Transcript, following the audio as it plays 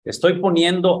Estoy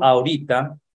poniendo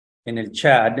ahorita en el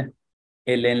chat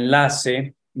el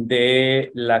enlace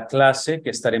de la clase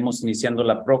que estaremos iniciando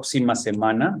la próxima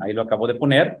semana. Ahí lo acabo de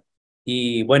poner.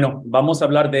 Y bueno, vamos a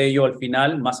hablar de ello al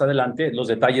final, más adelante, los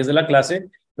detalles de la clase,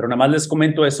 pero nada más les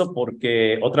comento eso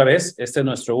porque otra vez, este es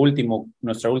nuestra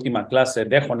última clase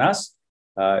de Jonás.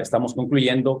 Estamos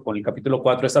concluyendo con el capítulo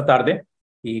 4 esta tarde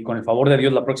y con el favor de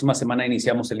Dios la próxima semana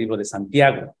iniciamos el libro de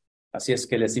Santiago. Así es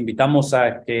que les invitamos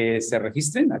a que se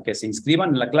registren, a que se inscriban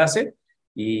en la clase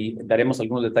y daremos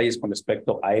algunos detalles con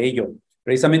respecto a ello.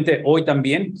 Precisamente hoy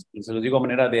también, se los digo a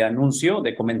manera de anuncio,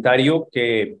 de comentario,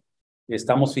 que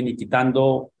estamos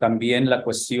finiquitando también la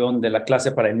cuestión de la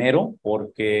clase para enero,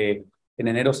 porque en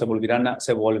enero se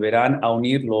volverán a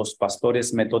unir los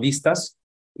pastores metodistas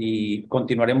y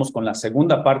continuaremos con la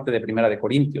segunda parte de Primera de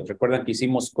Corintios. Recuerdan que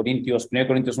hicimos 1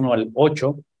 Corintios 1 al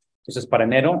 8, entonces para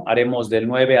enero haremos del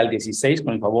 9 al 16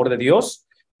 con el favor de Dios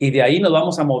y de ahí nos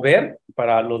vamos a mover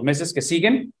para los meses que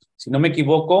siguen. Si no me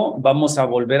equivoco, vamos a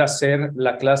volver a hacer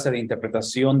la clase de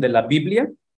interpretación de la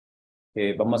Biblia.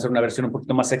 Vamos a hacer una versión un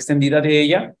poquito más extendida de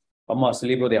ella. Vamos a hacer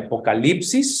el libro de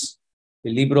Apocalipsis,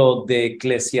 el libro de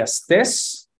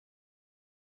Eclesiastés,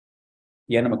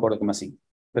 ya no me acuerdo qué más sí.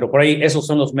 Pero por ahí esos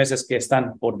son los meses que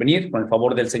están por venir con el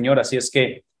favor del Señor, así es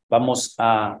que vamos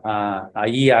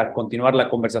ahí a continuar la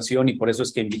conversación y por eso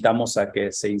es que invitamos a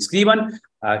que se inscriban,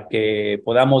 a que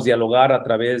podamos dialogar a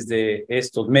través de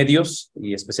estos medios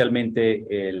y especialmente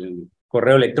el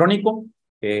correo electrónico,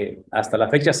 que hasta la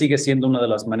fecha sigue siendo una de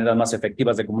las maneras más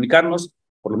efectivas de comunicarnos,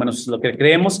 por lo menos es lo que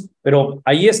creemos, pero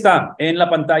ahí está en la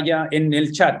pantalla, en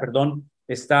el chat, perdón,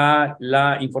 está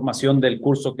la información del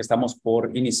curso que estamos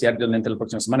por iniciar durante la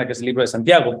próxima semana, que es el libro de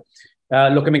Santiago.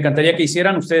 Lo que me encantaría que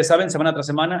hicieran, ustedes saben, semana tras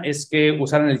semana, es que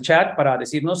usaran el chat para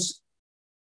decirnos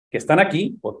que están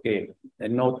aquí, porque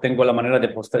no tengo la manera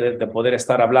de poder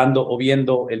estar hablando o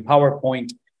viendo el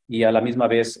PowerPoint y a la misma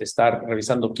vez estar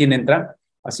revisando quién entra.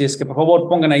 Así es que, por favor,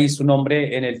 pongan ahí su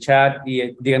nombre en el chat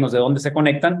y díganos de dónde se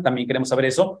conectan. También queremos saber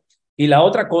eso. Y la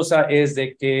otra cosa es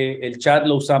de que el chat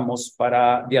lo usamos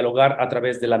para dialogar a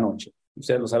través de la noche.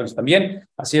 Ustedes lo saben también.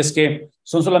 Así es que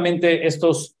son solamente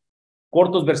estos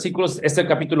cortos versículos. Este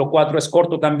capítulo 4 es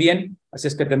corto también, así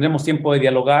es que tendremos tiempo de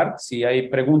dialogar. Si hay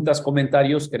preguntas,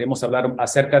 comentarios, queremos hablar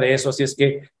acerca de eso. Así es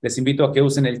que les invito a que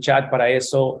usen el chat para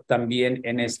eso también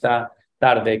en esta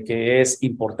tarde, que es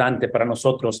importante para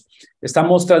nosotros.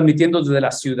 Estamos transmitiendo desde la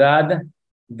ciudad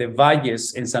de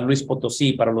Valles, en San Luis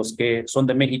Potosí, para los que son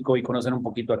de México y conocen un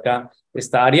poquito acá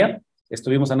esta área.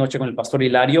 Estuvimos anoche con el pastor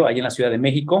Hilario, ahí en la Ciudad de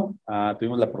México.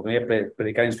 Tuvimos la oportunidad de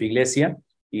predicar en su iglesia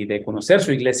y de conocer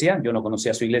su iglesia. Yo no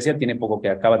conocía su iglesia, tiene poco que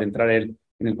acaba de entrar él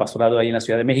en el pastorado ahí en la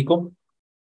Ciudad de México.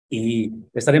 Y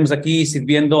estaremos aquí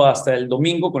sirviendo hasta el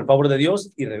domingo con el favor de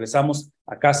Dios y regresamos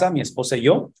a casa, mi esposa y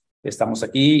yo. Estamos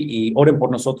aquí y oren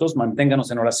por nosotros, manténganos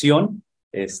en oración.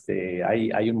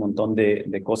 Hay un montón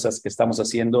de cosas que estamos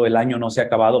haciendo. El año no se ha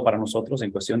acabado para nosotros en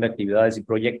cuestión de actividades y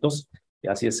proyectos. Y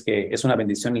así es que es una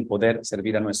bendición el poder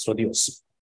servir a nuestro Dios.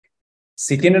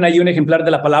 Si tienen ahí un ejemplar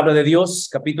de la palabra de Dios,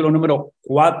 capítulo número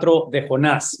 4 de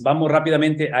Jonás. Vamos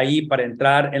rápidamente ahí para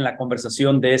entrar en la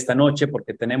conversación de esta noche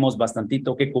porque tenemos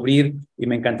bastantito que cubrir y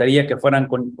me encantaría que fueran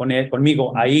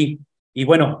conmigo ahí. Y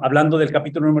bueno, hablando del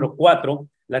capítulo número 4,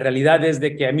 la realidad es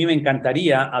de que a mí me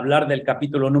encantaría hablar del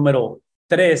capítulo número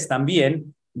 3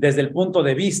 también, desde el punto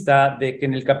de vista de que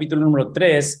en el capítulo número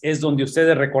 3 es donde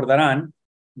ustedes recordarán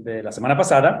de la semana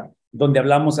pasada, donde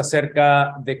hablamos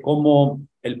acerca de cómo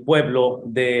el pueblo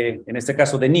en este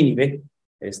caso de Nínive,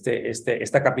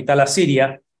 esta capital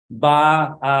asiria,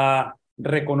 va a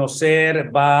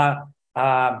reconocer, va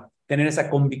a tener esa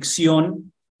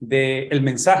convicción del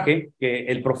mensaje que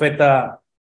el profeta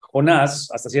Jonás,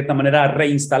 hasta cierta manera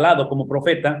reinstalado como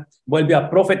profeta, vuelve a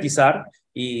profetizar,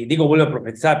 y digo vuelve a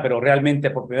profetizar, pero realmente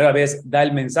por primera vez da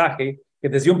el mensaje que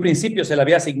desde un principio se le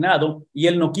había asignado y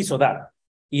él no quiso dar.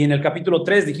 Y en el capítulo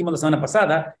 3 dijimos la semana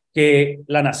pasada que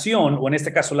la nación, o en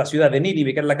este caso la ciudad de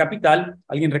Nínive, que era la capital,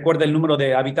 ¿alguien recuerda el número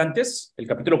de habitantes? El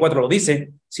capítulo 4 lo dice,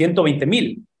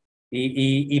 120,000.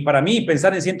 Y para mí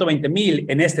pensar en 120,000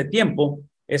 en este tiempo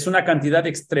es una cantidad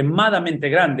extremadamente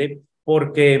grande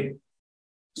porque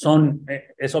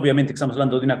es obviamente que estamos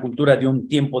hablando de una cultura, de un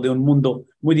tiempo, de un mundo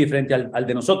muy diferente al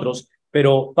de nosotros,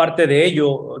 pero parte de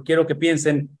ello quiero que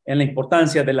piensen en la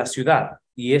importancia de la ciudad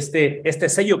y este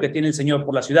sello que tiene el Señor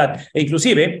por la ciudad. E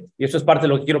inclusive, y esto es parte de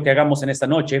lo que quiero que hagamos en esta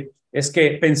noche, es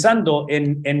que pensando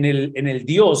en el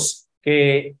Dios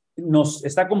que nos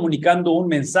está comunicando un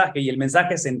mensaje, y el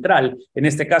mensaje central, en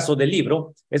este caso del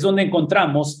libro, es donde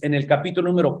encontramos en el capítulo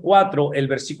número 4, el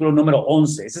versículo número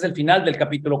 11. Ese es el final del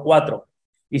capítulo 4.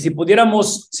 Y si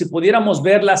pudiéramos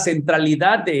ver la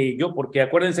centralidad de ello, porque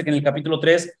acuérdense que en el capítulo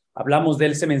 3 hablamos de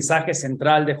ese mensaje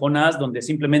central de Jonás, donde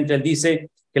simplemente él dice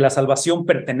que la salvación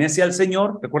pertenece al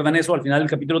Señor. ¿Recuerdan eso al final del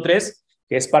capítulo 3?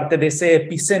 Que es parte de ese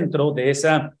epicentro, de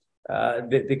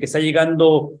que está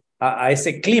llegando a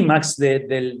ese clímax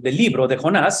del libro de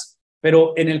Jonás.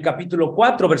 Pero en el capítulo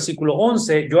 4, versículo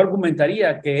 11, yo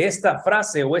argumentaría que esta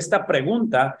frase o esta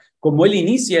pregunta, como él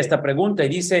inicia esta pregunta y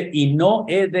dice, y no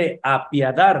he de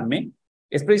apiadarme,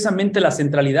 es precisamente la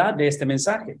centralidad de este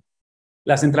mensaje,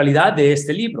 la centralidad de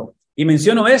este libro. Y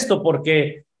menciono esto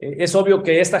porque es obvio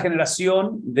que esta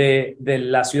generación de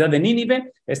la ciudad de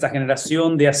Nínive, esta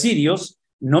generación de asirios,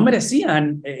 no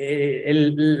merecían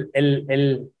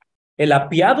el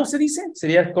apiado, se dice,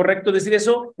 sería correcto decir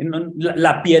eso,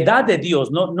 la piedad de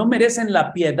Dios, no merecen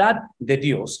la piedad de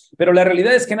Dios, pero la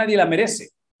realidad es que nadie la merece.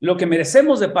 Lo que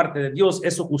merecemos de parte de Dios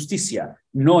es su justicia,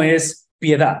 no es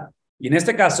piedad. Y en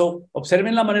este caso,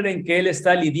 observen la manera en que él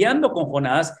está lidiando con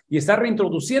Jonás y está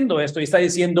reintroduciendo esto y está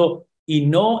diciendo, y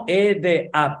no he de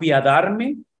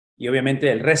apiadarme. Y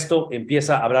obviamente el resto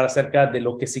empieza a hablar acerca de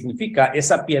lo que significa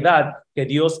esa piedad que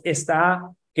Dios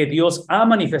ha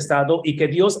manifestado y que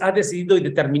Dios ha decidido y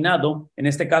determinado, en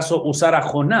este caso, usar a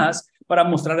Jonás para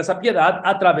mostrar esa piedad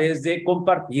a través de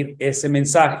compartir ese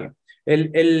mensaje.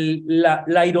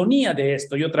 La ironía de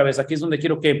esto, y otra vez, aquí es donde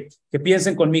quiero que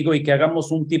piensen conmigo y que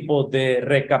hagamos un tipo de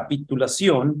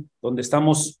recapitulación, donde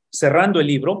estamos cerrando el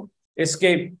libro, es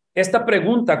que esta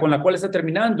pregunta con la cual está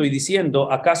terminando y diciendo,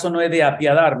 ¿acaso no he de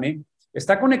apiadarme?,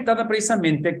 está conectada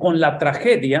precisamente con la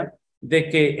tragedia de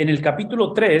que en el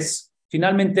capítulo 3,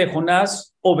 finalmente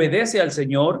Jonás obedece al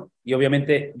Señor, y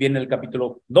obviamente viene el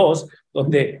capítulo 2,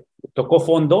 donde tocó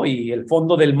fondo, y el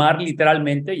fondo del mar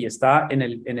literalmente, y está en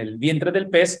el vientre del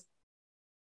pez.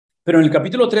 Pero en el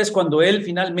capítulo 3, cuando él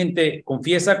finalmente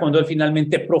confiesa, cuando él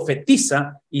finalmente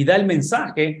profetiza y da el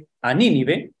mensaje a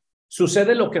Nínive,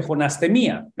 sucede lo que Jonás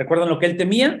temía. ¿Recuerdan lo que él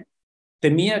temía?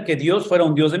 Temía que Dios fuera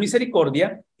un Dios de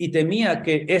misericordia y temía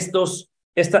que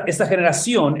esta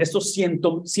generación, estos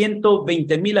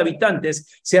 120,000 habitantes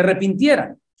se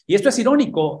arrepintieran. Y esto es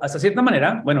irónico hasta cierta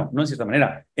manera, bueno, no en cierta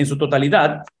manera, en su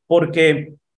totalidad,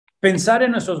 porque pensar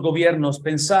en nuestros gobiernos,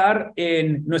 pensar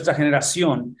en nuestra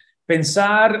generación,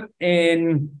 pensar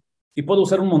y puedo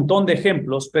usar un montón de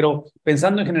ejemplos, pero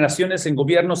pensando en generaciones, en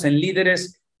gobiernos, en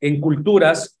líderes, en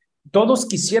culturas, todos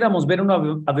quisiéramos ver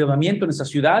un avivamiento en nuestras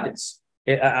ciudades.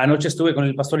 Anoche estuve con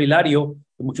el pastor Hilario,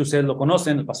 que muchos de ustedes lo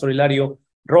conocen, el pastor Hilario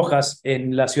Rojas,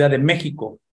 en la Ciudad de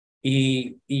México.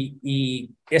 Y he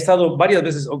estado varias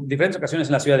veces, diferentes ocasiones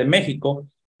en la Ciudad de México,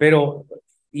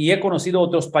 y he conocido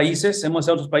otros países, hemos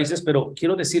estado en otros países, pero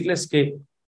quiero decirles que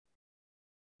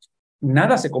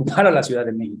nada se compara a la Ciudad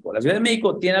de México. La Ciudad de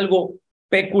México tiene algo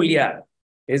peculiar.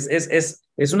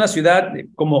 Es una ciudad,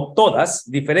 como todas,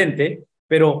 diferente,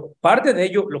 pero parte de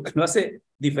ello, lo que lo hace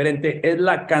diferente es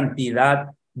la cantidad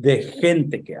de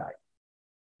gente que hay.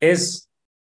 Es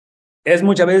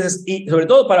muchas veces, y sobre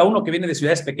todo para uno que viene de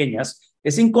ciudades pequeñas,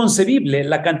 es inconcebible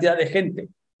la cantidad de gente.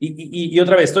 Y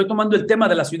otra vez, estoy tomando el tema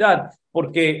de la ciudad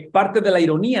porque parte de la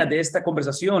ironía de esta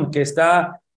conversación que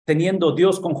está teniendo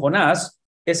Dios con Jonás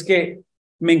es que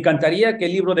me encantaría que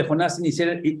el libro de Jonás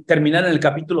terminara en el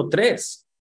capítulo 3,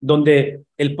 donde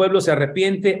el pueblo se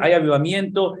arrepiente, hay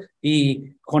avivamiento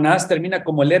y Jonás termina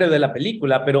como el héroe de la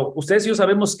película, pero ustedes y yo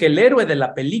sabemos que el héroe de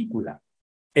la película,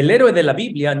 el héroe de la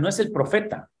Biblia no es el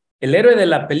profeta, el héroe de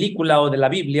la película o de la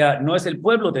Biblia no es el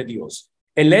pueblo de Dios,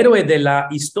 el héroe de la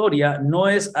historia no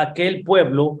es aquel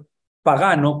pueblo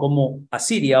pagano como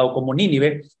Asiria o como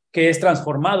Nínive que es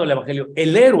transformado el evangelio.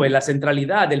 El héroe, la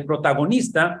centralidad, el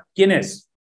protagonista, ¿quién es?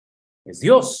 Es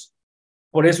Dios.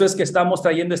 Por eso es que estamos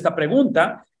trayendo esta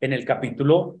pregunta en el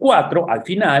capítulo 4 al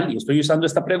final, y estoy usando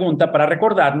esta pregunta para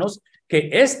recordarnos que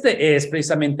este es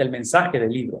precisamente el mensaje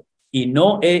del libro, y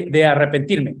no he de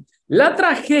arrepentirme. La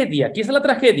tragedia, aquí está la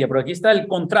tragedia, pero aquí está el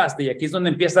contraste, y aquí es donde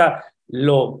empieza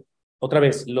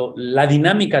la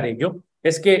dinámica de ello,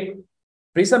 es que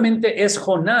precisamente es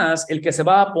Jonás el que se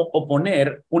va a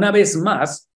oponer una vez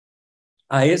más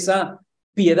a esa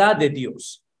piedad de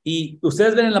Dios. Y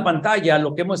ustedes ven en la pantalla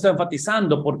lo que hemos estado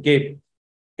enfatizando, porque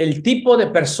el tipo de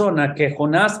persona que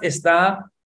Jonás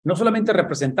está no solamente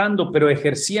representando, pero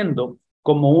ejerciendo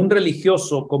como un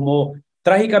religioso, como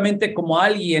trágicamente como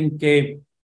alguien que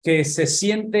se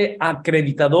siente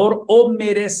acreditador o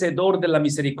merecedor de la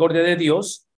misericordia de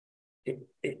Dios,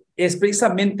 es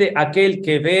precisamente aquel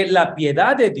que ve la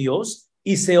piedad de Dios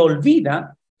y se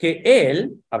olvida que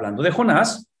él, hablando de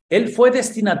Jonás, él fue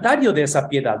destinatario de esa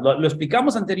piedad. Lo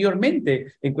explicamos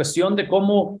anteriormente en cuestión de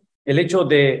cómo el hecho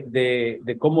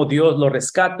de cómo Dios lo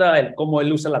rescata, el cómo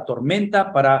él usa la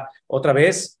tormenta para otra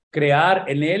vez crear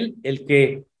en él el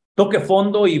que toque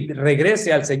fondo y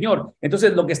regrese al Señor.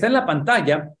 Entonces, lo que está en la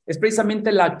pantalla es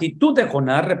precisamente la actitud de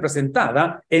Jonás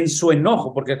representada en su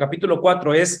enojo, porque el capítulo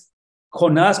 4 es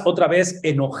Jonás otra vez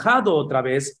enojado otra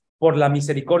vez por la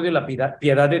misericordia y la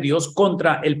piedad de Dios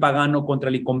contra el pagano, contra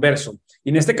el inconverso. Y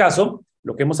en este caso,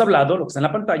 lo que hemos hablado, lo que está en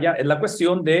la pantalla, es la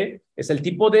cuestión es el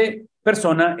tipo de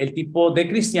persona, el tipo de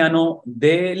cristiano,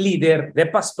 de líder, de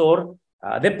pastor,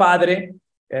 de padre,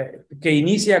 que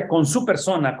inicia con su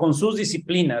persona, con sus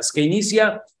disciplinas, que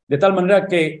inicia de tal manera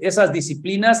que esas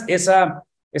disciplinas, esa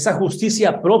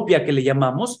justicia propia que le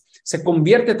llamamos, se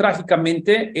convierte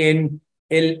trágicamente en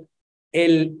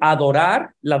el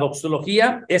adorar. La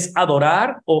doxología es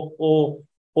adorar o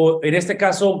en este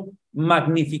caso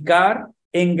magnificar,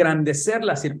 engrandecer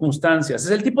las circunstancias.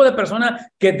 Es el tipo de persona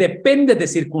que depende de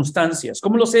circunstancias.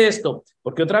 ¿Cómo lo sé esto?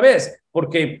 Porque otra vez,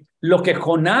 porque lo que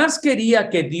Jonás quería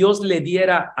que Dios le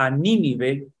diera a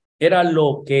Nínive era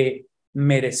lo que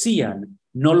merecían,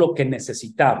 no lo que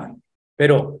necesitaban.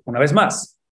 Pero una vez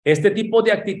más, este tipo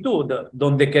de actitud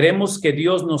donde queremos que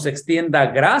Dios nos extienda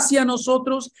gracia a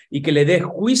nosotros y que le dé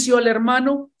juicio al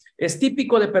hermano, es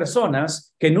típico de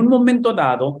personas que en un momento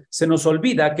dado se nos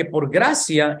olvida que por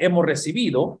gracia hemos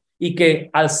recibido y que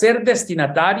al ser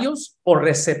destinatarios o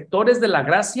receptores de la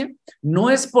gracia, no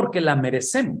es porque la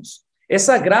merecemos.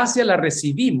 Esa gracia la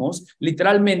recibimos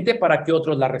literalmente para que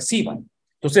otros la reciban.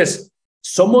 Entonces,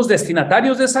 somos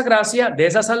destinatarios de esa gracia, de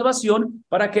esa salvación,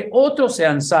 para que otros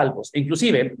sean salvos. E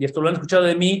inclusive, y esto lo han escuchado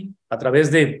de mí a través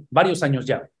de varios años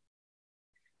ya,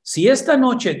 si esta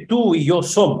noche tú y yo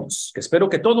somos, que espero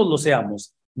que todos lo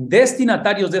seamos,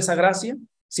 destinatarios de esa gracia,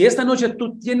 si esta noche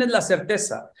tú tienes la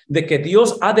certeza de que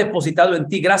Dios ha depositado en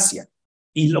ti gracia,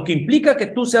 y lo que implica que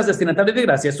tú seas destinatario de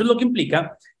gracia, eso es lo que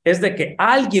implica, es de que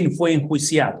alguien fue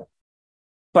enjuiciado.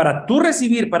 Para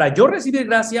yo recibir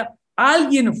gracia,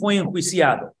 alguien fue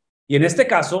enjuiciado. Y en este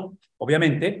caso,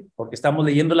 obviamente, porque estamos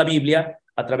leyendo la Biblia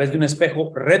a través de un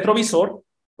espejo retrovisor,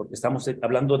 porque estamos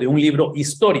hablando de un libro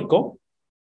histórico,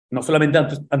 no solamente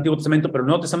Antiguo Testamento, pero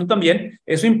Nuevo Testamento también,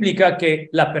 eso implica que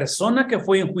la persona que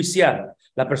fue enjuiciada,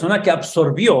 la persona que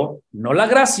absorbió, no la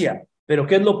gracia, pero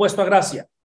 ¿qué es lo opuesto a gracia?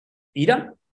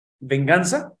 Ira,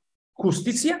 venganza,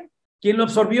 justicia. ¿Quién lo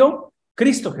absorbió?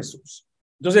 Cristo Jesús.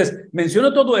 Entonces,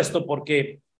 menciono todo esto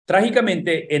porque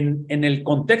trágicamente en el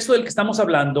contexto del que estamos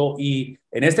hablando y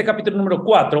en este capítulo número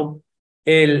 4,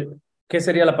 ¿qué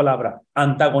sería la palabra?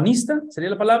 ¿Antagonista sería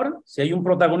la palabra? Si hay un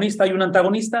protagonista, hay un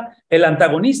antagonista. El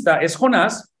antagonista es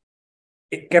Jonás,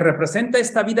 que representa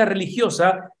esta vida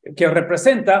religiosa, que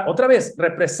representa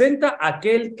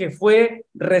aquel que fue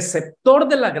receptor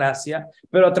de la gracia,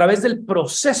 pero a través del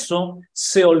proceso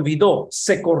se olvidó,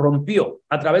 se corrompió.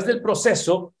 A través del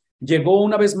proceso llegó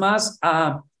una vez más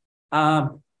a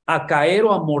caer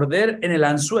o a morder en el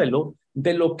anzuelo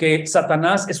de lo que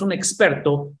Satanás es un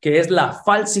experto, que es la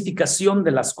falsificación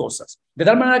de las cosas. De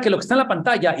tal manera que lo que está en la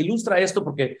pantalla ilustra esto,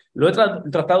 porque lo he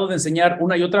tratado de enseñar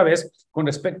una y otra vez con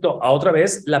respecto a otra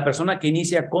vez la persona que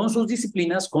inicia con sus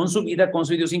disciplinas, con su vida, con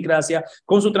su idiosincrasia,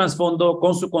 con su trasfondo,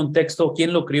 con su contexto,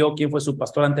 quién lo crió, quién fue su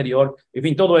pastor anterior, en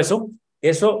fin, todo eso.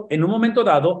 Eso en un momento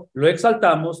dado lo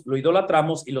exaltamos, lo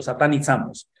idolatramos y lo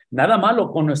satanizamos. Nada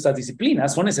malo con nuestras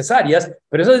disciplinas, son necesarias,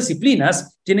 pero esas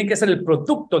disciplinas tienen que ser el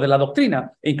producto de la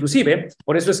doctrina. E inclusive,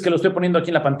 por eso es que lo estoy poniendo aquí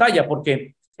en la pantalla,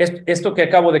 porque esto que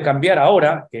acabo de cambiar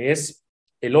ahora, que es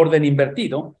el orden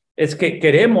invertido, es que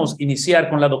queremos iniciar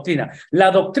con la doctrina. La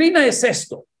doctrina es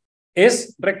esto,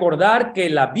 es recordar que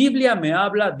la Biblia me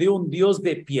habla de un Dios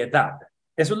de piedad.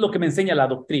 Eso es lo que me enseña la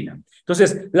doctrina.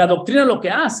 Entonces, la doctrina lo que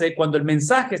hace cuando el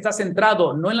mensaje está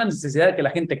centrado no en la necesidad de que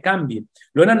la gente cambie,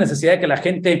 no en la necesidad de que la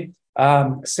gente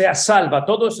sea salva,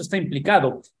 todo eso está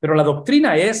implicado, pero la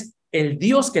doctrina es el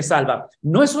Dios que salva.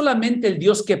 No es solamente el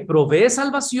Dios que provee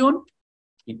salvación,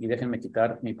 y déjenme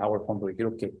quitar mi PowerPoint porque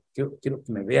quiero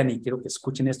que me vean y quiero que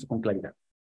escuchen esto con claridad.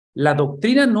 La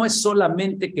doctrina no es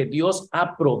solamente que Dios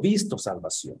ha provisto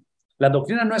salvación. La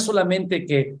doctrina no es solamente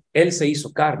que Él se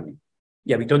hizo carne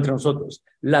y habitó entre nosotros.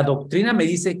 La doctrina me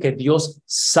dice que Dios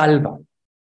salva.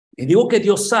 Y digo que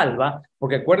Dios salva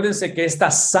porque acuérdense que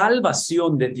esta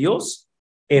salvación de Dios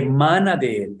emana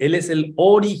de Él. Él es el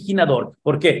originador.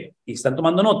 ¿Por qué? Y están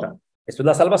tomando nota. Esto es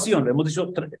la salvación. Lo hemos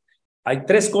dicho, hay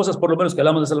tres cosas por lo menos que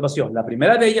hablamos de salvación. La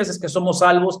primera de ellas es que somos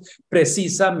salvos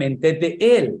precisamente de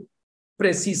Él,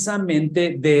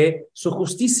 precisamente de su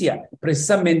justicia,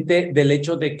 precisamente del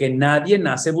hecho de que nadie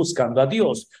nace buscando a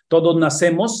Dios. Todos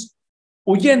nacemos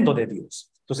huyendo de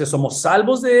Dios. Entonces somos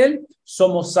salvos de Él,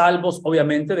 somos salvos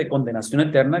obviamente de condenación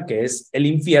eterna, que es el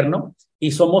infierno, y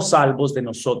somos salvos de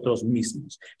nosotros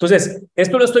mismos. Entonces,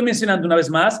 esto lo estoy mencionando una vez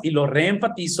más y lo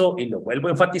reenfatizo y lo vuelvo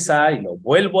a enfatizar y lo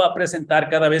vuelvo a presentar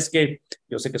cada vez que,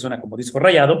 yo sé que suena como disco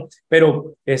rayado,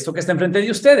 pero esto que está enfrente de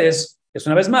ustedes es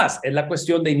una vez más, es la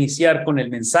cuestión de iniciar con el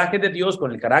mensaje de Dios,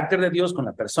 con el carácter de Dios, con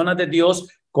la persona de Dios,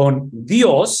 con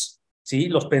Dios, ¿sí?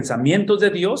 Los pensamientos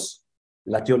de Dios,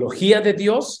 la teología de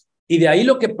Dios, y de ahí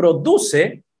lo que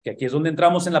produce, que aquí es donde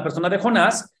entramos en la persona de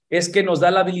Jonás, es que nos da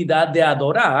la habilidad de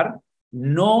adorar,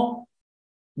 no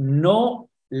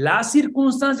las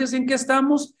circunstancias en que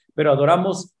estamos, pero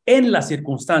adoramos en las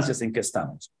circunstancias en que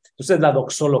estamos. Entonces, la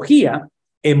doxología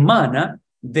emana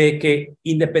de que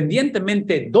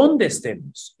independientemente dónde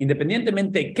estemos,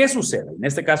 independientemente qué suceda, en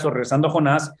este caso, regresando a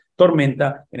Jonás,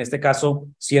 tormenta, en este caso,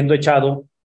 siendo echado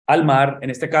al mar, en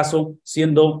este caso,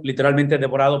 siendo literalmente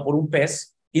devorado por un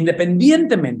pez,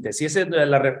 independientemente, si esa es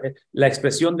la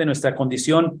expresión de nuestra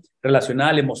condición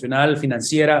relacional, emocional,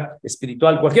 financiera,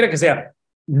 espiritual, cualquiera que sea,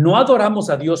 no adoramos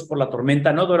a Dios por la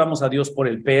tormenta, no adoramos a Dios por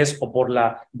el pez o por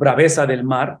la braveza del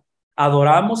mar,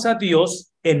 adoramos a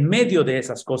Dios en medio de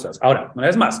esas cosas. Ahora, una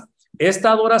vez más,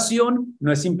 esta adoración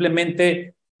no es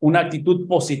simplemente una actitud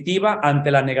positiva ante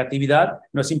la negatividad,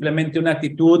 no es simplemente una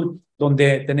actitud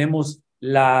donde tenemos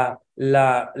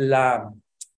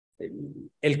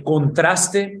el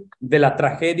contraste de la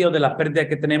tragedia o de la pérdida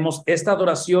que tenemos. Esta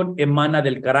adoración emana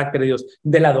del carácter de Dios,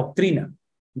 de la doctrina,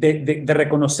 de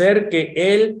reconocer que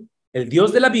Él, el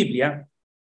Dios de la Biblia,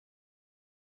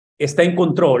 está en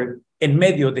control en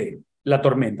medio de la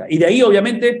tormenta. Y de ahí,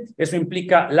 obviamente, eso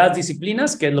implica las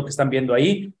disciplinas, que es lo que están viendo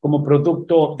ahí, como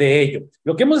producto de ello.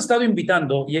 Lo que hemos estado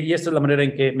invitando, y esta es la manera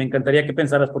en que me encantaría que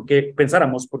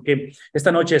pensáramos, porque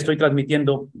esta noche estamos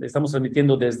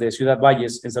transmitiendo desde Ciudad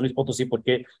Valles, en San Luis Potosí,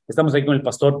 porque estamos ahí con el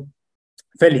pastor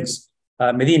Félix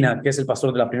Medina, que es el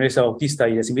pastor de la Primera Iglesia Bautista,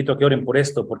 y les invito a que oren por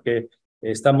esto, porque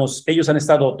ellos han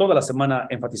estado toda la semana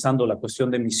enfatizando la cuestión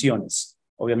de misiones,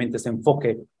 obviamente este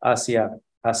enfoque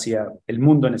hacia el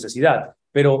mundo en necesidad,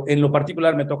 pero en lo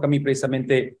particular me toca a mí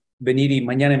precisamente venir y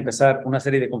mañana empezar una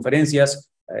serie de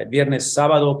conferencias, viernes,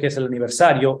 sábado, que es el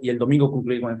aniversario, y el domingo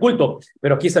concluir con el culto.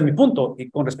 Pero aquí está mi punto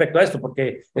y con respecto a esto,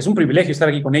 porque es un privilegio estar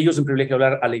aquí con ellos, es un privilegio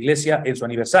hablar a la iglesia en su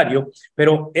aniversario,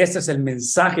 pero este es el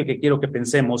mensaje que quiero que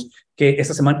pensemos, que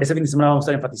este fin de semana vamos a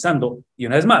estar enfatizando, y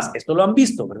una vez más, esto lo han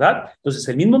visto, ¿verdad? Entonces,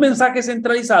 el mismo mensaje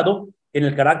centralizado en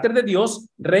el carácter de Dios,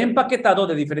 reempaquetado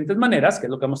de diferentes maneras, que es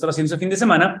lo que vamos a estar haciendo ese fin de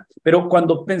semana, pero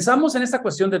cuando pensamos en esta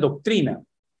cuestión de doctrina,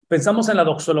 pensamos en la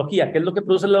doxología, que es lo que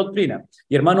produce la doctrina.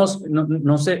 Y hermanos,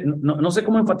 no sé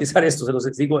cómo enfatizar esto, se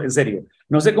los digo en serio,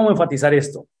 no sé cómo enfatizar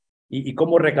esto y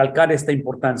cómo recalcar esta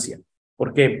importancia,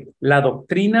 porque la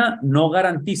doctrina no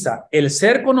garantiza el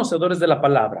ser conocedores de la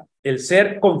palabra, el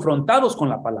ser confrontados con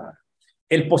la palabra,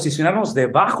 el posicionarnos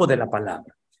debajo de la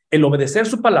palabra. El obedecer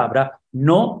su palabra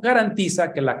no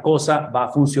garantiza que la cosa va a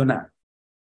funcionar.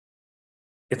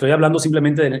 Estoy hablando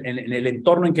simplemente en el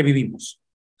entorno en que vivimos.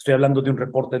 Estoy hablando de un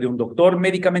reporte de un doctor,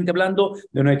 médicamente hablando,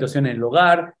 de una situación en el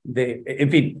hogar, en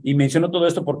fin, y menciono todo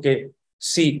esto porque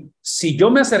si yo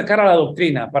me acercara a la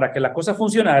doctrina para que la cosa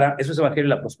funcionara, eso es evangelio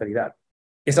de la prosperidad.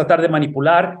 Es tratar de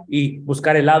manipular y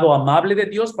buscar el lado amable de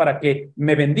Dios para que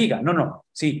me bendiga. No.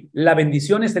 Sí, la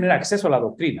bendición es tener acceso a la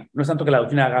doctrina. No es tanto que la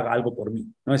doctrina haga algo por mí.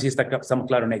 No sé si estamos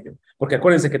claros en ello. Porque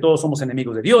acuérdense que todos somos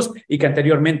enemigos de Dios y que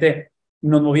anteriormente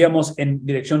nos movíamos en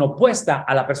dirección opuesta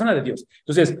a la persona de Dios.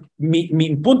 Entonces,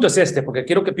 mi punto es este, porque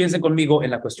quiero que piensen conmigo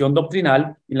en la cuestión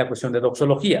doctrinal y en la cuestión de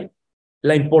doxología.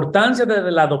 La importancia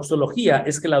de la doxología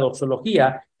es que la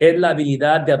doxología es la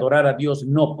habilidad de adorar a Dios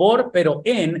no pero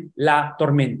en la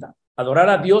tormenta. Adorar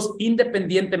a Dios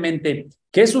independientemente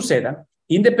qué suceda,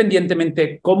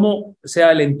 independientemente cómo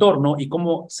sea el entorno y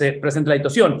cómo se presente la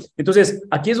situación. Entonces,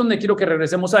 aquí es donde quiero que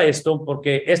regresemos a esto,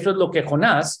 porque esto es lo que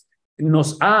Jonás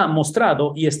nos ha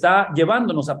mostrado y está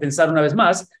llevándonos a pensar una vez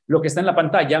más lo que está en la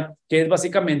pantalla, que es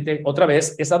básicamente, otra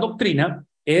vez, esa doctrina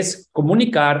es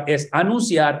comunicar, es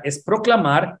anunciar, es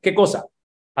proclamar, ¿qué cosa?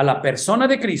 A la persona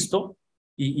de Cristo,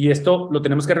 y esto lo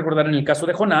tenemos que recordar en el caso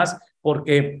de Jonás,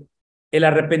 porque el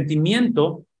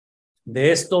arrepentimiento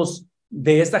de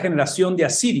esta generación de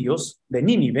asirios, de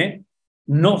Nínive,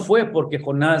 no fue porque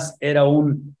Jonás era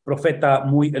un profeta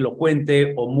muy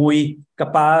elocuente o muy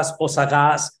capaz o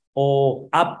sagaz o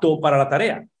apto para la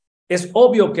tarea. Es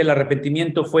obvio que el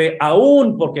arrepentimiento fue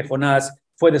aún porque Jonás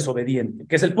fue desobediente,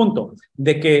 que es el punto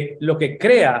de que lo que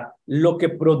crea, lo que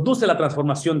produce la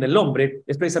transformación del hombre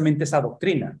es precisamente esa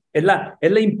doctrina, es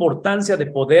la importancia de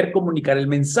poder comunicar el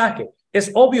mensaje.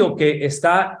 Es obvio que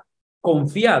está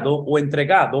confiado o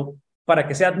entregado para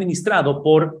que sea administrado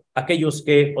por aquellos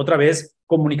que otra vez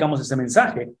comunicamos ese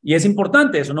mensaje, y es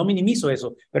importante eso, no minimizo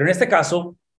eso, pero en este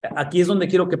caso aquí es donde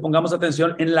quiero que pongamos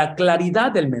atención en la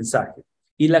claridad del mensaje.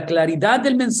 Y la claridad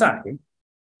del mensaje,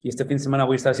 y este fin de semana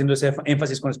voy a estar haciendo ese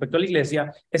énfasis con respecto a la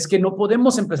iglesia, es que no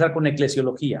podemos empezar con la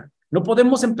eclesiología, no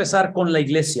podemos empezar con la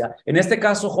iglesia. En este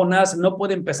caso, Jonás no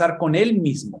puede empezar con él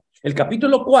mismo. El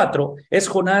capítulo 4 es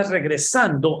Jonás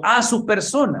regresando a su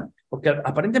persona, porque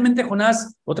aparentemente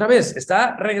Jonás, otra vez,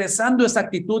 está regresando a esa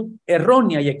actitud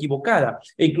errónea y equivocada.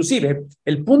 E inclusive,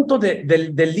 el punto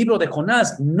del libro de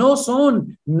Jonás no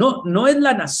es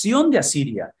la nación de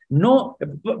Asiria, no,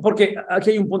 porque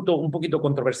aquí hay un punto un poquito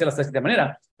controversial hasta de esta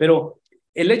manera, pero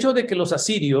el hecho de que los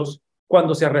asirios,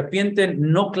 cuando se arrepienten,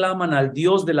 no claman al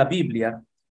Dios de la Biblia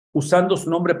usando su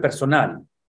nombre personal.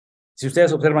 Si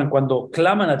ustedes observan, cuando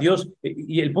claman a Dios,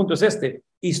 y el punto es este,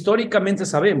 históricamente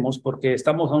sabemos, porque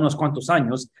estamos a unos cuantos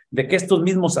años, de que estos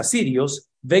mismos asirios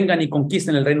vengan y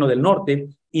conquisten el reino del norte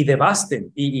y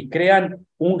devasten y crean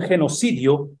un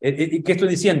genocidio. ¿Qué estoy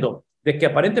diciendo? De que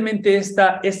aparentemente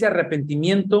este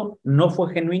arrepentimiento no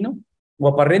fue genuino, o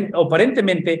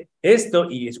aparentemente esto,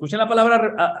 y escuchen la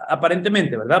palabra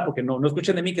aparentemente, ¿verdad? Porque no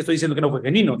escuchen de mí que estoy diciendo que no fue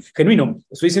genuino.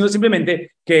 Estoy diciendo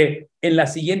simplemente que en la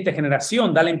siguiente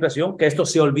generación da la impresión que esto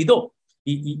se olvidó.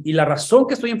 Y la razón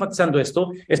que estoy enfatizando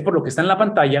esto es por lo que está en la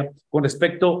pantalla con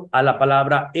respecto a la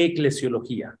palabra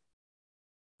eclesiología.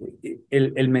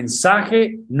 El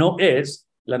mensaje no es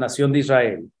la nación de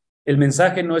Israel. El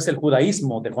mensaje no es el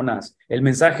judaísmo de Jonás. El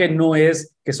mensaje no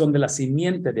es que son de la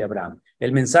simiente de Abraham.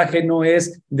 El mensaje no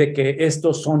es de que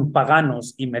estos son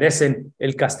paganos y merecen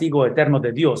el castigo eterno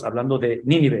de Dios, hablando de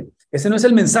Nínive. Ese no es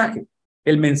el mensaje.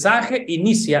 El mensaje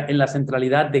inicia en la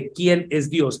centralidad de quién es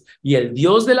Dios. Y el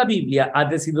Dios de la Biblia ha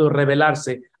decidido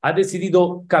revelarse, ha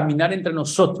decidido caminar entre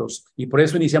nosotros. Y por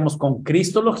eso iniciamos con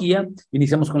Cristología,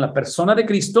 iniciamos con la persona de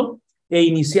Cristo, e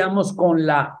iniciamos con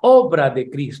la obra de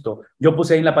Cristo. Yo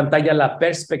puse ahí en la pantalla la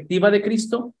perspectiva de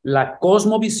Cristo, la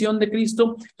cosmovisión de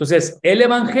Cristo. Entonces, el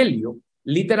evangelio,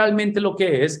 literalmente lo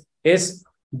que es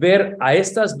ver a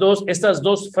estas dos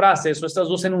frases o estos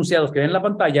dos enunciados que ven en la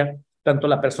pantalla, tanto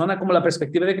la persona como la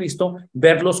perspectiva de Cristo,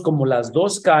 verlos como las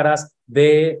dos caras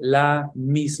de la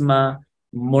misma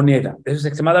moneda. Eso es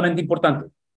extremadamente importante.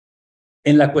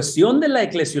 En la cuestión de la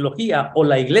eclesiología o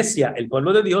la iglesia, el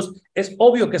pueblo de Dios, es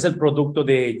obvio que es el producto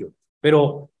de ello.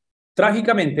 Pero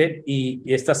trágicamente, y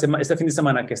este fin de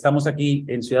semana que estamos aquí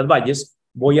en Ciudad Valles,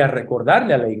 voy a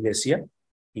recordarle a la iglesia,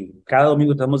 y cada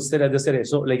domingo tratamos de hacer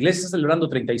eso, la iglesia está celebrando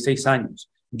 36 años.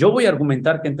 Yo voy a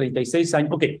argumentar que en 36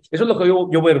 años, ok, eso es lo que yo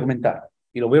voy a argumentar,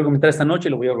 y lo voy a argumentar esta noche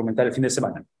y lo voy a argumentar el fin de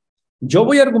semana. Yo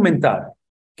voy a argumentar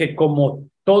que como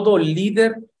todo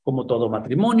líder, como todo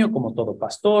matrimonio, como todo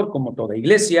pastor, como toda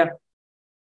iglesia,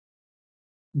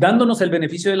 dándonos el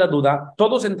beneficio de la duda,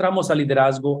 todos entramos al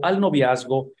liderazgo, al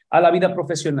noviazgo, a la vida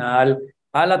profesional,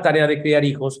 a la tarea de criar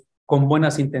hijos con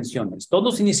buenas intenciones.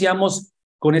 Todos iniciamos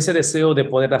con ese deseo de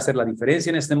poder hacer la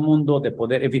diferencia en este mundo, de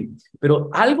poder, en fin,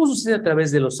 pero algo sucede a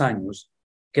través de los años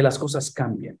que las cosas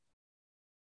cambian,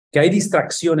 que hay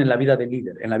distracción en la vida del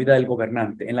líder, en la vida del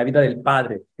gobernante, en la vida del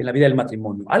padre, en la vida del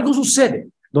matrimonio. Algo sucede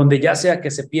donde ya sea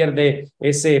que se pierde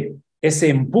ese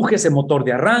empuje, ese motor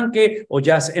de arranque, o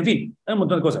ya, en fin, hay un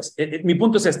montón de cosas. Mi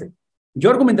punto es este.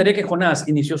 Yo argumentaría que Jonás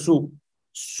inició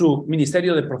su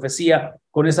ministerio de profecía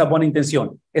con esa buena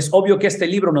intención. Es obvio que este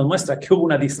libro nos muestra que hubo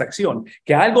una distracción,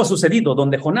 que algo ha sucedido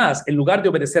donde Jonás, en lugar de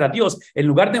obedecer a Dios, en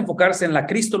lugar de enfocarse en la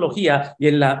cristología y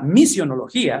en la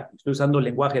misionología, estoy usando el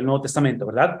lenguaje del Nuevo Testamento,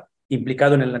 ¿verdad?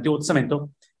 Implicado en el Antiguo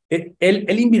Testamento,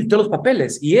 él invirtió los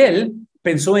papeles y él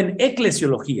pensó en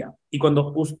eclesiología. Y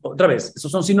cuando, otra vez,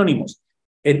 esos son sinónimos.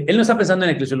 Él no está pensando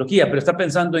en eclesiología, pero está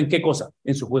pensando en qué cosa,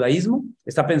 en su judaísmo,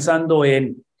 está pensando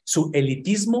en su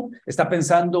elitismo, está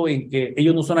pensando en que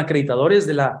ellos no son acreditadores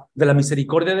de la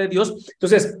misericordia de Dios.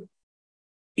 Entonces,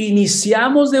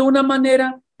 iniciamos de una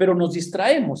manera, pero nos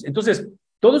distraemos. Entonces,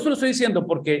 todo esto lo estoy diciendo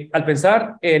porque al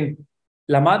pensar en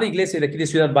la amada iglesia de aquí de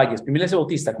Ciudad Valles, Primera Iglesia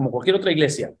Bautista, como cualquier otra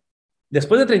iglesia,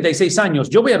 después de 36 años,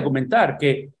 yo voy a argumentar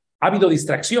que ha habido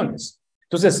distracciones.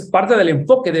 Entonces, parte del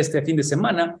enfoque de este fin de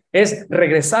semana es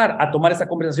regresar a tomar esta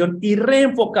conversación y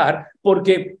reenfocar,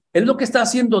 porque es lo que está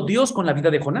haciendo Dios con la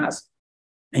vida de Jonás.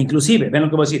 E inclusive, ven lo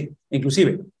que voy a decir,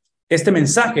 inclusive, este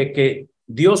mensaje que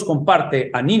Dios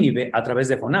comparte a Nínive a través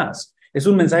de Jonás, es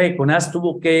un mensaje que Jonás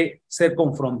tuvo que ser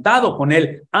confrontado con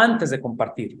él antes de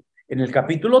compartirlo. En el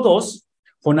capítulo 2,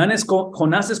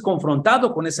 Jonás es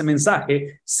confrontado con ese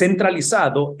mensaje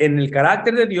centralizado en el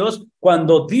carácter de Dios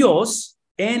cuando Dios,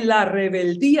 en la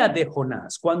rebeldía de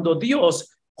Jonás, cuando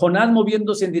Jonás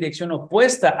moviéndose en dirección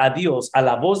opuesta a Dios, a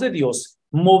la voz de Dios,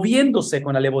 moviéndose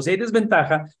con alevosía y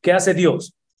desventaja, ¿qué hace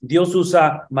Dios? Dios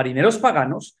usa marineros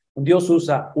paganos, Dios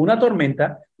usa una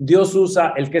tormenta, Dios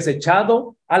usa el que es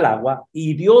echado al agua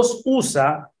y Dios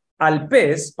usa al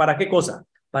pez, ¿para qué cosa?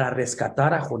 Para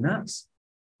rescatar a Jonás,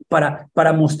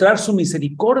 para mostrar su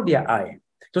misericordia a él.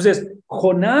 Entonces,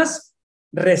 Jonás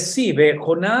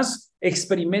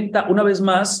experimenta una vez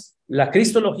más la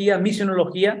cristología,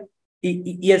 misionología,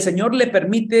 y el Señor le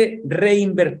permite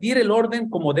reinvertir el orden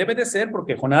como debe de ser,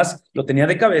 porque Jonás lo tenía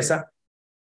de cabeza.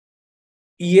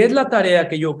 Y es la tarea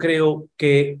que yo creo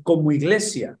que como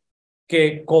iglesia,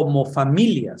 que como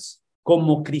familias,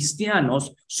 como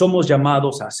cristianos, somos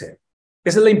llamados a hacer.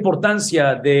 Esa es la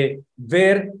importancia de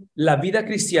ver la vida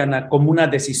cristiana como una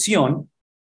decisión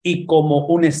y como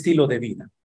un estilo de vida.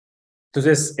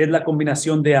 Entonces, es la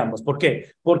combinación de ambos. ¿Por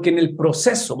qué? Porque en el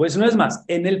proceso, pues no es más,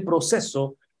 en el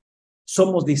proceso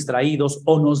somos distraídos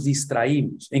o nos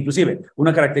distraímos. Inclusive,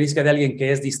 una característica de alguien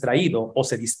que es distraído o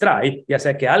se distrae, ya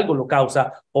sea que algo lo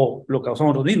causa o lo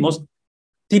causamos los mismos,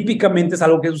 típicamente es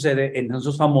algo que sucede en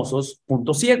esos famosos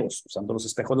puntos ciegos, usando los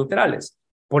espejos laterales.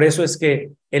 Por eso es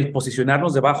que el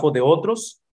posicionarnos debajo de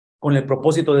otros, con el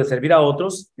propósito de servir a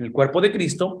otros en el cuerpo de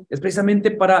Cristo, es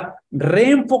precisamente para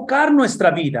reenfocar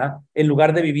nuestra vida en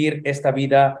lugar de vivir esta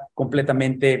vida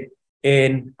completamente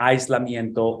en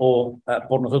aislamiento o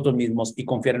por nosotros mismos y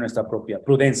confiar en nuestra propia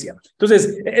prudencia.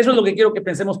 Entonces, eso es lo que quiero que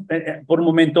pensemos por un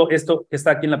momento. Esto que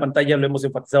está aquí en la pantalla lo hemos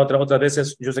enfatizado otras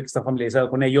veces, yo sé que está familiarizado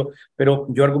con ello, pero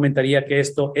yo argumentaría que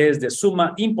esto es de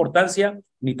suma importancia,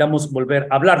 necesitamos volver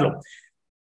a hablarlo.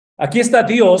 Aquí está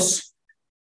Dios,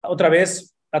 otra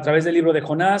vez, a través del libro de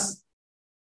Jonás,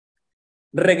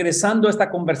 regresando a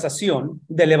esta conversación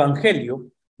del Evangelio,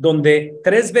 donde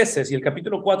 3 veces, y el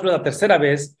capítulo 4 es la tercera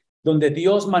vez, donde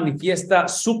Dios manifiesta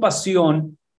su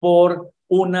pasión por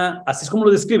una, así es como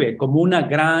lo describe, como una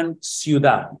gran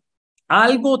ciudad.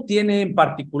 Algo tiene en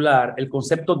particular el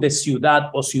concepto de ciudad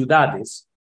o ciudades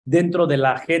dentro de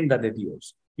la agenda de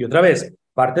Dios. Y otra vez,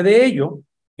 parte de ello,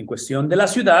 en cuestión de la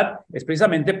ciudad, es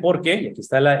precisamente porque, y aquí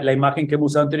está la imagen que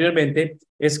hemos usado anteriormente,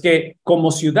 es que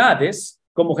como ciudades,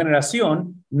 como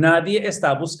generación, nadie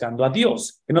está buscando a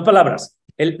Dios. En otras palabras,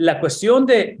 la cuestión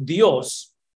de Dios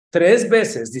 3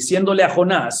 veces diciéndole a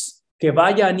Jonás que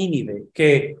vaya a Nínive,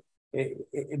 que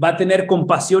va a tener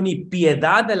compasión y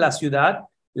piedad de la ciudad.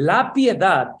 La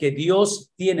piedad que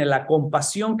Dios tiene, la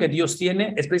compasión que Dios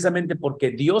tiene, es precisamente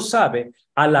porque Dios sabe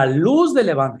a la luz del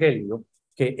Evangelio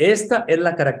que esta es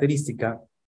la característica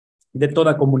de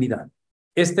toda comunidad.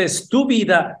 Esta es tu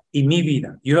vida y mi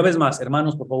vida. Y una vez más,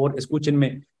 hermanos, por favor,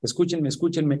 escúchenme,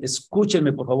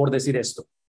 por favor, decir esto.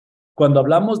 Cuando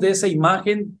hablamos de esa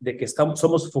imagen de que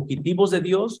somos fugitivos de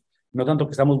Dios, no tanto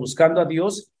que estamos buscando a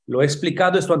Dios, lo he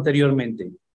explicado esto anteriormente.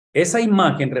 Esa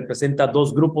imagen representa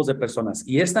 2 grupos de personas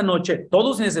y esta noche,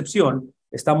 todos sin excepción,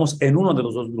 estamos en uno de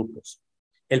los 2 grupos.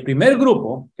 El primer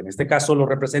grupo, que en este caso lo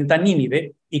representa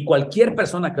Nínive, y cualquier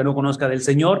persona que no conozca del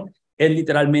Señor, es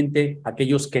literalmente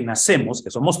aquellos que nacemos,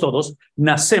 que somos todos,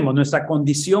 nacemos, nuestra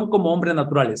condición como hombres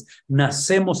naturales,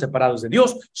 nacemos separados de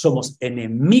Dios, somos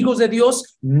enemigos de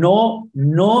Dios, no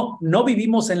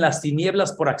vivimos en las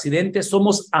tinieblas por accidente,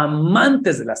 somos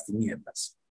amantes de las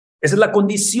tinieblas. Esa es la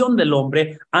condición del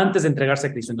hombre antes de entregarse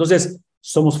a Cristo. Entonces,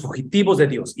 somos fugitivos de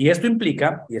Dios. Y esto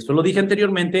implica, y esto lo dije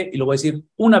anteriormente y lo voy a decir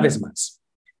una vez más,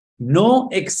 no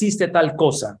existe tal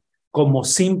cosa como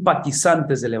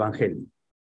simpatizantes del Evangelio.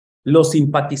 Los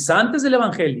simpatizantes del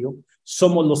Evangelio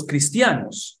somos los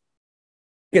cristianos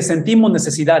que sentimos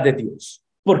necesidad de Dios,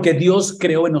 porque Dios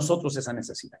creó en nosotros esa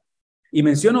necesidad. Y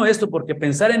menciono esto porque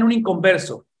pensar en un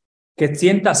inconverso que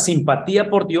sienta simpatía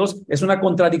por Dios es una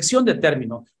contradicción de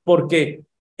término, porque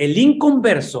el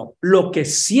inconverso lo que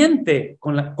siente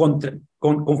con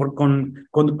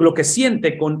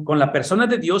la persona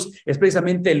de Dios es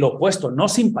precisamente lo opuesto, no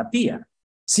simpatía.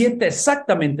 Siente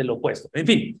exactamente lo opuesto. En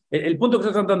fin, el punto que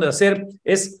estoy tratando de hacer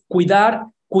es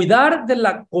cuidar de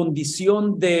la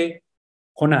condición de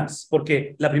Jonás,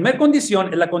 porque la primera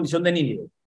condición es la condición de Nínive,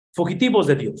 fugitivos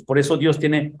de Dios. Por eso Dios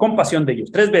tiene compasión de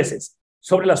ellos 3 veces,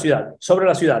 sobre la ciudad, sobre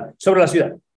la ciudad, sobre la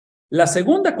ciudad. La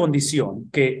segunda condición,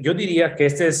 que yo diría que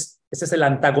este es el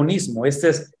antagonismo, este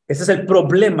es el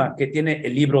problema que tiene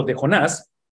el libro de Jonás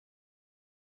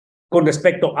con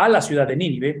respecto a la ciudad de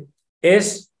Nínive,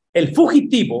 es el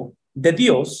fugitivo de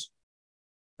Dios,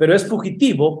 pero es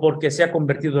fugitivo porque se ha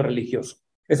convertido en religioso.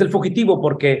 Es el fugitivo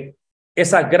porque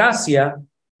esa gracia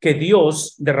que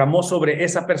Dios derramó sobre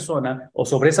esa persona o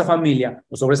sobre esa familia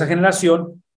o sobre esa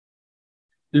generación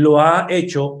lo ha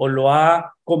hecho o lo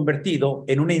ha convertido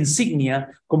en una insignia,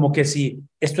 como que si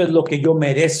esto es lo que yo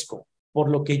merezco, por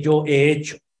lo que yo he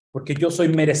hecho, porque yo soy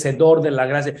merecedor de la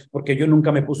gracia, porque yo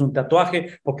nunca me puse un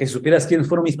tatuaje, porque si supieras quiénes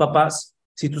fueron mis papás,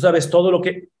 si tú sabes todo lo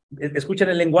que... Escuchen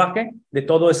el lenguaje de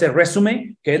todo ese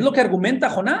resumen, que es lo que argumenta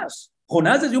Jonás.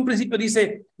 Jonás desde un principio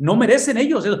dice, no merecen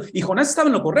ellos. Y Jonás estaba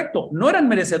en lo correcto. No eran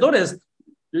merecedores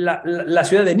la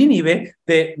ciudad de Nínive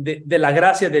de la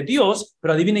gracia de Dios,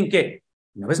 pero adivinen qué,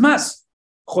 una vez más,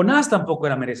 Jonás tampoco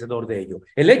era merecedor de ello.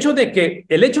 El hecho de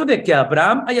que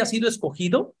Abraham haya sido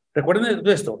escogido, recuerden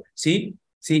esto, ¿sí?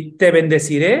 Sí, te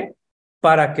bendeciré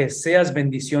para que seas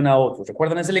bendición a otros.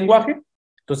 ¿Recuerdan ese lenguaje?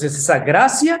 Entonces, esa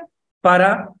gracia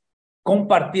para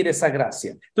compartir esa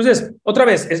gracia. Entonces, otra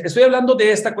vez, estoy hablando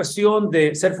de esta cuestión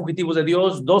de ser fugitivos de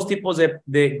Dios, dos tipos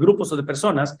de grupos o de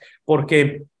personas,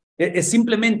 porque es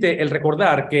simplemente el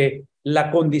recordar que la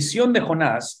condición de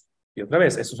Jonás, y otra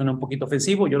vez, eso suena un poquito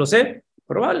ofensivo, yo lo sé,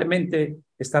 probablemente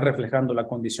está reflejando la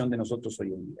condición de nosotros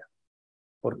hoy en día.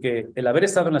 Porque el haber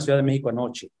estado en la Ciudad de México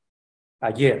anoche,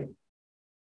 ayer,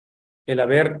 el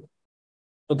haber,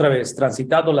 otra vez,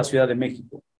 transitado la Ciudad de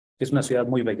México, que es una ciudad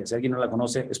muy bella, si alguien no la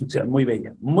conoce, es una ciudad muy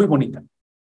bella, muy bonita,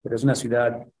 pero es una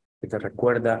ciudad que te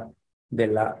recuerda de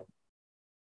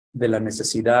la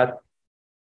necesidad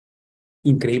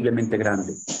increíblemente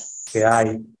grande que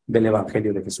hay del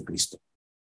Evangelio de Jesucristo.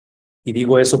 Y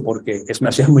digo eso porque es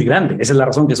una ciudad muy grande. Esa es la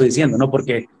razón que estoy diciendo, no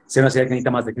porque sea una ciudad que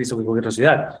necesita más de Cristo que cualquier otra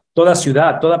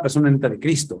ciudad. Toda persona necesita de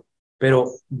Cristo.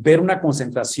 Pero ver una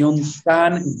concentración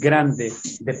tan grande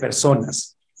de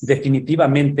personas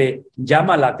definitivamente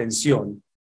llama la atención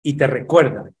y te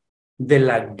recuerda de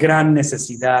la gran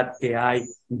necesidad que hay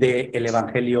del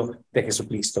Evangelio de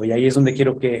Jesucristo. Y ahí es donde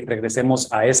quiero que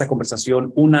regresemos a esa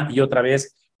conversación una y otra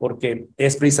vez, porque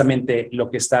es precisamente lo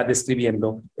que está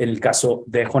describiendo en el caso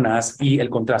de Jonás y el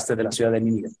contraste de la ciudad de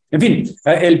Nínive. En fin,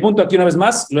 el punto aquí una vez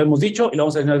más, lo hemos dicho y lo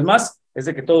vamos a decir una vez más, es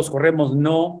de que todos corremos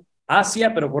no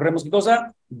hacia, pero corremos, ¿qué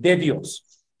cosa? De Dios.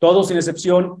 Todos sin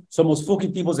excepción somos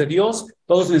fugitivos de Dios,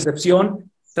 todos sin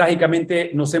excepción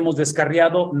trágicamente nos hemos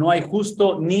descarriado, no hay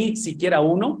justo ni siquiera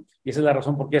uno, y esa es la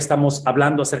razón por qué estamos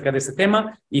hablando acerca de este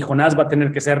tema, y Jonás va a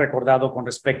tener que ser recordado con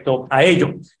respecto a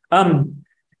ello.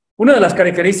 Una de las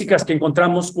características que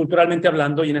encontramos culturalmente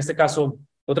hablando, y en este caso,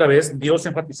 otra vez, Dios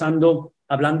enfatizando,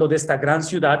 hablando de esta gran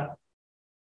ciudad,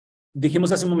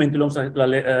 dijimos hace un momento, y lo vamos a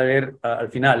leer al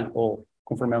final, o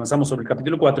conforme avanzamos sobre el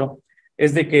capítulo 4,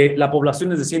 es de que la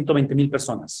población es de 120,000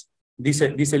 personas.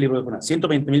 Dice el libro de Jonás,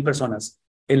 120,000 personas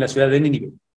en la ciudad de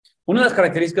Nínive. Una de las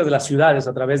características de las ciudades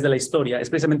a través de la historia es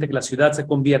precisamente que la ciudad se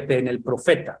convierte en el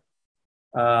profeta.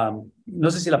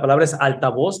 No sé si la palabra es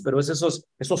altavoz, pero es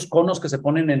esos conos que se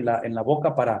ponen en la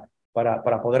boca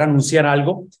para poder anunciar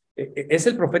algo. Es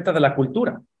el profeta de la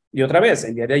cultura. Y otra vez,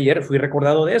 el día de ayer fui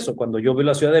recordado de eso. Cuando yo veo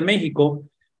la Ciudad de México,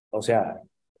 o sea,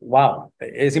 wow,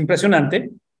 es impresionante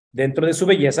dentro de su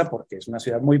belleza, porque es una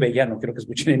ciudad muy bella. No quiero que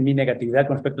escuchen en mi negatividad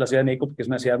con respecto a la Ciudad de México, porque es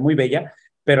una ciudad muy bella,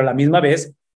 pero a la misma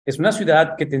vez es una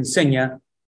ciudad que te enseña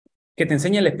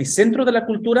el epicentro de la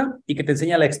cultura y que te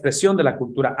enseña la expresión de la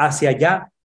cultura. Hacia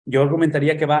allá, yo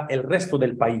argumentaría que va el resto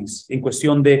del país en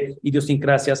cuestión de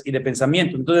idiosincrasias y de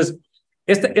pensamiento. Entonces,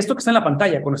 esto que está en la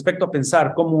pantalla con respecto a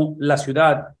pensar cómo la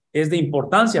ciudad es de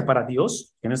importancia para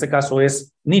Dios, que en este caso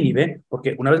es Nínive,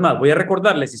 porque una vez más voy a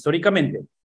recordarles históricamente,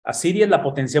 Asiria es la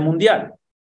potencia mundial,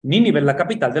 Nínive es la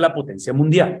capital de la potencia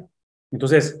mundial.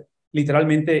 Entonces,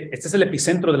 literalmente, este es el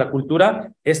epicentro de la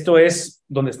cultura, esto es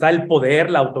donde está el poder,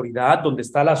 la autoridad, donde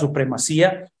está la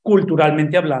supremacía,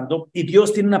 culturalmente hablando, y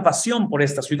Dios tiene una pasión por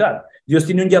esta ciudad, Dios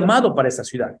tiene un llamado para esta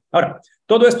ciudad. Ahora,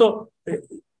 todo esto,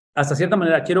 hasta cierta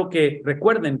manera, quiero que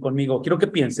recuerden conmigo, quiero que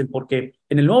piensen, porque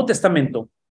en el Nuevo Testamento,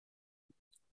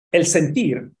 el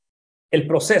sentir, el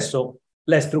proceso,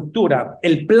 la estructura,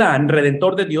 el plan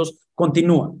redentor de Dios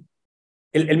continúa,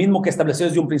 el mismo que estableció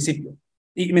desde un principio.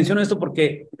 Y menciono esto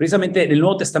porque precisamente en el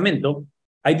Nuevo Testamento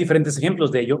hay diferentes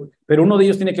ejemplos de ello, pero uno de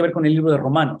ellos tiene que ver con el libro de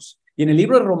Romanos. Y en el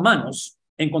libro de Romanos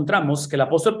encontramos que el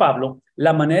apóstol Pablo,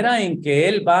 la manera en que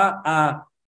él va a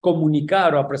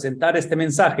comunicar o a presentar este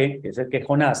mensaje, que es el que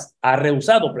Jonás ha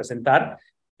rehusado presentar,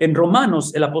 en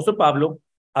Romanos el apóstol Pablo,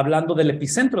 hablando del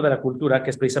epicentro de la cultura,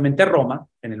 que es precisamente Roma,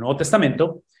 en el Nuevo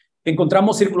Testamento,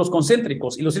 encontramos círculos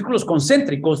concéntricos, y los círculos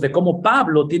concéntricos de cómo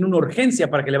Pablo tiene una urgencia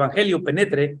para que el evangelio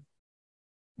penetre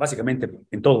básicamente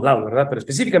en todos lados, ¿verdad? Pero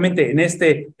específicamente en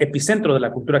este epicentro de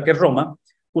la cultura que es Roma,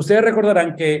 ustedes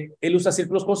recordarán que él usa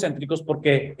círculos concéntricos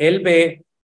porque él ve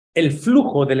el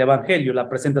flujo del evangelio, la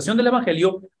presentación del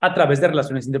evangelio a través de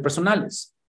relaciones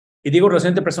interpersonales. Y digo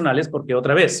relaciones interpersonales porque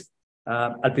otra vez,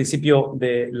 al principio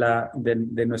de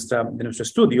nuestro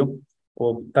estudio,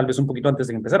 o tal vez un poquito antes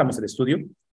de que empezáramos el estudio,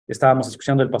 estábamos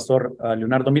escuchando al pastor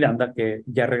Leonardo Miranda, que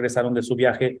ya regresaron de su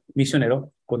viaje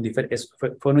misionero,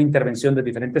 fue una intervención de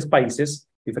diferentes países,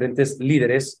 diferentes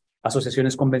líderes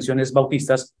asociaciones, convenciones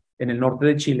bautistas en el norte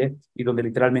de Chile, y donde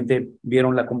literalmente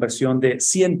vieron la conversión de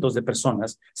cientos de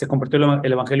personas. Se convirtió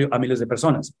el evangelio a miles de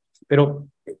personas. Pero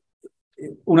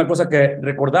una cosa que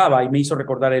recordaba y me hizo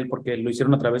recordar él, porque lo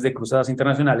hicieron a través de cruzadas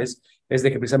internacionales, es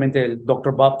de que precisamente el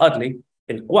Dr. Bob Utley,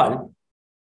 el cual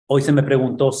hoy se me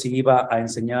preguntó si iba a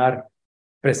enseñar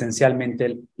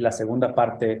presencialmente la segunda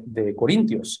parte de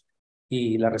Corintios.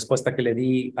 Y la respuesta que le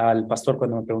di al pastor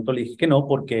cuando me preguntó, le dije que no,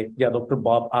 porque ya Dr.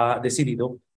 Bob ha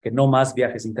decidido que no más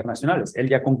viajes internacionales. Él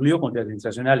ya concluyó con viajes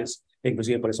internacionales, e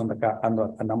inclusive por eso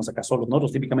andamos acá solos.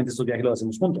 Nosotros típicamente estos viajes los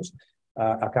hacemos juntos,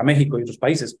 acá a México y otros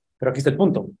países. Pero aquí está el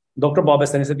punto. Dr. Bob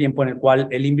está en ese tiempo en el cual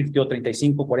él invirtió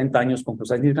 35, 40 años con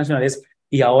cruzadas internacionales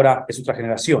y ahora es otra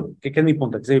generación. ¿Qué es mi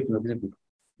punto?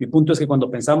 Mi punto es que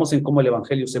cuando pensamos en cómo el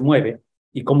evangelio se mueve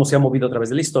y cómo se ha movido a través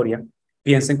de la historia,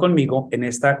 piensen conmigo en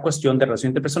esta cuestión de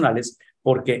relaciones interpersonales,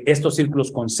 porque estos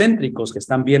círculos concéntricos que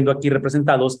están viendo aquí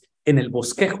representados en el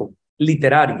bosquejo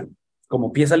literario,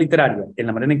 como pieza literaria, en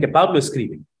la manera en que Pablo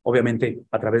escribe, obviamente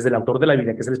a través del autor de la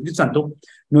Biblia, que es el Espíritu Santo,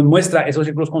 nos muestra esos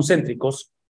círculos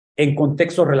concéntricos en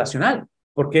contexto relacional,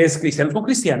 porque es cristianos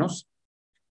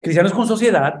con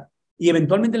sociedad, y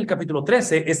eventualmente en el capítulo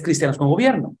 13 es cristianos con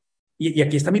gobierno. Y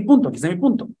aquí está mi punto,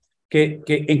 que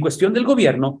en cuestión del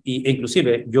gobierno, e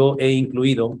inclusive yo he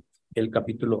incluido el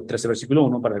capítulo 13, versículo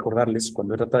 1, para recordarles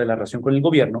cuando trata de la relación con el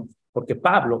gobierno, porque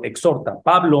Pablo exhorta,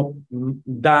 Pablo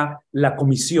da la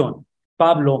comisión,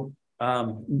 Pablo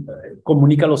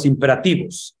comunica los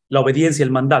imperativos, la obediencia,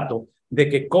 el mandato, de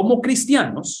que como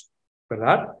cristianos,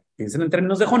 ¿verdad? Piensen en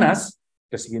términos de Jonás,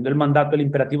 recibiendo el mandato, el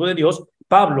imperativo de Dios,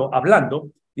 Pablo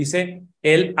hablando, dice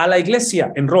él a la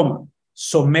iglesia en Roma,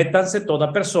 sométanse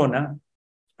toda persona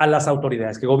a las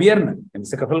autoridades que gobiernan, en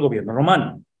este caso el gobierno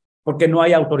romano, porque no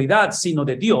hay autoridad sino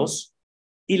de Dios,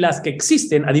 y las que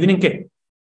existen, adivinen qué.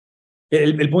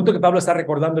 El punto que Pablo está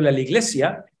recordándole a la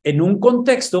iglesia en un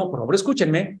contexto, por favor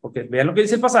escúchenme, porque vean lo que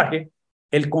dice el pasaje,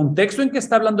 el contexto en que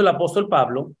está hablando el apóstol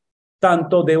Pablo,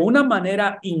 tanto de una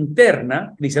manera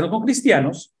interna, cristianos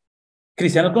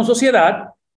con sociedad,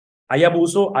 hay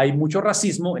abuso, hay mucho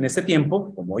racismo en este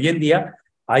tiempo, como hoy en día,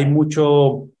 hay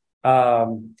mucho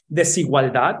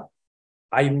desigualdad,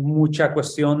 hay mucha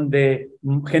cuestión de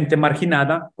gente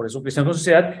marginada, por eso cristianos con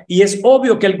sociedad, y es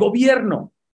obvio que el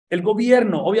gobierno,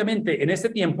 obviamente, en este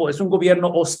tiempo es un gobierno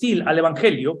hostil al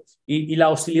evangelio, y la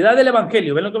hostilidad del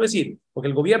evangelio, ven lo que voy a decir, porque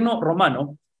el gobierno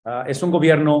romano es un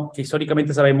gobierno que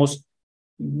históricamente sabemos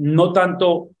no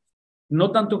tanto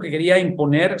que quería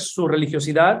imponer su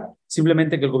religiosidad,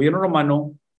 simplemente que el gobierno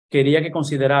romano quería que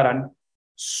consideraran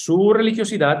su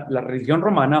religiosidad, la religión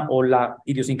romana o la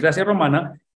idiosincrasia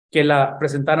romana, que la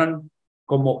presentaran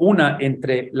como una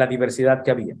entre la diversidad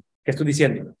que había. ¿Qué estoy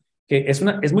diciendo? Que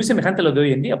es muy semejante a lo de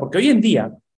hoy en día, porque hoy en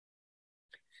día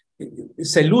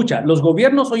se lucha, los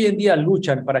gobiernos hoy en día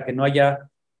luchan para que no haya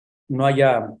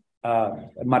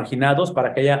marginados,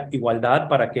 para que haya igualdad,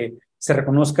 para que se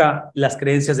reconozca las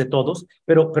creencias de todos,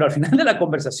 pero al final de la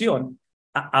conversación,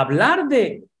 hablar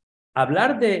de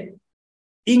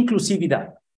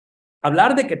inclusividad,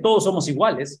 hablar de que todos somos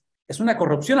iguales, es una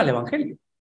corrupción al evangelio,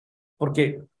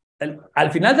 porque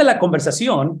al final de la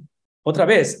conversación, otra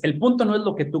vez, el punto no es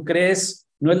lo que tú crees,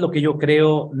 no es lo que yo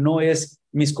creo, no es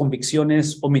mis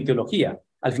convicciones o mi teología.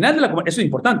 Al final de la conversación, eso es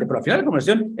importante, pero al final de la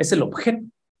conversación es el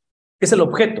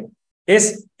objeto,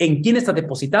 es en quién está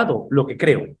depositado lo que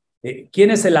creo, quién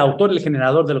es el autor, el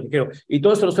generador de lo que creo. Y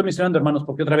todo esto lo estoy mencionando, hermanos,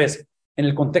 porque otra vez, en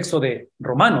el contexto de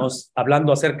Romanos,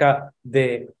 hablando acerca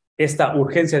de esta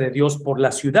urgencia de Dios por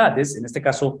las ciudades, en este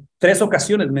caso, 3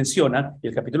 ocasiones menciona, y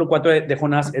el capítulo 4 de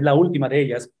Jonás es la última de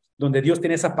ellas, donde Dios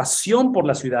tiene esa pasión por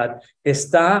la ciudad.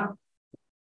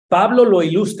 Pablo lo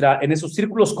ilustra en esos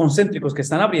círculos concéntricos que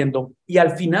están abriendo, y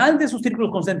al final de esos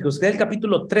círculos concéntricos, que es el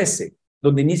capítulo 13,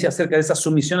 donde inicia acerca de esa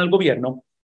sumisión al gobierno,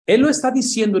 él lo está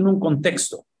diciendo en un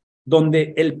contexto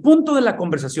donde el punto de la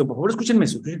conversación, por favor escúchenme,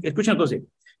 escuchen,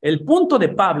 el punto de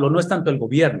Pablo no es tanto el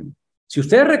gobierno. Si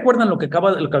ustedes recuerdan lo que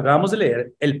acabamos de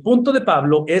leer, el punto de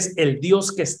Pablo es el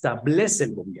Dios que establece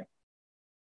el gobierno.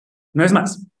 No es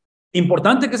más.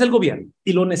 Importante que es el gobierno,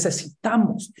 y lo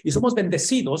necesitamos, y somos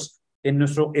bendecidos en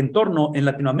nuestro entorno en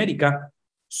Latinoamérica.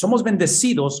 Somos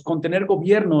bendecidos con tener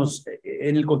gobiernos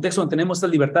en el contexto donde tenemos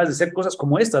estas libertades de hacer cosas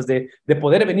como estas, de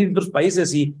poder venir de otros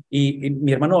países, y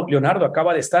mi hermano Leonardo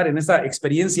acaba de estar en esta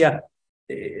experiencia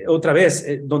otra vez,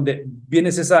 donde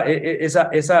vienes esa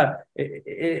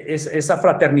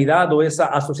fraternidad o esa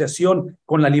asociación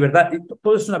con la libertad.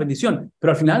 Todo es una bendición,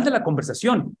 pero al final de la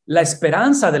conversación, la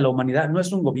esperanza de la humanidad no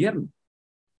es un gobierno.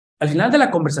 Al final de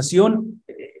la conversación,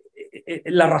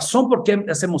 la razón por qué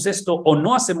hacemos esto o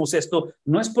no hacemos esto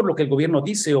no es por lo que el gobierno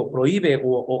dice o prohíbe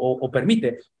o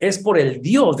permite, es por el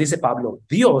Dios, dice Pablo,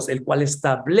 Dios, el cual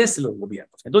establece los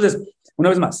gobiernos. Entonces, una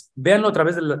vez más, véanlo a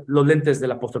través de los lentes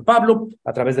del apóstol Pablo,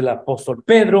 a través del apóstol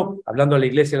Pedro, hablando a la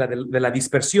iglesia de la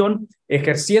dispersión,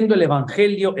 ejerciendo el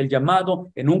evangelio, el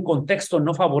llamado en un contexto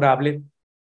no favorable.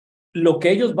 Lo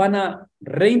que ellos van a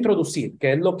reintroducir,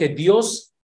 que es lo que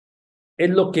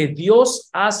Dios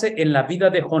hace en la vida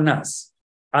de Jonás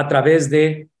a través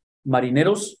de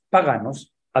marineros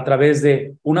paganos, a través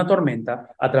de una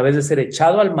tormenta, a través de ser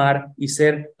echado al mar y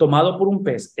ser tomado por un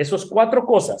pez. Esas 4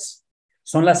 cosas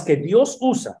son las que Dios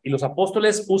usa, y los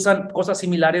apóstoles usan cosas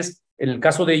similares en el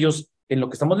caso de ellos, en lo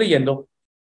que estamos leyendo.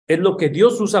 Es lo que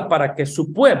Dios usa para que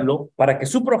su pueblo, para que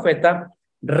su profeta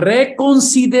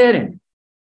reconsideren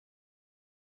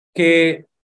que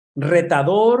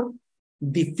retador,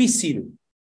 difícil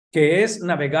que es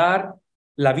navegar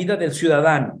la vida del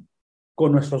ciudadano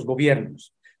con nuestros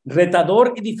gobiernos,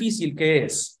 retador y difícil que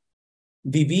es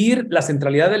vivir la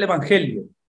centralidad del evangelio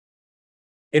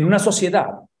en una sociedad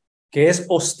que es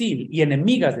hostil y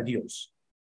enemiga de Dios,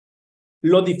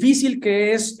 lo difícil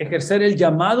que es ejercer el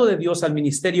llamado de Dios al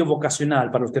ministerio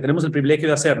vocacional para los que tenemos el privilegio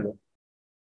de hacerlo,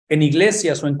 en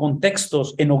iglesias o en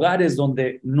contextos, en hogares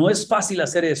donde no es fácil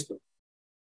hacer esto.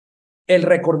 El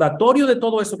recordatorio de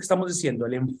todo esto que estamos diciendo,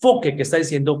 el enfoque que está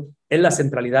diciendo, es la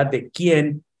centralidad de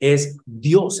quién es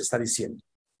Dios, está diciendo.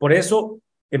 Por eso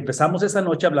empezamos esta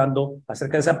noche hablando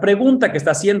acerca de esa pregunta que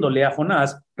está haciéndole a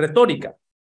Jonás, retórica.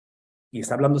 Y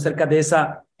está hablando acerca de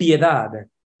esa piedad.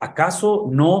 ¿Acaso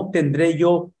no tendré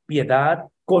yo piedad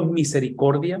con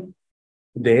misericordia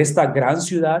de esta gran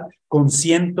ciudad con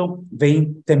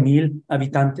 120,000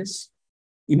 habitantes?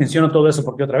 Y menciono todo eso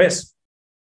porque otra vez,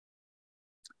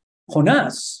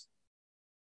 Jonás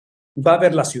va a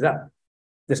ver la ciudad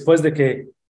después de que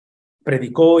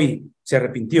predicó y se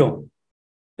arrepintió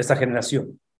esta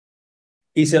generación.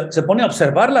 Y se pone a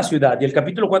observar la ciudad, y el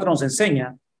capítulo 4 nos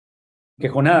enseña que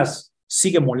Jonás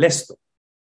sigue molesto,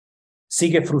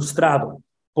 sigue frustrado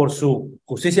por su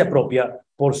justicia propia,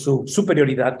 por su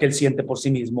superioridad que él siente por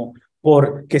sí mismo,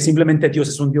 porque simplemente Dios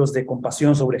es un Dios de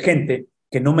compasión sobre gente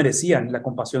que no merecían la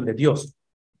compasión de Dios.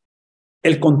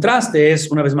 El contraste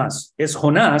es, una vez más, es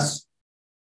Jonás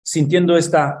sintiendo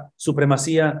esta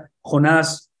supremacía,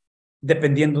 Jonás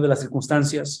dependiendo de las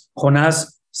circunstancias,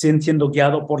 Jonás siendo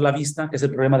guiado por la vista, que es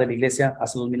el problema de la iglesia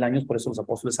hace 2000 años, por eso los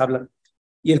apóstoles hablan.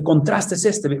 Y el contraste es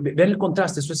este, ver el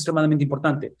contraste, eso es extremadamente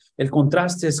importante. El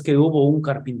contraste es que hubo un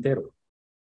carpintero,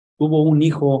 hubo un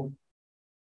hijo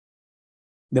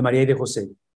de María y de José,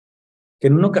 que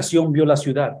en una ocasión vio la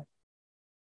ciudad,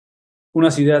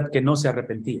 una ciudad que no se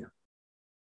arrepentía,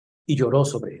 y lloró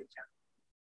sobre ella.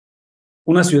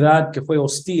 Una ciudad que fue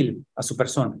hostil a su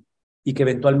persona y que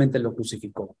eventualmente lo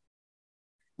crucificó.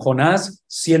 Jonás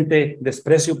siente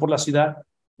desprecio por la ciudad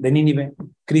de Nínive.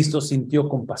 Cristo sintió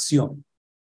compasión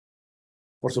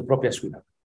por su propia ciudad.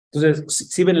 Entonces,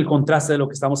 si ven el contraste de lo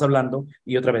que estamos hablando,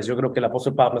 y otra vez, yo creo que el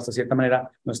apóstol Pablo, hasta cierta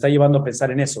manera, nos está llevando a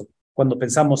pensar en eso, cuando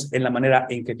pensamos en la manera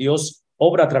en que Dios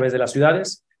obra a través de las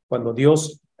ciudades, cuando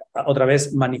Dios otra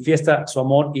vez manifiesta su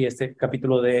amor, y este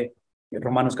capítulo de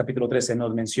Romanos capítulo 13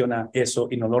 nos menciona eso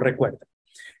y nos lo recuerda.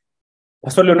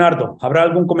 Pastor Leonardo, ¿habrá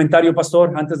algún comentario,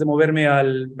 pastor, antes de moverme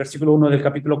al versículo 1 del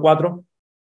capítulo 4?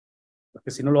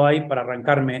 Porque si no lo hay, para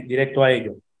arrancarme directo a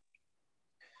ello.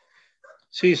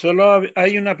 Sí, solo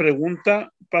hay una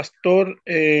pregunta, pastor,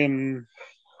 y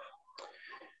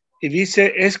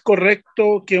dice, ¿es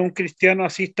correcto que un cristiano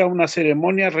asista a una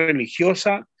ceremonia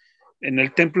religiosa en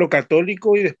el templo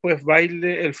católico y después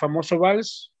baile el famoso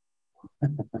vals?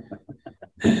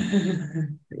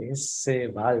 Ese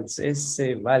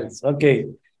vals. Ok,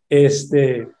 es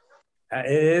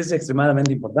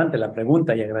extremadamente importante la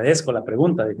pregunta y agradezco la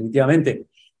pregunta, definitivamente.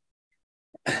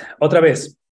 Otra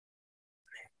vez,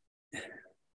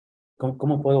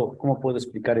 ¿cómo puedo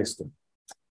explicar esto?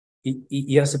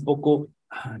 Y hace poco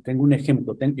tengo un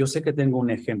ejemplo. Yo sé que tengo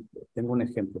un ejemplo,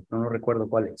 pero no recuerdo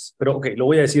cuál es. Pero ok, lo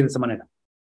voy a decir de esta manera.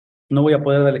 No voy a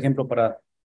poder dar el ejemplo para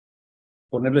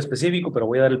ponerlo específico, pero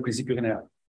voy a dar el principio general.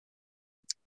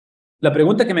 La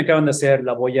pregunta que me acaban de hacer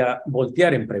la voy a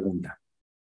voltear en pregunta.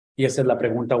 Y esa es la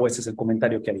pregunta, o ese es el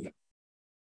comentario que haría.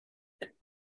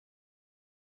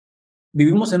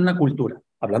 Vivimos en una cultura,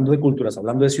 hablando de culturas,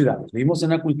 hablando de ciudades, vivimos en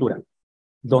una cultura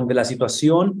donde la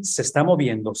situación se está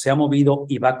moviendo, se ha movido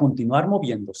y va a continuar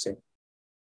moviéndose,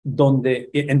 donde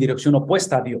en dirección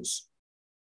opuesta a Dios.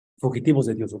 Fugitivos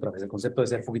de Dios, otra vez, el concepto de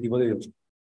ser fugitivo de Dios.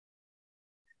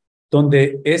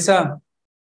 Donde esa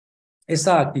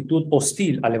actitud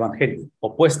hostil al evangelio,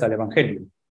 opuesta al evangelio,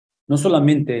 no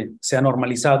solamente se ha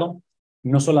normalizado,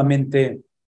 no solamente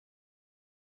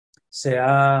se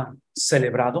ha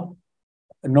celebrado,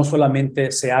 no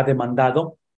solamente se ha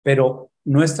demandado, pero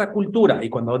nuestra cultura, y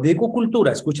cuando digo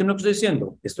cultura, escuchen lo que estoy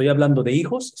diciendo, estoy hablando de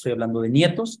hijos, estoy hablando de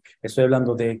nietos, estoy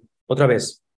hablando de, otra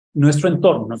vez, nuestro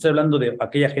entorno, no estoy hablando de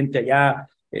aquella gente allá,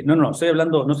 no estoy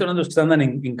hablando de los que están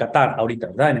en Qatar ahorita,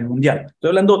 ¿verdad? En el Mundial. Estoy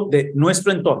hablando de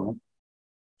nuestro entorno.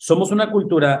 Somos una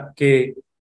cultura que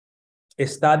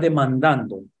está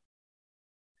demandando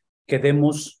que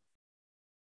demos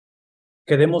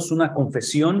una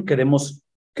confesión, que demos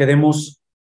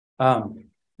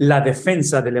la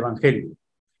defensa del evangelio.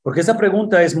 Porque esa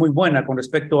pregunta es muy buena con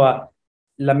respecto a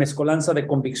la mezcolanza de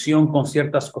convicción con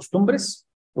ciertas costumbres,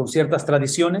 con ciertas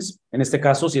tradiciones. En este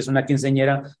caso, si es una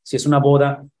quinceañera, si es una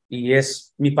boda y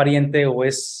es mi pariente o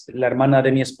es la hermana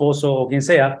de mi esposo o quien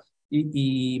sea,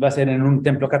 y va a ser en un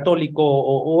templo católico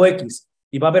o X.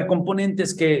 Y va a haber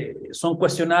componentes que son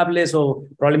cuestionables o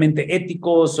probablemente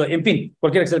éticos, en fin,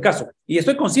 cualquiera que sea el caso. Y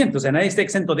estoy consciente, o sea, nadie está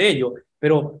exento de ello,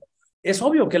 pero es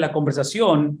obvio que la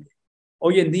conversación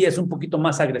hoy en día es un poquito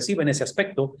más agresiva en ese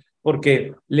aspecto,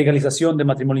 porque legalización de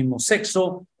matrimonio y mismo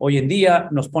sexo hoy en día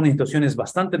nos pone en situaciones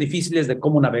bastante difíciles de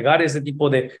cómo navegar ese tipo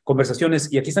de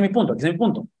conversaciones. Y aquí está mi punto,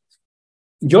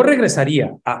 Yo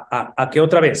regresaría a que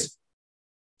otra vez,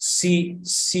 si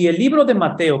el libro de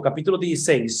Mateo, capítulo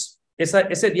 16,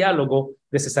 ese diálogo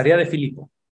de Cesarea de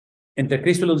Filipo, entre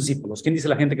Cristo y los discípulos, ¿quién dice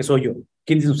la gente que soy yo?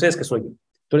 ¿Quién dicen ustedes que soy yo?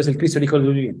 Tú eres el Cristo, el Hijo del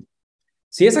Dios viviente.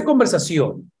 Si esa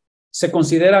conversación se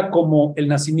considera como el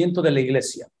nacimiento de la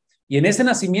iglesia, y en ese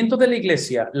nacimiento de la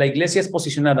iglesia es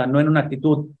posicionada no en una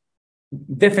actitud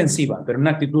defensiva, pero en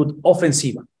una actitud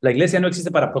ofensiva. La iglesia no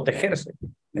existe para protegerse,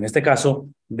 en este caso,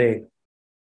 de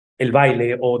el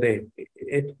baile o de...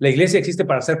 la iglesia existe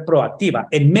para ser proactiva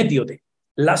en medio de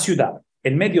la ciudad,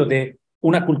 en medio de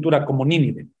una cultura como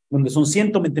Nínive, donde son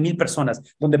 120,000 personas,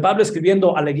 donde Pablo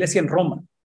escribiendo a la iglesia en Roma,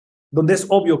 donde es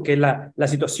obvio que la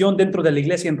situación dentro de la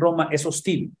iglesia en Roma es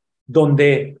hostil,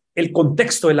 donde el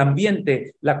contexto, el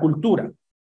ambiente, la cultura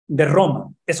de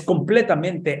Roma es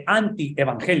completamente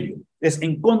anti-evangelio, es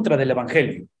en contra del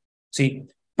evangelio. ¿Sí?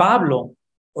 Pablo,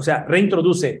 o sea,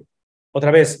 reintroduce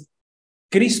otra vez,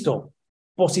 Cristo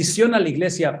posiciona a la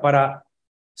iglesia para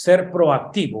ser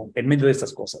proactivo en medio de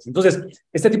estas cosas. Entonces,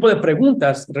 este tipo de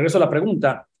preguntas, regreso a la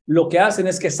pregunta, lo que hacen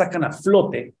es que sacan a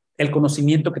flote el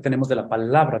conocimiento que tenemos de la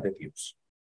palabra de Dios.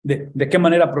 De qué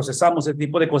manera procesamos ese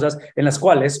tipo de cosas en las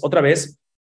cuales, otra vez,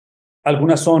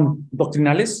 algunas son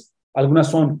doctrinales,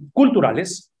 algunas son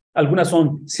culturales, algunas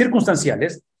son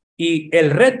circunstanciales, y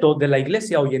el reto de la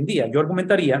iglesia hoy en día, yo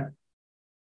argumentaría,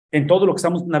 en todo lo que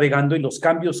estamos navegando y los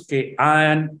cambios que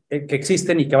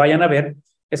existen y que vayan a haber,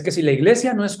 es que si la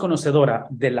iglesia no es conocedora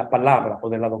de la palabra o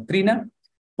de la doctrina,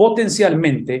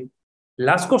 potencialmente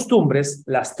las costumbres,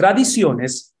 las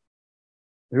tradiciones,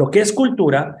 lo que es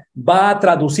cultura, va a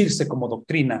traducirse como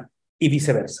doctrina y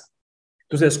viceversa.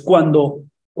 Entonces, cuando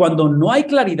no hay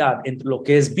claridad entre lo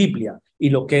que es Biblia y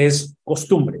lo que es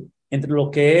costumbre, entre lo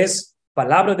que es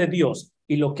palabra de Dios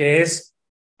y lo que es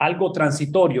algo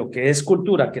transitorio, que es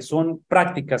cultura, que son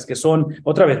prácticas, que son,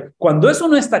 otra vez, cuando eso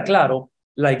no está claro,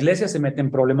 la iglesia se mete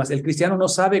en problemas. El cristiano no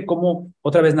sabe cómo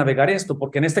otra vez navegar esto,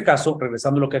 porque en este caso,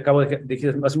 regresando a lo que acabo de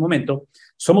decir hace un momento,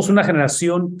 somos una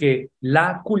generación que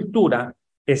la cultura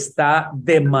está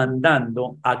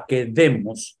demandando a que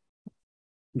demos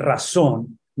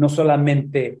razón, no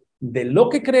solamente de lo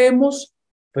que creemos,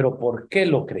 pero por qué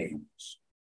lo creemos.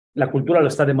 La cultura lo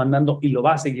está demandando y lo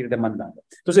va a seguir demandando.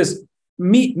 Entonces,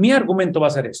 mi argumento va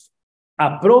a ser esto.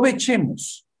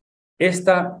 Aprovechemos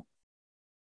esta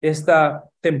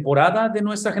temporada de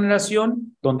nuestra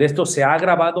generación, donde esto se ha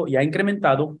agravado y ha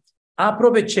incrementado.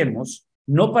 Aprovechemos,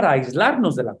 no para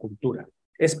aislarnos de la cultura,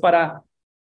 es para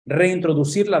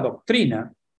reintroducir la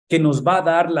doctrina que nos va a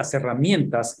dar las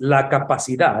herramientas, la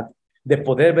capacidad de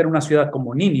poder ver una ciudad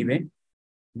como Nínive,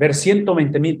 ver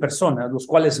 120,000 personas, los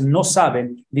cuales no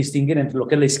saben distinguir entre lo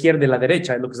que es la izquierda y la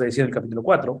derecha, es lo que se decía en el capítulo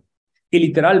 4, y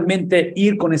literalmente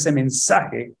ir con ese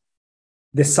mensaje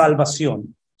de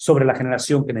salvación sobre la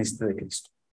generación que necesita de Cristo.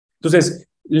 Entonces,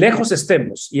 lejos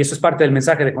estemos, y eso es parte del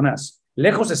mensaje de Jonás,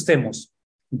 lejos estemos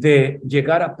de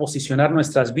llegar a posicionar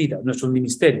nuestras vidas, nuestros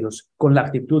ministerios, con la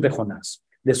actitud de Jonás,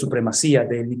 de supremacía,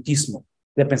 de elitismo,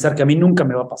 de pensar que a mí nunca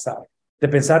me va a pasar, de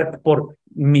pensar por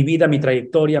mi vida, mi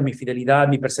trayectoria, mi fidelidad,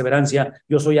 mi perseverancia,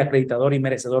 yo soy acreditador y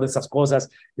merecedor de esas cosas.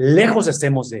 Lejos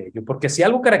estemos de ello, porque si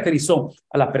algo caracterizó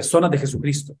a la persona de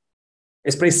Jesucristo,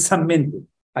 es precisamente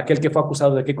aquel que fue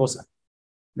acusado de qué cosa,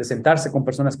 de sentarse con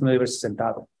personas que no debe haberse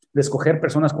sentado, de escoger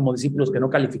personas como discípulos que no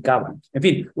calificaban. En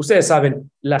fin, ustedes saben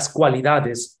las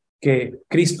cualidades que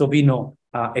Cristo vino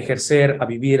a ejercer, a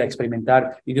vivir, a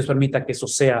experimentar, y Dios permita que eso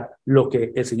sea lo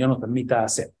que el Señor nos permita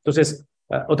hacer. Entonces,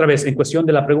 otra vez, en cuestión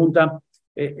de la pregunta,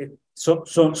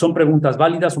 son preguntas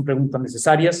válidas, son preguntas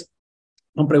necesarias,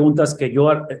 son preguntas que yo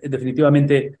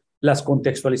definitivamente las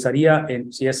contextualizaría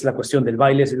en si es la cuestión del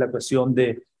baile, si es la cuestión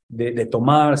de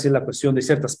tomar, si es la cuestión de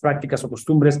ciertas prácticas o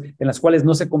costumbres en las cuales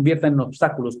no se conviertan en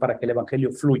obstáculos para que el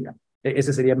evangelio fluya.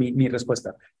 Esa sería mi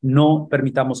respuesta. No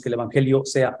permitamos que el evangelio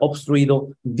sea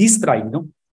obstruido, distraído,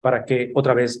 para que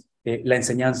otra vez la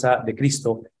enseñanza de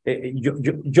Cristo,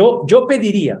 yo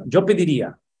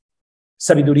pediría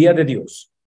sabiduría de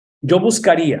Dios. Yo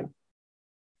buscaría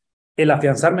el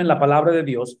afianzarme en la palabra de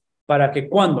Dios para que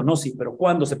cuando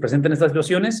se presenten estas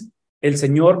situaciones, el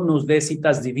Señor nos dé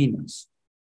citas divinas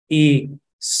y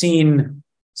sin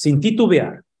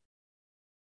titubear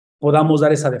podamos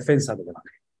dar esa defensa del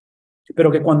evangelio.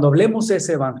 Pero que cuando hablemos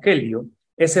ese evangelio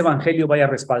vaya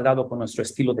respaldado con nuestro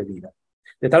estilo de vida.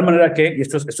 De tal manera que, y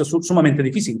esto es sumamente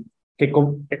difícil, que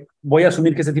voy a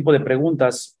asumir que ese tipo de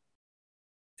preguntas,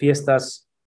 fiestas,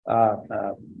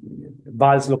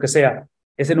 vals, lo que sea,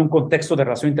 es en un contexto de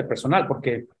relación interpersonal,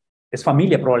 porque es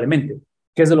familia probablemente,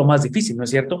 que es de lo más difícil, ¿no es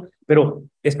cierto? Pero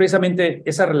es precisamente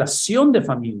esa relación de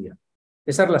familia,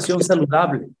 esa relación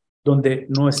saludable, donde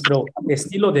nuestro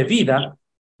estilo de vida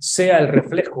sea el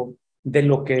reflejo de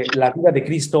lo que la vida de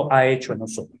Cristo ha hecho en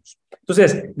nosotros.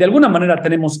 Entonces, de alguna manera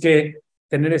tenemos que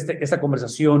tener esta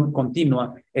conversación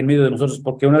continua en medio de nosotros,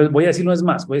 porque voy a decir una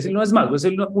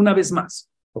vez más,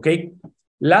 ¿ok?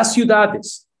 Las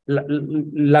ciudades,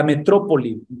 la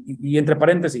metrópoli, y entre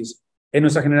paréntesis, en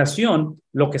nuestra generación,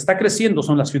 lo que está creciendo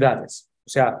son las ciudades. O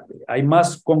sea, hay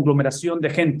más conglomeración de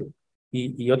gente.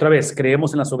 Y otra vez,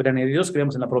 creemos en la soberanía de Dios,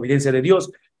 creemos en la providencia de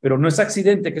Dios, pero no es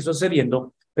accidente que eso esté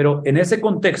sucediendo. Pero en ese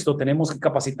contexto tenemos que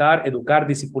capacitar, educar,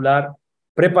 discipular,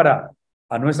 preparar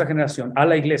a nuestra generación, a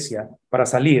la iglesia, para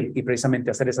salir y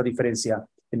precisamente hacer esa diferencia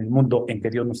en el mundo en que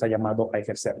Dios nos ha llamado a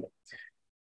ejercerlo.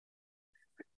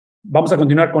 Vamos a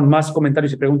continuar con más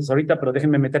comentarios y preguntas ahorita, pero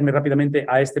déjenme meterme rápidamente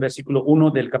a este versículo 1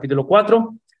 del capítulo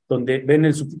 4, donde ven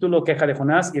el subtítulo Queja de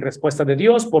Jonás y respuesta de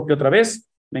Dios, porque otra vez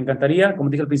me encantaría, como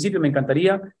dije al principio, me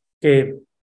encantaría que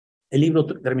el libro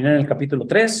terminara en el capítulo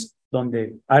 3,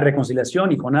 donde hay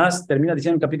reconciliación, y Jonás termina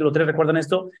diciendo en el capítulo 3, ¿recuerdan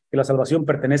esto? Que la salvación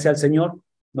pertenece al Señor,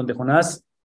 donde Jonás,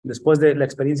 después de la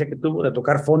experiencia que tuvo de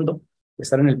tocar fondo, de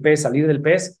estar en el pez, salir del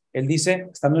pez, él dice,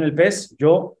 estando en el pez,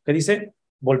 ¿qué dice?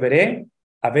 Volveré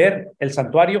a ver el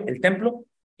santuario, el templo,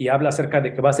 y habla acerca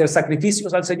de que va a hacer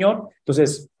sacrificios al Señor.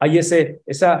 Entonces, hay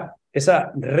esa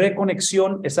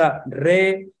reconexión, ese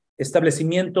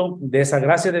reestablecimiento de esa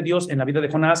gracia de Dios en la vida de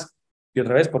Jonás, y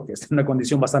otra vez porque está en una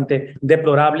condición bastante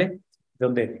deplorable,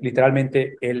 donde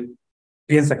literalmente él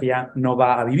piensa que ya no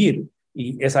va a vivir,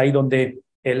 y es ahí donde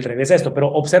él regresa a esto.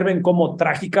 Pero observen cómo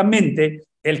trágicamente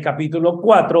el capítulo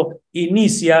 4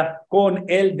 inicia con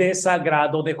el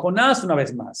desagrado de Jonás una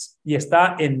vez más, y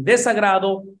está en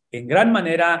desagrado en gran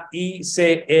manera y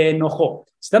se enojó.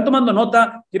 Si están tomando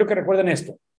nota, quiero que recuerden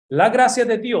esto: la gracia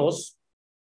de Dios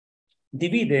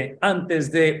divide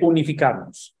antes de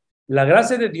unificarnos. La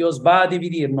gracia de Dios va a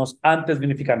dividirnos antes de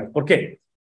unificarnos. ¿Por qué?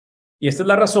 Y esta es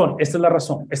la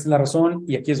razón,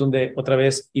 y aquí es donde otra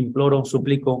vez imploro,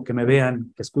 suplico que me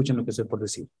vean, que escuchen lo que estoy por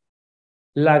decir.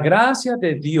 La gracia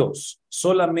de Dios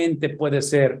solamente puede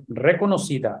ser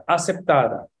reconocida,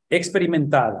 aceptada,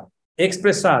 experimentada,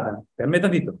 expresada,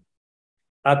 permítanme tantito,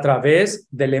 a través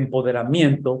del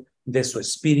empoderamiento de su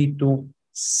Espíritu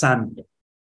Santo.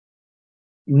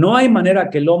 No hay manera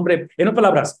que el hombre, en otras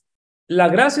palabras, la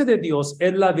gracia de Dios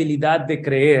es la habilidad de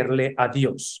creerle a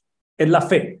Dios, es la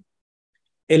fe.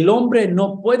 El hombre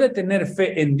no puede tener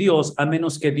fe en Dios a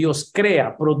menos que Dios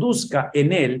produzca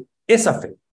en él esa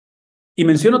fe. Y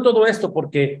menciono todo esto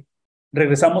porque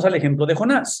regresamos al ejemplo de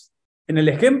Jonás. En el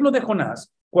ejemplo de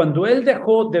Jonás, cuando él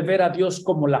dejó de ver a Dios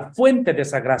como la fuente de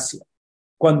esa gracia,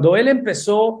 cuando él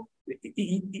empezó,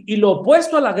 y lo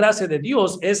opuesto a la gracia de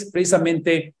Dios es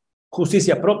precisamente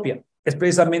justicia propia, es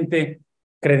precisamente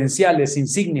credenciales,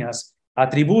 insignias,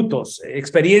 atributos,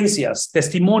 experiencias,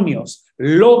 testimonios,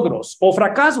 logros o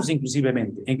fracasos inclusive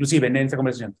en esta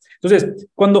conversación. Entonces,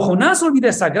 cuando Jonás olvida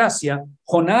esa gracia,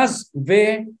 Jonás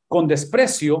ve con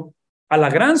desprecio a la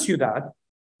gran ciudad,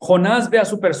 Jonás ve a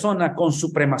su persona con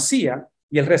supremacía,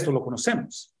 y el resto lo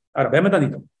conocemos. Ahora, véame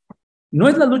tantito. ¿No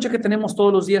es la lucha que tenemos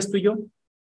todos los días tú y yo?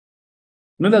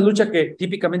 ¿No es la lucha que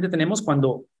típicamente tenemos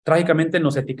cuando trágicamente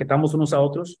nos etiquetamos unos a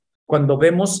otros? Cuando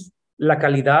vemos la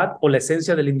calidad o la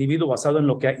esencia del individuo basado en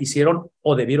lo que hicieron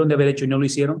o debieron de haber hecho y no lo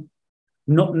hicieron.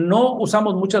 No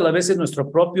usamos muchas las veces nuestros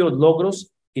propios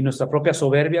logros y nuestra propia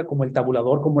soberbia como el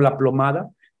tabulador, como la plomada,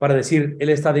 para decir, Él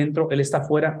está dentro, Él está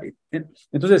afuera.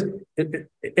 Entonces,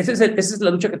 esa es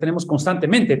la lucha que tenemos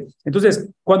constantemente.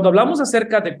 Entonces, cuando hablamos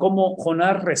acerca de cómo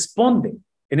Jonás responde,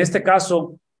 en este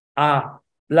caso, a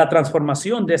la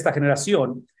transformación de esta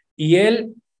generación, y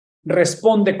él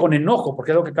responde con enojo,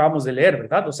 porque es lo que acabamos de leer,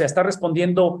 ¿verdad? O sea, está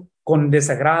respondiendo con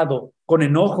desagrado, con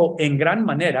enojo en gran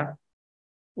manera.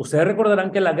 Ustedes recordarán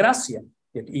que la gracia,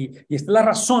 y esta es la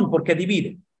razón por qué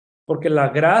divide, porque la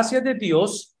gracia de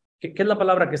Dios, ¿qué es la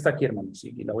palabra que está aquí, hermanos?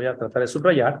 Y la voy a tratar de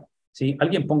subrayar, ¿sí?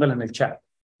 Alguien póngala en el chat,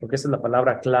 porque esa es la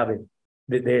palabra clave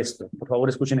de esto. Por favor,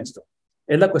 escuchen esto.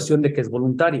 Es la cuestión de que es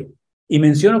voluntaria. Y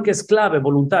menciono que es clave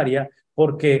voluntaria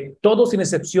porque todos sin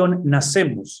excepción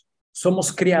nacemos,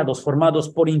 somos criados, formados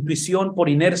por intuición, por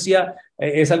inercia,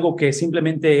 es algo que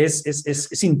simplemente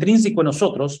es intrínseco en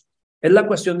nosotros. Es la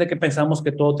cuestión de que pensamos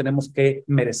que todo tenemos que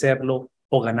merecerlo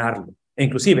o ganarlo. E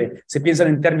inclusive, se piensan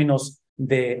en términos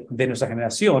de nuestra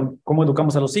generación, ¿cómo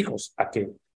educamos a los hijos? A que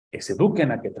se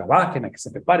eduquen, a que trabajen, a que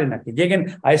se preparen, a que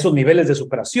lleguen a esos niveles de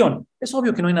superación. Es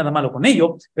obvio que no hay nada malo con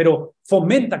ello, pero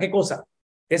fomenta, ¿qué cosa?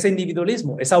 Ese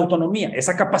individualismo, esa autonomía,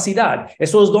 esa capacidad,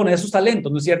 esos dones, esos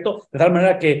talentos, ¿no es cierto? De tal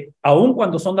manera que, aun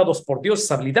cuando son dados por Dios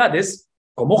esas habilidades,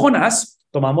 como Jonás,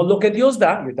 tomamos lo que Dios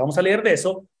da, y ahorita vamos a leer de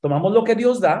eso, tomamos lo que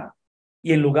Dios da,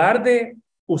 y en lugar de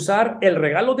usar el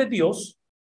regalo de Dios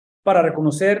para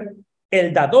reconocer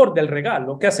el dador del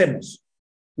regalo, ¿qué hacemos?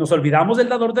 Nos olvidamos del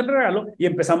dador del regalo y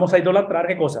empezamos a idolatrar,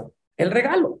 ¿qué cosa? El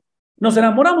regalo. Nos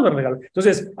enamoramos del regalo.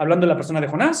 Entonces, hablando de la persona de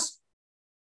Jonás,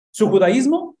 su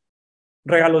judaísmo,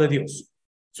 regalo de Dios.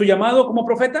 Su llamado como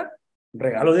profeta,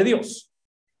 regalo de Dios.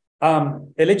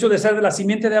 El hecho de ser de la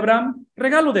simiente de Abraham,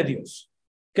 regalo de Dios.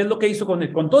 ¿Qué es lo que hizo con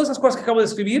él? Con todas esas cosas que acabo de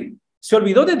escribir, se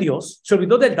olvidó de Dios, se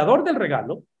olvidó del dador del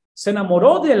regalo, se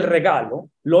enamoró del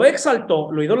regalo, lo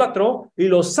exaltó, lo idolatró y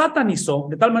lo satanizó,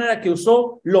 de tal manera que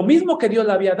usó lo mismo que Dios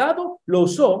le había dado, lo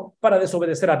usó para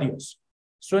desobedecer a Dios.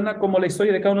 ¿Suena como la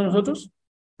historia de cada uno de nosotros?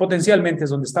 Potencialmente es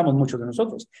donde estamos muchos de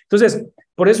nosotros. Entonces,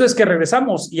 por eso es que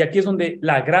regresamos, y aquí es donde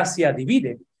la gracia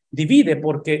divide. Divide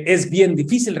porque es bien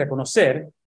difícil reconocer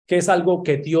que es algo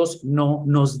que Dios no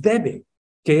nos debe,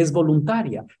 que es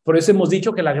voluntaria. Por eso hemos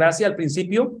dicho que la gracia al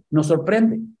principio nos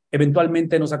sorprende.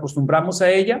 Eventualmente nos acostumbramos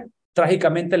a ella,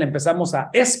 trágicamente la empezamos a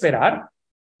esperar,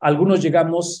 algunos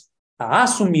llegamos a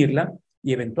asumirla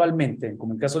y eventualmente,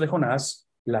 como en el caso de Jonás,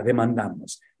 la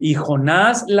demandamos. Y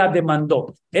Jonás la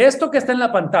demandó. Esto que está en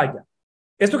la pantalla,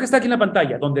 esto que está aquí en la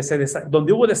pantalla,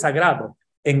 donde hubo desagrado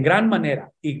en gran manera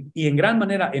y en gran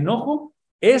manera enojo,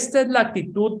 esta es la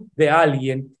actitud de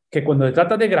alguien que cuando se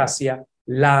trata de gracia,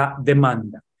 la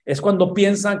demanda. Es cuando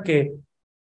piensan que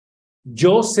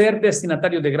yo ser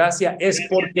destinatario de gracia es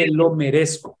porque lo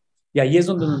merezco. Y ahí es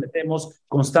donde nos metemos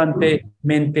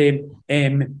constantemente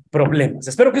en problemas.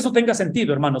 Espero que eso tenga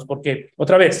sentido, hermanos, porque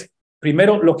otra vez,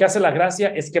 primero lo que hace la gracia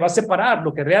es que va a separar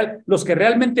los que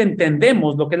realmente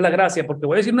entendemos lo que es la gracia, porque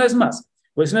voy a decir una vez más,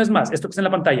 esto que está en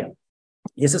la pantalla,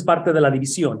 y esa es parte de la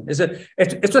división.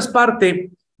 Esto es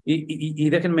parte. Y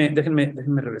déjenme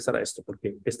regresar a esto,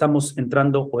 porque estamos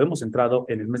entrando o hemos entrado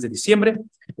en el mes de diciembre,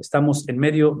 estamos en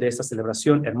medio de esta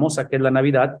celebración hermosa que es la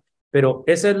Navidad, pero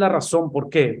esa es la razón por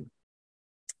qué,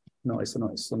 no, eso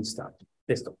no es, ¿dónde está?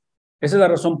 Esto, esa es la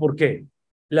razón por qué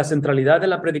la centralidad de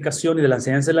la predicación y de la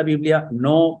enseñanza de la Biblia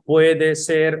no puede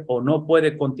ser o no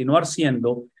puede continuar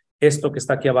siendo esto que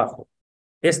está aquí abajo.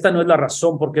 Esta no es la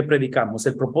razón por qué predicamos.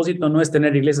 El propósito no es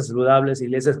tener iglesias saludables,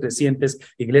 iglesias crecientes,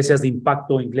 iglesias de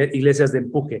impacto, iglesias de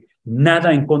empuje.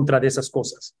 Nada en contra de esas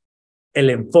cosas.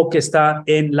 El enfoque está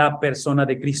en la persona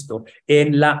de Cristo,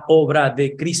 en la obra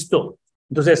de Cristo.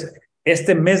 Entonces,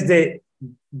 este mes de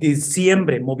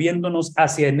diciembre, moviéndonos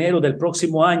hacia enero del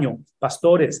próximo año,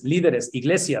 pastores, líderes,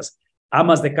 iglesias,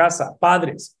 amas de casa,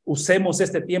 padres, usemos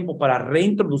este tiempo para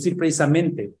reintroducir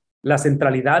precisamente la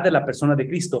centralidad de la persona de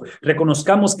Cristo.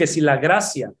 Reconozcamos que si la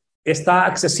gracia está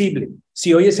accesible,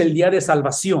 si hoy es el día de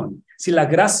salvación, si la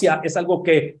gracia es algo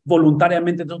que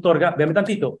voluntariamente te otorga, véame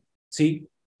tantito, ¿sí?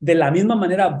 De la misma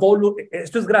manera,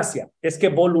 esto es gracia, es que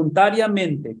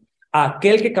voluntariamente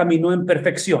aquel que caminó en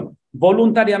perfección,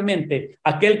 voluntariamente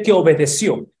aquel que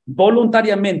obedeció,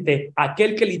 voluntariamente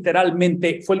aquel que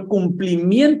literalmente fue el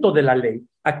cumplimiento de la ley,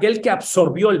 aquel que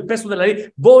absorbió el peso de la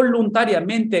ley,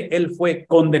 voluntariamente él fue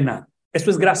condenado. Esto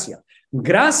es gracia.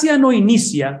 Gracia no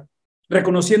inicia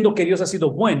reconociendo que Dios ha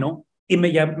sido bueno y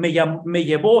me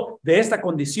llevó de esta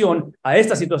condición a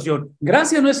esta situación.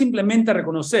 Gracia no es simplemente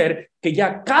reconocer que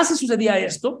ya casi sucedía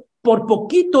esto, por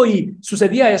poquito y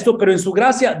sucedía esto, pero en su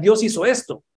gracia Dios hizo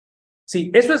esto. Sí,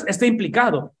 eso está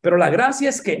implicado, pero la gracia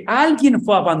es que alguien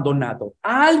fue abandonado,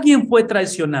 alguien fue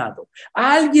traicionado,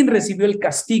 alguien recibió el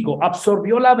castigo,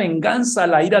 absorbió la venganza,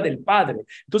 la ira del Padre.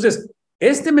 Entonces,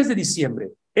 este mes de diciembre,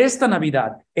 esta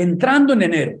Navidad, entrando en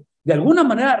enero, de alguna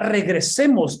manera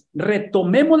regresemos,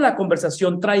 retomemos la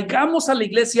conversación, traigamos a la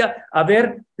iglesia a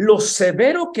ver lo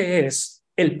severo que es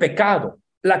el pecado,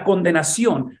 la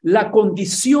condenación, la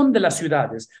condición de las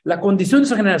ciudades, la condición de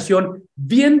esa generación,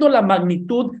 viendo la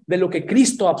magnitud de lo que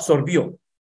Cristo absorbió,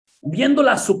 viendo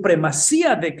la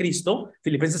supremacía de Cristo.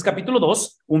 Filipenses capítulo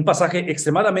 2, un pasaje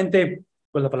extremadamente,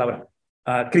 ¿cuál es la palabra?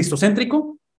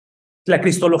 Cristocéntrico, la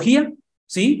cristología,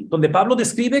 ¿sí? Donde Pablo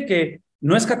describe que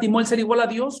no escatimó el ser igual a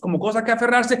Dios como cosa que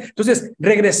aferrarse. Entonces,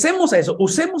 regresemos a eso.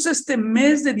 Usemos este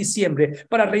mes de diciembre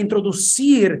para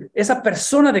reintroducir esa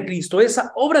persona de Cristo,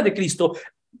 esa obra de Cristo.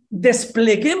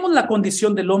 Despleguemos la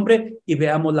condición del hombre y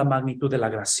veamos la magnitud de la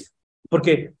gracia.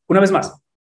 Porque, una vez más,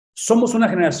 somos una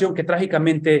generación que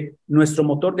trágicamente nuestro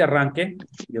motor de arranque,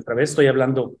 y otra vez estoy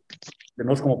hablando de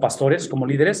nosotros como pastores, como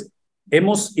líderes,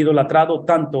 hemos idolatrado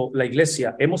tanto la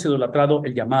iglesia, hemos idolatrado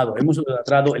el llamado, hemos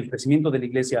idolatrado el crecimiento de la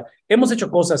iglesia, hemos hecho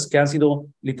cosas que han sido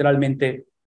literalmente,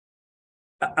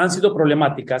 han sido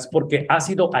problemáticas porque ha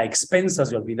sido a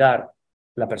expensas de olvidar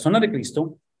la persona de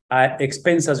Cristo, a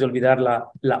expensas de olvidar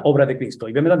la obra de Cristo.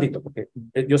 Y véame tantito, porque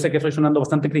yo sé que estoy sonando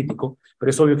bastante crítico,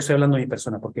 pero es obvio que estoy hablando de mi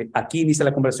persona, porque aquí inicia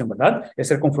la conversación, ¿verdad? Es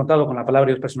ser confrontado con la palabra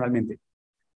de Dios personalmente.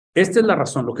 Esta es la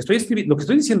razón, lo que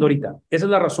estoy diciendo ahorita, esa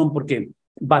es la razón por qué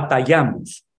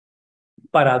batallamos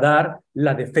para dar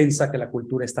la defensa que la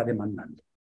cultura está demandando.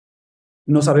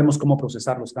 No sabemos cómo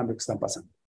procesar los cambios que están pasando.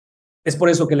 Es por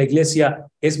eso que la iglesia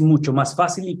es mucho más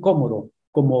fácil y cómodo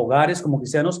como hogares, como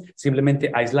cristianos,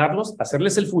 simplemente aislarlos,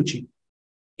 hacerles el fuchi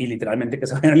y literalmente que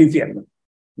se vayan al infierno.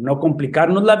 No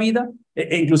complicarnos la vida.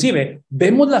 Inclusive,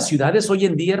 vemos las ciudades hoy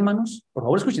en día, hermanos, por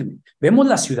favor escúchenme, vemos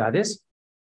las ciudades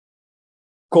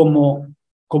como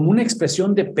una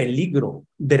expresión de peligro,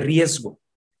 de riesgo.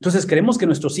 Entonces queremos que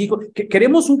nuestros hijos,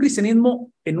 queremos un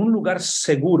cristianismo en un lugar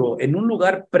seguro, en un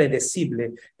lugar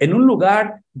predecible, en un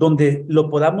lugar donde lo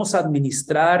podamos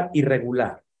administrar y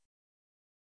regular.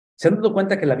 ¿Se han dado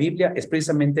cuenta que la Biblia es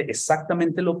precisamente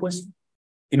exactamente lo opuesto?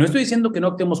 Y no estoy diciendo que no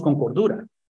actuemos con cordura,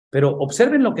 pero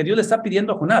observen lo que Dios le está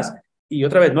pidiendo a Jonás. Y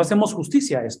otra vez, no hacemos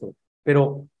justicia a esto,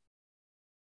 pero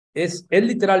es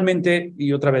literalmente,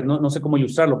 y otra vez, no sé cómo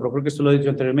ilustrarlo, pero creo que esto lo he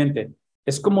dicho anteriormente,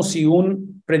 es como si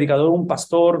un predicador, un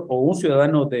pastor o un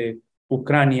ciudadano de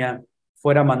Ucrania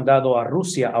fuera mandado a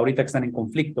Rusia, ahorita que están en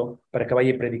conflicto, para que vaya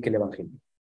y predique el evangelio,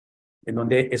 en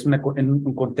donde es en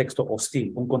un contexto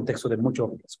hostil, un contexto de mucho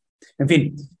riesgo. En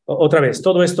fin, otra vez,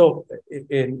 todo esto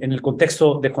en el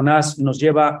contexto de Jonás nos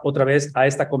lleva otra vez a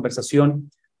esta conversación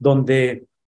donde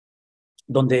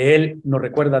él nos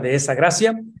recuerda de esa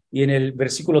gracia, y en el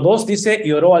versículo 2 dice,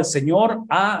 y oró al Señor,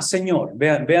 Señor.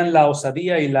 Vean la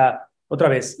osadía y otra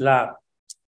vez, la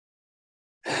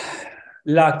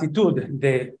actitud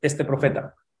de este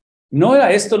profeta. ¿No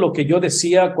era esto lo que yo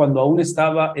decía cuando aún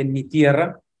estaba en mi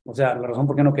tierra? O sea, la razón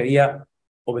por qué no quería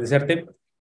obedecerte.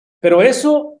 Pero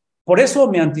por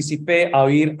eso me anticipé a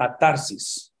ir a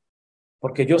Tarsis,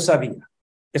 porque yo sabía,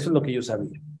 eso es lo que yo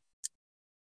sabía,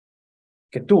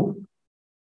 que tú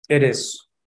eres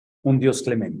un Dios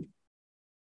clemente,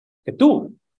 que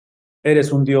tú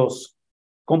eres un Dios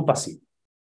compasivo,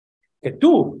 que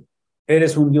tú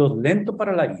eres un Dios lento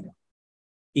para la ira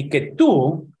y que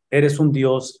tú eres un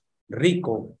Dios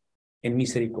rico en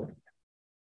misericordia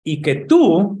y que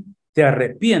tú te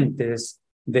arrepientes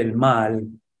del mal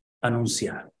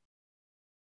anunciado.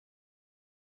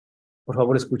 Por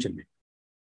favor, escúchenme.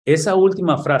 Esa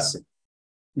última frase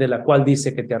de la cual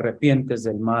dice que te arrepientes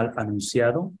del mal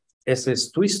anunciado, esa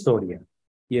es tu historia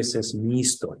y esa es mi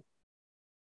historia.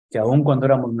 Que aun cuando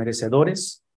éramos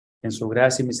merecedores, en su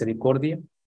gracia y misericordia,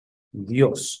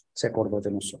 Dios se acordó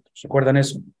de nosotros. ¿Recuerdan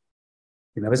eso?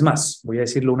 Y una vez más, voy a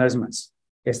decirlo una vez más.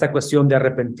 Esta cuestión de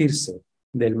arrepentirse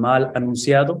del mal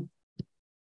anunciado,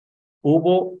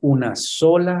 hubo una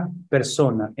sola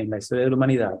persona en la historia de la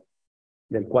humanidad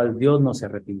del cual Dios no se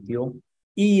arrepintió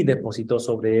y depositó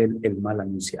sobre él el mal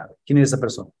anunciado. ¿Quién es esa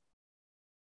persona?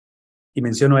 Y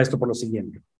menciono esto por lo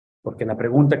siguiente, porque la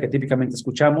pregunta que típicamente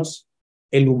escuchamos,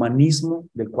 el humanismo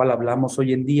del cual hablamos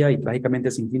hoy en día y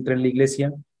trágicamente se infiltra en la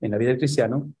iglesia, en la vida del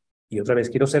cristiano, y otra vez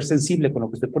quiero ser sensible con lo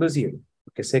que estoy por decir,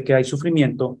 porque sé que hay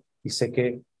sufrimiento y sé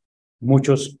que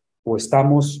muchos o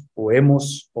estamos o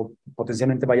hemos o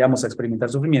potencialmente vayamos a experimentar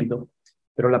sufrimiento,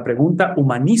 pero la pregunta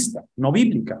humanista, no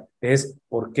bíblica, es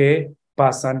 ¿por qué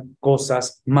pasan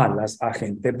cosas malas a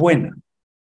gente buena?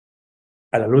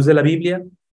 A la luz de la Biblia,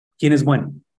 ¿quién es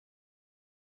bueno?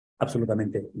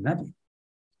 Absolutamente nadie.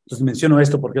 Entonces menciono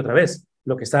esto porque otra vez,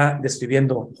 lo que está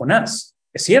describiendo Jonás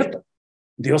es cierto.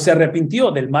 Dios se arrepintió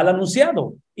del mal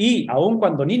anunciado y aun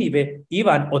cuando Nínive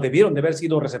iban o debieron de haber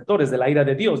sido receptores de la ira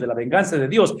de Dios, de la venganza de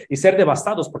Dios y ser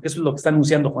devastados, porque eso es lo que está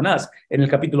anunciando Jonás en el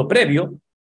capítulo previo,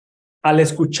 al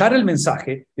escuchar el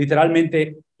mensaje,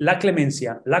 literalmente la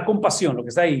clemencia, la compasión, lo que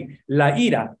está ahí, la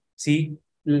ira, ¿sí?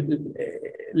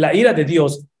 La ira de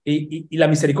Dios y la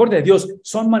misericordia de Dios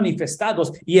son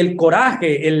manifestados, y el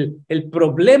coraje, el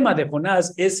problema de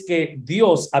Jonás es que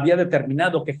Dios había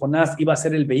determinado que Jonás iba a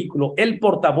ser el vehículo, el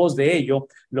portavoz de ello,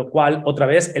 lo cual, otra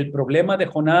vez, el problema de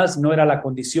Jonás no era la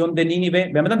condición de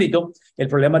Nínive, vean tantito, el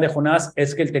problema de Jonás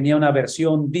es que él tenía una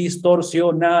versión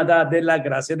distorsionada de la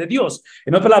gracia de Dios.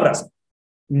 En otras palabras,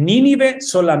 Nínive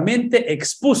solamente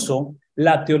expuso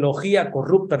la teología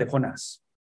corrupta de Jonás.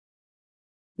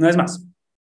 No es más,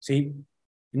 ¿sí?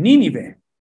 Nínive,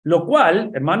 lo cual,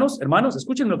 hermanos,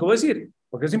 escuchen lo que voy a decir,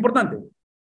 porque es importante.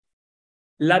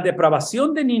 La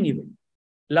depravación de Nínive,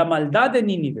 la maldad de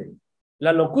Nínive,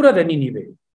 la locura de Nínive,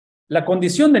 la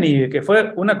condición de Nínive, que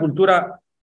fue una cultura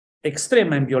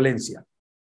extrema en violencia,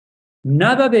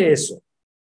 nada de eso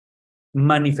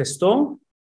manifestó,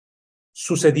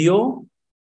 sucedió,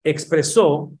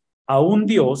 expresó a un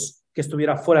Dios que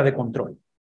estuviera fuera de control,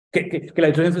 que la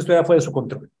destrucción estuviera fuera de su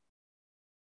control.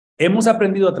 Hemos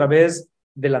aprendido a través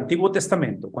del Antiguo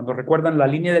Testamento, cuando recuerdan la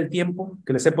línea del tiempo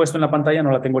que les he puesto en la pantalla,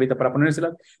 no la tengo ahorita para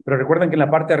ponérsela, pero recuerdan que en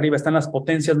la parte de arriba están las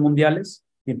potencias mundiales,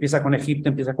 y empieza con Egipto,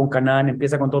 empieza con Canaán,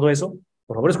 empieza con todo eso.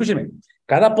 Por favor, escúchenme,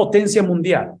 cada potencia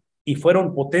mundial, y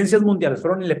fueron potencias mundiales,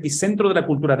 fueron el epicentro de la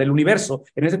cultura, del universo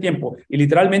en ese tiempo, y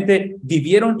literalmente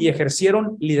vivieron y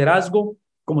ejercieron liderazgo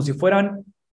como si fueran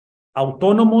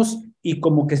autónomos y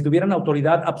como que tuvieran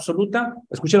autoridad absoluta.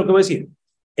 Escuchen lo que voy a decir.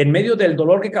 En medio del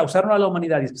dolor que causaron a la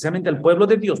humanidad, y especialmente al pueblo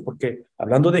de Dios, porque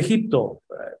hablando de Egipto,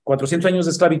 400 años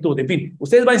de esclavitud, en fin,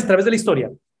 ustedes van a través de la historia.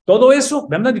 Todo eso,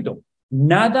 vean un ratito,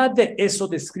 nada de eso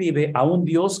describe a un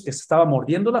Dios que se estaba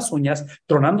mordiendo las uñas,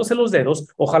 tronándose los dedos,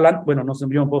 ojalá, bueno, no yo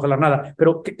no puedo jalar nada,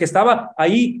 pero que estaba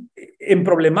ahí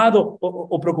emproblemado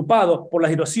o preocupado por la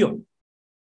situación.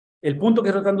 El punto que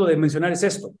estoy tratando de mencionar es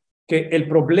esto, que el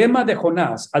problema de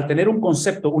Jonás, al tener un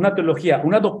concepto, una teología,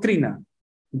 una doctrina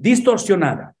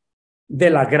distorsionada de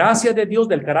la gracia de Dios,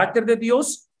 del carácter de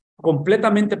Dios,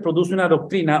 completamente produce una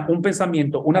doctrina, un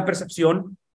pensamiento, una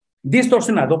percepción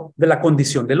distorsionado de la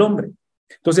condición del hombre.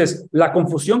 Entonces, la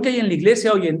confusión que hay en la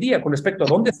iglesia hoy en día con respecto a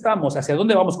dónde estamos, hacia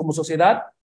dónde vamos como sociedad,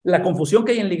 la confusión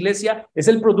que hay en la iglesia es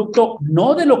el producto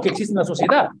no de lo que existe en la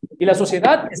sociedad. Y la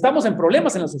sociedad, estamos en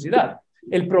problemas en la sociedad.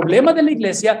 El problema de la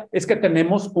iglesia es que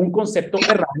tenemos un concepto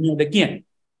erróneo ¿de quién?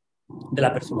 De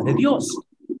la persona de Dios.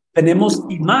 Tenemos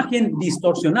imagen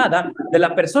distorsionada de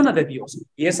la persona de Dios.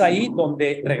 Y es ahí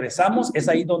donde regresamos, es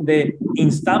ahí donde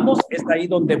instamos, es ahí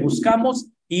donde buscamos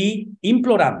y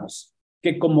imploramos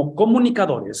que como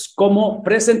comunicadores, como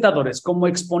presentadores, como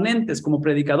exponentes, como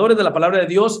predicadores de la palabra de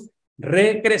Dios,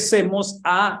 regresemos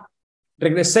a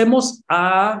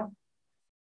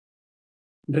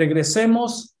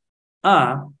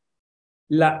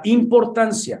la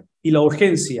importancia y la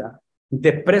urgencia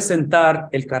de presentar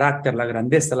el carácter, la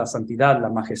grandeza, la santidad, la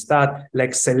majestad, la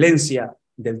excelencia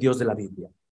del Dios de la Biblia.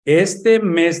 Este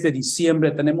mes de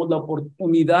diciembre tenemos la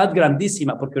oportunidad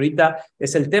grandísima, porque ahorita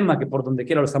es el tema que por donde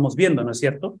quiera lo estamos viendo, ¿no es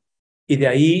cierto? Y de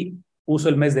ahí uso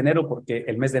el mes de enero, porque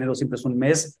el mes de enero siempre es un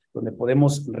mes donde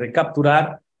podemos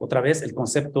recapturar otra vez el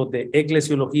concepto de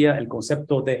eclesiología, el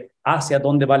concepto de hacia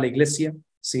dónde va la iglesia,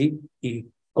 ¿sí? Y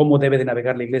cómo debe de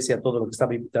navegar la iglesia todo lo que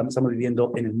estamos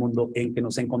viviendo en el mundo en que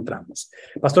nos encontramos.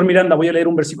 Pastor Miranda, voy a leer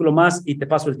un versículo más y te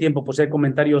paso el tiempo por si hay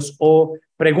comentarios o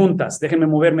preguntas. Déjenme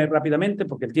moverme rápidamente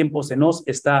porque el tiempo se nos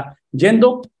está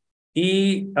yendo.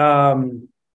 Y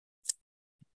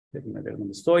déjenme ver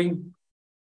dónde estoy.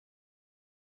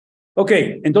 Ok,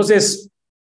 entonces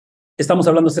estamos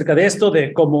hablando acerca de esto,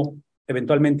 de cómo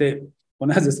eventualmente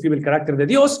Jonás describe el carácter de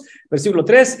Dios. Versículo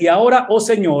 3, y ahora, oh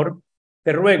Señor,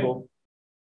 te ruego.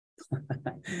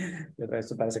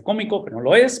 Esto parece cómico, pero no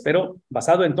lo es, pero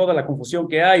basado en toda la confusión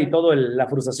que hay y toda la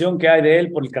frustración que hay de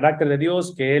él por el carácter de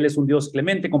Dios, que él es un Dios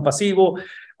clemente, compasivo,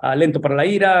 lento para la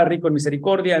ira, rico en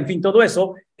misericordia, en fin, todo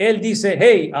eso, él dice,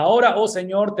 hey, ahora, oh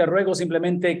Señor, te ruego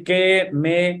simplemente que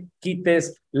me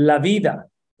quites la vida,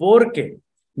 porque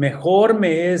mejor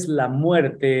me es la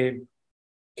muerte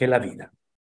que la vida.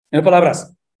 En otras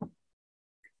palabras,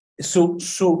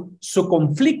 su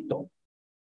conflicto,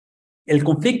 el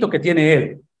conflicto que tiene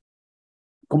él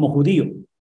como judío,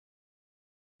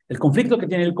 el conflicto que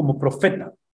tiene él como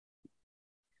profeta,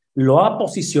 lo ha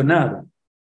posicionado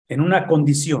en una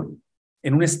condición,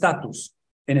 en un estatus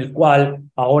en el cual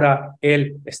ahora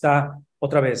él está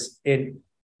otra vez en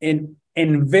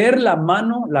en ver la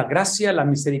mano, la gracia, la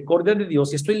misericordia de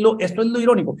Dios. Y esto es lo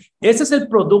irónico. Ese es el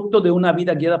producto de una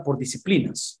vida guiada por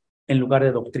disciplinas en lugar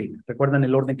de doctrina. ¿Recuerdan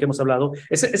el orden que hemos hablado?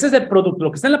 Ese es el producto.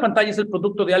 Lo que está en la pantalla es el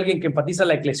producto de alguien que enfatiza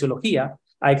la eclesiología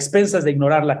a expensas de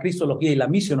ignorar la cristología y la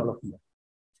misionología.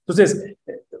 Entonces,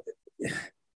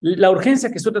 la urgencia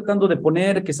que estoy tratando de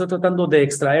poner, que estoy tratando de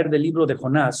extraer del libro de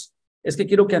Jonás, es que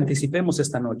quiero que anticipemos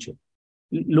esta noche.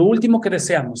 Lo último que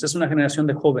deseamos es una generación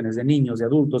de jóvenes, de niños, de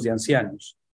adultos, de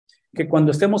ancianos, que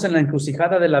cuando estemos en la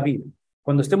encrucijada de la vida,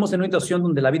 cuando estemos en una situación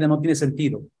donde la vida no tiene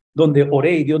sentido, donde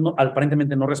oré y Dios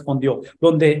aparentemente no respondió,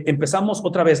 donde empezamos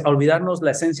otra vez a olvidarnos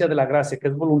la esencia de la gracia, que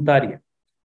es voluntaria.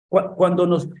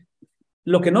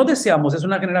 Lo que no deseamos es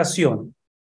una generación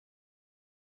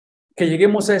que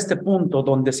lleguemos a este punto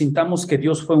donde sintamos que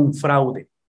Dios fue un fraude,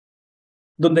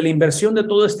 donde la inversión de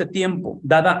todo este tiempo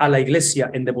dada a la iglesia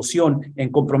en devoción,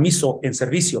 en compromiso, en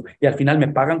servicio, y al final me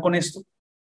pagan con esto,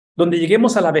 donde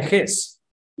lleguemos a la vejez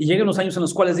y lleguen los años en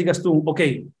los cuales digas tú, ok,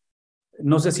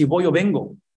 no sé si voy o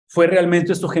vengo, ¿fue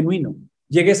realmente esto genuino?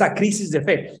 Llegue esa crisis de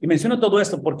fe. Y menciono todo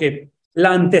esto porque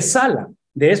la antesala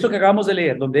de esto que acabamos de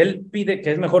leer, donde él pide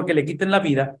que es mejor que le quiten la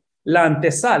vida, la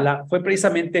antesala fue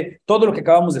precisamente todo lo que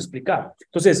acabamos de explicar.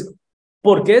 Entonces,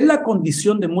 porque es la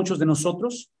condición de muchos de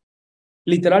nosotros,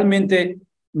 literalmente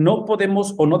no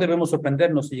podemos o no debemos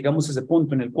sorprendernos si llegamos a ese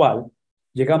punto en el cual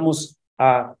llegamos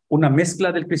a una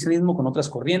mezcla del cristianismo con otras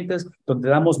corrientes, donde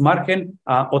damos margen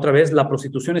a otra vez la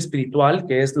prostitución espiritual,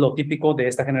 que es lo típico de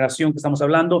esta generación que estamos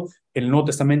hablando. El Nuevo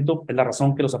Testamento es la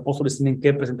razón que los apóstoles tienen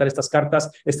que presentar estas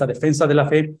cartas, esta defensa de la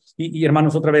fe. Y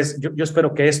hermanos, otra vez, yo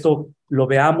espero que esto lo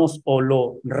veamos o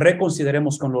lo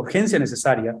reconsideremos con la urgencia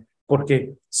necesaria,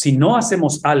 porque si no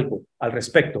hacemos algo al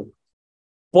respecto,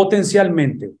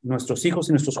 potencialmente nuestros hijos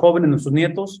y nuestros jóvenes, nuestros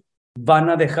nietos, van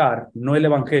a dejar no el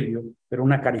evangelio, pero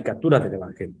una caricatura del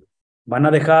evangelio. Van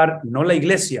a dejar no la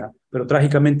iglesia, pero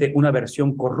trágicamente una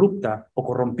versión corrupta o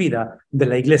corrompida de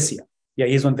la iglesia. Y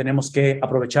ahí es donde tenemos que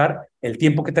aprovechar el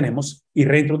tiempo que tenemos y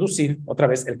reintroducir otra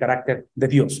vez el carácter de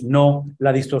Dios, no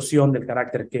la distorsión del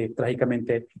carácter que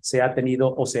trágicamente se ha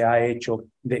tenido o se ha hecho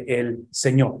de el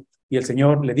Señor. Y el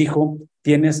Señor le dijo,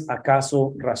 ¿tienes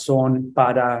acaso razón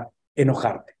para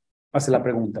enojarte? Hace la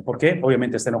pregunta, ¿por qué?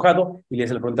 Obviamente está enojado y le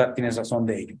hace la pregunta, ¿tienes razón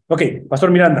de ello? Ok,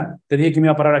 Pastor Miranda, te dije que me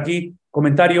iba a parar aquí.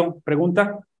 Comentario,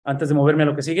 pregunta, antes de moverme a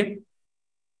lo que sigue.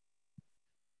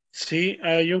 Sí,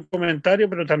 hay un comentario,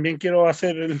 pero también quiero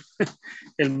hacer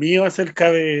el mío acerca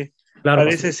de... Claro,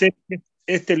 parece pastor. ser que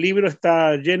este libro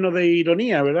está lleno de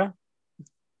ironía, ¿verdad?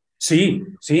 Sí,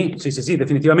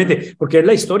 definitivamente, porque es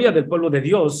la historia del pueblo de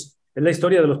Dios, es la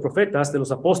historia de los profetas, de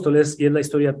los apóstoles, y es la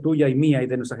historia tuya y mía y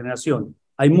de nuestra generación.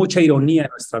 Hay mucha ironía en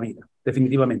nuestra vida,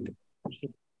 definitivamente.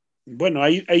 Bueno,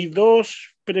 hay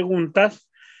dos preguntas,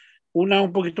 una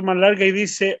un poquito más larga y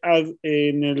dice,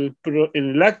 en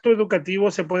el acto educativo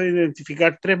se pueden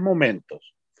identificar tres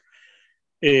momentos.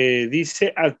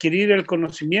 Dice, adquirir el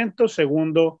conocimiento,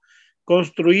 segundo,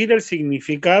 construir el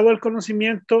significado del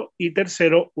conocimiento y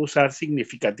tercero, usar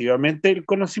significativamente el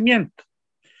conocimiento.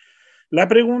 La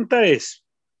pregunta es,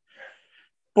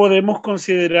 ¿podemos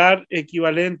considerar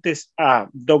equivalentes a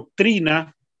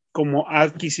doctrina como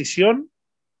adquisición?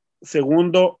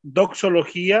 Segundo,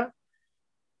 doxología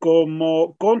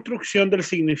como construcción del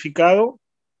significado.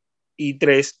 Y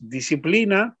tres,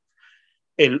 disciplina,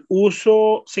 el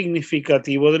uso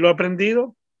significativo de lo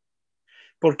aprendido.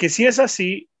 Porque si es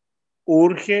así,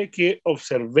 urge que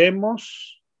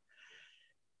observemos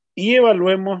y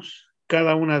evaluemos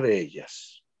cada una de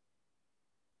ellas.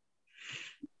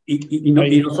 Y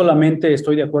no solamente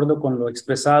estoy de acuerdo con lo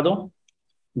expresado,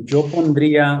 yo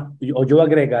pondría, o yo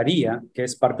agregaría, que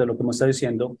es parte de lo que me está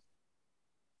diciendo,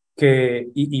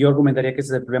 y yo argumentaría que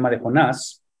ese es el problema de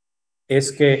Jonás,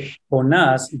 es que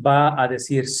Jonás va a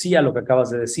decir sí a lo que acabas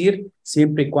de decir,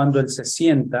 siempre y cuando él se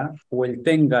sienta o él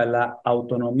tenga la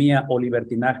autonomía o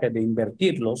libertinaje de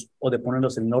invertirlos o de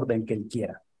ponerlos en el orden que él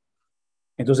quiera.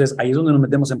 Entonces, ahí es donde nos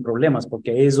metemos en problemas,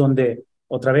 porque es donde,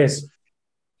 otra vez,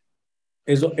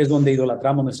 es donde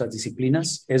idolatramos nuestras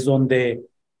disciplinas, es donde,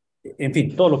 en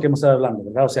fin, todo lo que hemos estado hablando,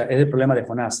 ¿verdad? O sea, es el problema de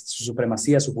Jonás, su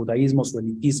supremacía, su judaísmo, su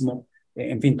elitismo,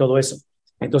 en fin, todo eso.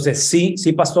 Entonces,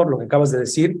 sí, pastor, lo que acabas de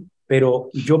decir, pero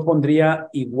yo pondría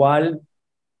igual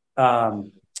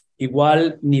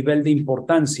nivel de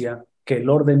importancia que el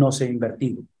orden no sea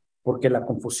invertido, porque la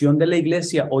confusión de la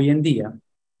iglesia hoy en día,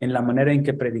 en la manera en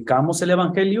que predicamos el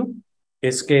evangelio,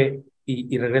 es que,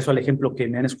 y regreso al ejemplo que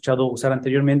me han escuchado usar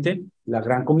anteriormente, la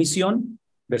gran comisión,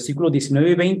 versículos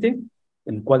 19 y 20,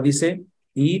 en el cual dice,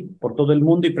 ir por todo el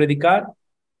mundo y predicar,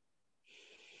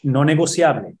 no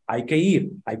negociable. Hay que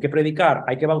ir, hay que predicar,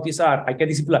 hay que bautizar, hay que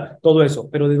disciplinar, todo eso.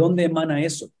 Pero ¿de dónde emana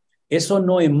eso? Eso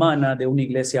no emana de una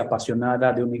iglesia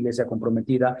apasionada, de una iglesia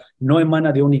comprometida, no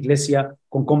emana de una iglesia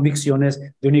con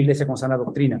convicciones, de una iglesia con sana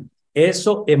doctrina.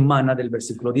 Eso emana del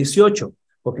versículo 18,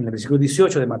 porque en el versículo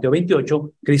 18 de Mateo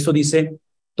 28, Cristo dice,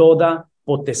 toda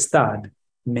potestad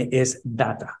me es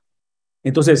dada.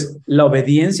 Entonces, la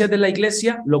obediencia de la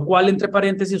iglesia, lo cual, entre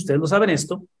paréntesis, ustedes lo saben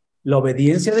esto, la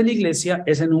obediencia de la iglesia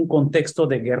es en un contexto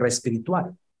de guerra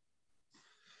espiritual,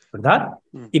 ¿verdad?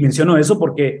 Y menciono eso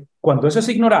porque cuando eso es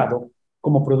ignorado,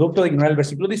 como producto de ignorar el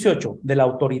versículo 18, de la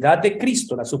autoridad de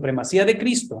Cristo, la supremacía de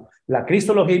Cristo, la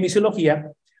cristología y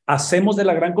misiología, hacemos de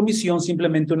la gran comisión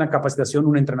simplemente una capacitación,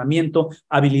 un entrenamiento,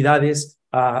 habilidades,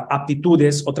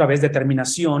 aptitudes, otra vez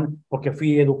determinación, porque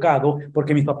fui educado,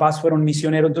 porque mis papás fueron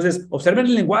misioneros. Entonces, observen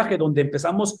el lenguaje donde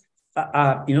empezamos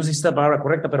y no sé si es la palabra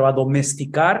correcta, pero a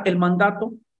domesticar el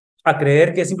mandato, a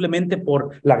creer que es simplemente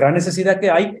por la gran necesidad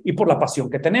que hay y por la pasión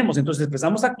que tenemos. Entonces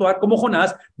empezamos a actuar como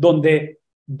Jonás, donde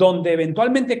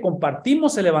eventualmente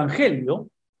compartimos el evangelio,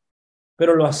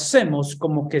 pero lo hacemos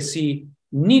como que si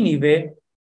Nínive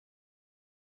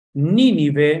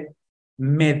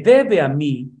me debe a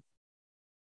mí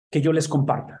que yo les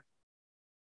comparta.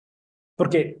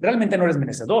 Porque realmente no eres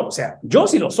merecedor. O sea, yo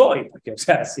sí lo soy. Porque, o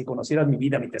sea, si conocieras mi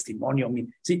vida, mi testimonio,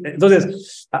 sí.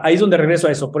 Entonces, ahí es donde regreso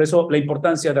a eso. Por eso la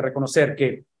importancia de reconocer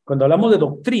que cuando hablamos de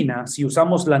doctrina, si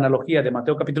usamos la analogía de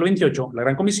Mateo capítulo 28, la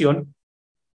gran comisión,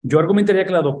 yo argumentaría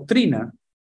que la doctrina,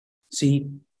 sí,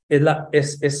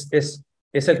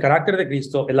 es el carácter de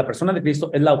Cristo, es la persona de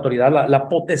Cristo, es la autoridad, la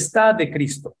potestad de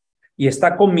Cristo. Y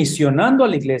está comisionando a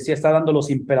la iglesia, está dando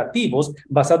los imperativos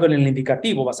basado en el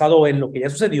indicativo, basado en lo que ya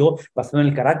sucedió, basado en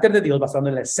el carácter de Dios, basado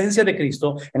en la esencia de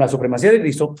Cristo, en la supremacía de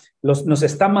Cristo, nos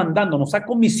está mandando, nos ha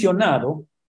comisionado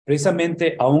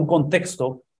precisamente a un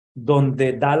contexto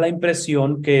donde da la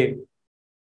impresión que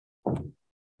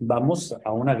vamos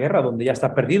a una guerra donde ya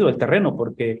está perdido el terreno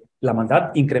porque la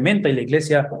maldad incrementa y la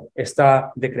iglesia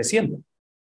está decreciendo.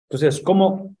 Entonces,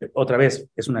 ¿cómo? Otra vez,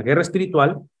 es una guerra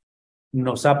espiritual,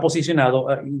 nos ha posicionado,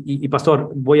 y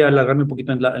pastor, voy a alargarme un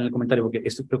poquito en el comentario porque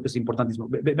esto creo que es importantísimo.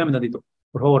 Véame un tantito,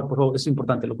 por favor, es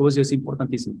importante, lo que voy a decir es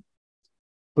importantísimo.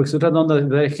 Porque estoy tratando de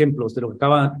dar ejemplos de lo que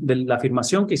acaba, de la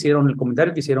afirmación que hicieron, el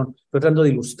comentario que hicieron, estoy tratando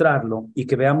de ilustrarlo y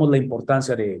que veamos la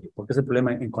importancia de ello, porque es el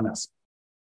problema en Jonás.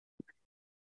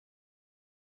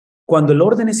 Cuando el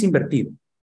orden es invertido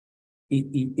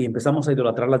y empezamos a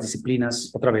idolatrar las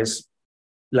disciplinas otra vez,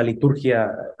 la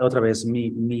liturgia otra vez,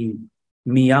 mi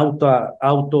no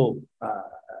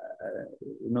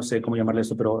sé cómo llamarle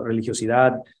esto, pero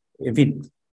religiosidad, en fin,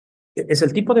 es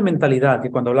el tipo de mentalidad que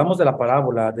cuando hablamos de la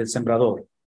parábola del sembrador,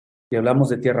 y hablamos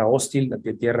de tierra hostil,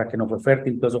 de tierra que no fue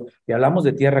fértil, todo eso, y hablamos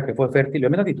de tierra que fue fértil,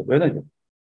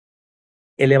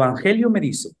 el evangelio me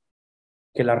dice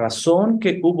que la razón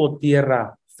que hubo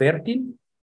tierra fértil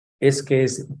es que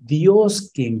es Dios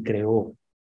quien creó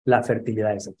la fertilidad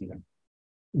de esa tierra,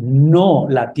 no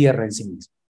la tierra en sí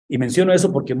misma. Y menciono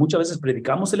eso porque muchas veces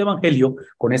predicamos el evangelio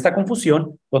con esta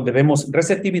confusión, donde vemos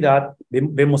receptividad,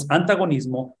 vemos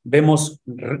antagonismo, vemos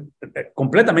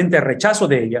completamente rechazo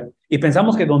de ella, y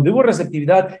pensamos que donde hubo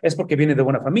receptividad es porque viene de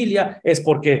buena familia,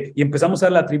 y empezamos a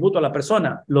darle atributo a la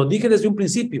persona. Lo dije desde un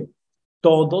principio.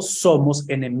 Todos somos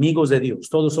enemigos de Dios,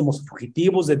 todos somos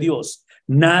fugitivos de Dios.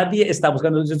 Nadie está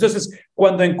buscando a Dios. Entonces,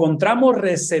 cuando encontramos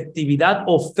receptividad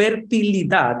o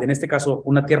fertilidad, en este caso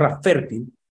una tierra fértil,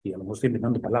 y a lo mejor estoy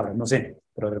inventando palabras, no sé,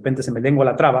 pero de repente se me lengua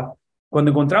la traba, cuando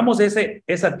encontramos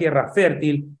esa tierra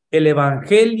fértil, el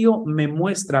evangelio me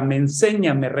muestra, me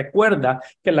enseña, me recuerda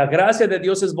que la gracia de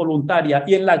Dios es voluntaria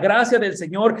y en la gracia del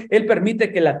Señor, Él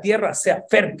permite que la tierra sea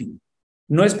fértil.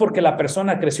 No es porque la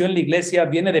persona creció en la iglesia,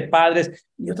 viene de padres,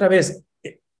 y otra vez,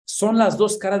 son las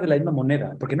dos caras de la misma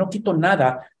moneda, porque no quito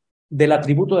nada del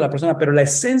atributo de la persona, pero la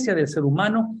esencia del ser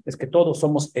humano es que todos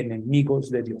somos enemigos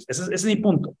de Dios. Ese es mi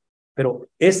punto. Pero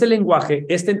este lenguaje,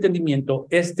 este entendimiento,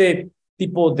 este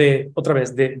tipo de, otra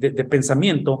vez, de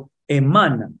pensamiento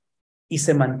emana y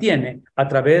se mantiene a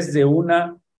través de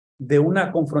una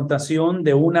confrontación,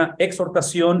 de una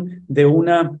exhortación, de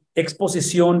una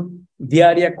exposición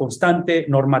diaria, constante,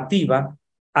 normativa,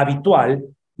 habitual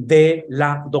de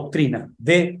la doctrina,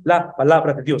 de la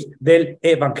palabra de Dios, del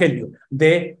evangelio,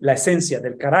 de la esencia,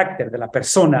 del carácter de la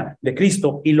persona de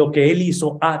Cristo y lo que Él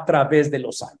hizo a través de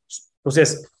los años.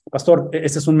 Entonces, pastor,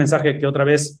 este es un mensaje que otra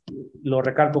vez lo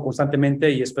recalco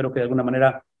constantemente y espero que de alguna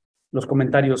manera los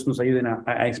comentarios nos ayuden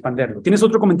a expanderlo. ¿Tienes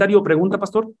otro comentario o pregunta,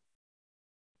 pastor?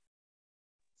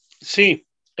 Sí,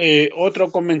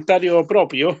 otro comentario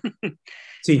propio.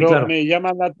 Sí, Pero claro. me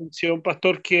llama la atención,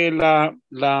 pastor, que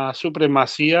la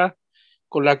supremacía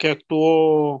con la que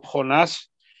actuó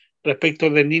Jonás respecto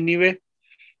de Nínive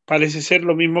parece ser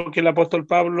lo mismo que el apóstol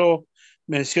Pablo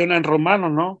menciona en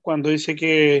Romanos, ¿no? Cuando dice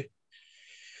que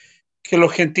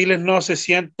los gentiles no se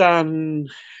sientan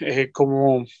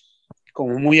como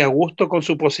muy a gusto con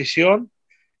su posición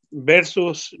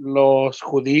versus los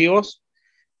judíos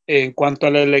en cuanto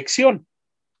a la elección,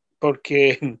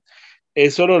 porque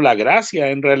es solo la gracia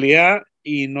en realidad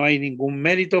y no hay ningún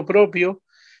mérito propio,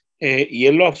 y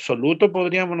en lo absoluto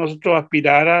podríamos nosotros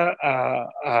aspirar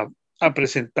a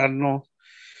presentarnos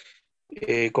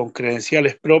con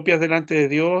credenciales propias delante de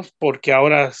Dios, porque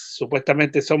ahora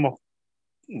supuestamente somos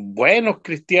buenos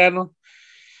cristianos.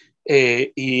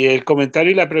 Y el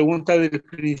comentario y la pregunta del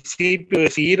principio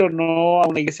de si ir o no a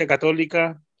una iglesia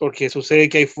católica, porque sucede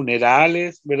que hay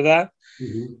funerales, ¿verdad?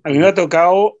 A mí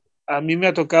me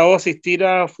ha tocado asistir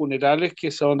a funerales que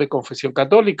son de confesión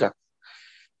católica.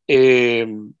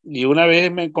 Y una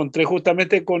vez me encontré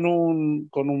justamente con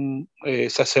un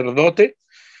sacerdote,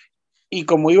 y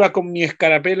como iba con mi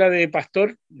escarapela de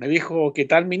pastor, me dijo, ¿qué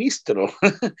tal, ministro?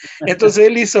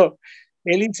 Entonces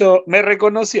me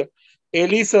reconoció,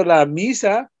 él hizo la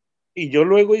misa y yo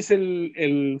luego hice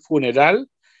el funeral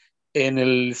en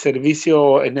el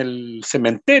servicio, en el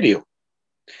cementerio.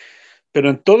 Pero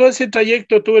en todo ese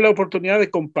trayecto tuve la oportunidad de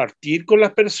compartir con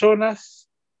las personas,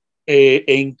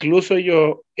 e incluso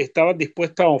ellos estaban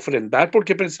dispuestos a ofrendar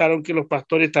porque pensaron que los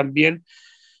pastores también,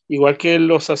 igual que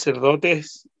los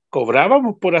sacerdotes,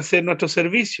 cobrábamos por hacer nuestro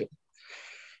servicio.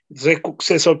 Entonces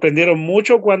se sorprendieron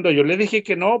mucho cuando yo les dije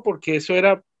que no, porque eso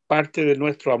era parte de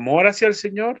nuestro amor hacia el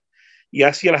Señor y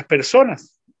hacia las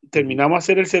personas. Terminamos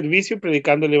hacer el servicio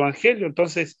predicando el Evangelio.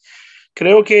 Entonces,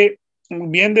 creo que,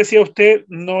 bien decía usted,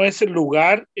 no es el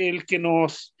lugar el que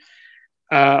nos,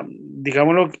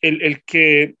 digámoslo, el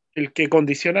que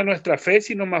condiciona nuestra fe,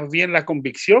 sino más bien la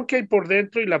convicción que hay por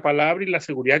dentro y la palabra y la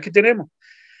seguridad que tenemos.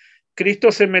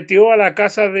 Cristo se metió a la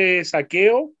casa de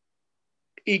Zaqueo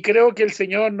y creo que el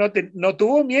Señor no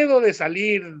tuvo miedo de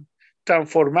salir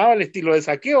transformado al estilo de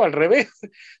Zaqueo, al revés.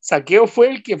 Zaqueo fue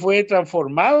el que fue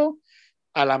transformado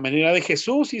a la manera de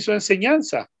Jesús y su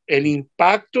enseñanza. El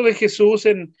impacto de Jesús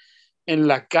en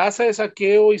la casa de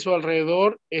Zaqueo y su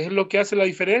alrededor es lo que hace la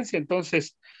diferencia.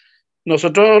 Entonces,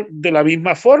 nosotros de la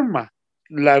misma forma,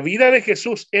 la vida de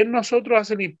Jesús en nosotros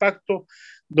hace el impacto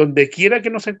donde quiera que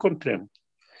nos encontremos.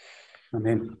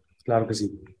 Amén. Claro que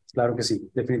sí,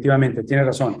 definitivamente, tiene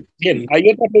razón. Bien, hay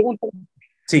otra pregunta.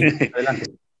 Sí,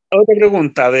 adelante. Otra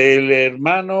pregunta del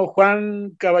hermano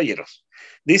Juan Caballeros.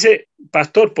 Dice,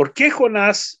 pastor, ¿por qué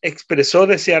Jonás expresó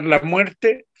desear la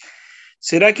muerte?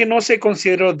 ¿Será que no se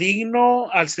consideró digno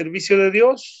al servicio de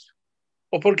Dios?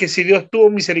 ¿O porque si Dios tuvo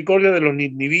misericordia de los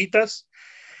ninivitas,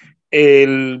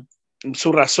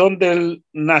 su razón del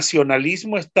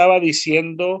nacionalismo estaba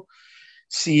diciendo,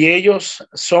 si ellos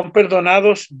son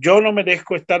perdonados, yo no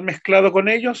merezco estar mezclado con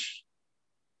ellos?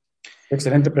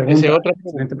 Excelente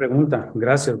pregunta.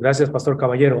 Gracias, Pastor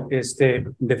Caballero.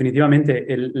 Definitivamente,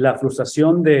 la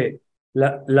frustración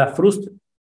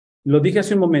lo dije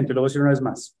hace un momento y lo voy a decir una vez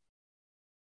más.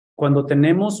 Cuando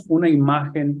tenemos una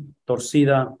imagen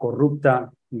torcida,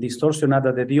 corrupta,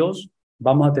 distorsionada de Dios,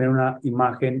 vamos a tener una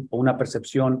imagen o una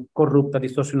percepción corrupta,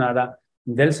 distorsionada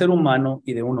del ser humano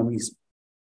y de uno mismo.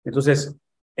 Entonces,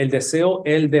 el deseo,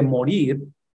 el de morir,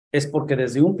 es porque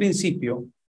desde un principio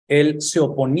él se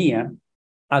oponía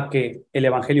a que el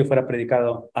evangelio fuera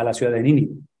predicado a la ciudad de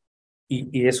Nínive.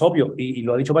 Y es obvio, y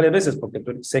lo ha dicho varias veces, porque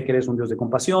sé que eres un Dios de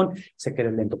compasión, sé que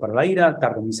eres lento para la ira,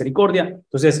 tardo en misericordia.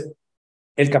 Entonces,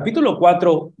 el capítulo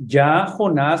 4 ya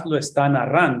Jonás lo está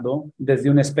narrando desde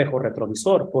un espejo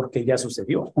retrovisor, porque ya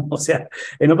sucedió. O sea,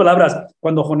 en otras palabras,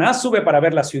 cuando Jonás sube para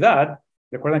ver la ciudad,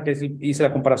 recuerdan que hice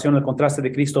la comparación, el contraste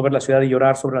de Cristo, ver la ciudad y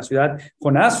llorar sobre la ciudad.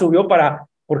 Jonás subió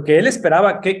porque él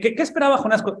esperaba, ¿qué esperaba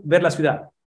Jonás ver la ciudad?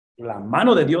 La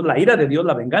mano de Dios, la ira de Dios,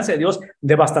 la venganza de Dios,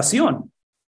 devastación.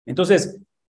 Entonces,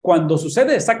 cuando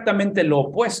sucede exactamente lo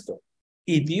opuesto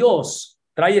y Dios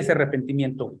trae ese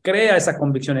arrepentimiento, crea esa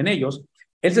convicción en ellos,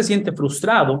 él se siente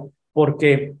frustrado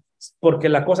porque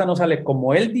la cosa no sale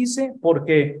como él dice,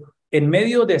 porque en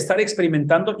medio de estar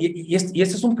experimentando, y este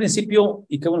es un principio,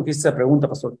 y qué bueno que hiciste esa pregunta,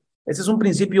 pastor, este es un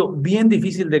principio bien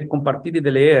difícil de compartir y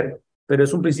de leer, pero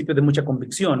es un principio de mucha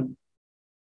convicción,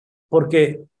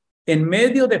 porque en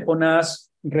medio de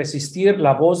Jonás resistir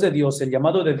la voz de Dios, el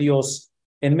llamado de Dios,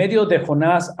 en medio de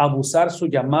Jonás abusar su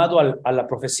llamado a la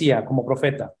profecía como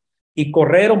profeta y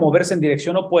correr o moverse en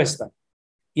dirección opuesta,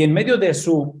 y en medio de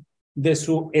su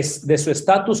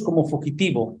estatus como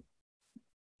fugitivo,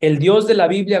 el Dios de la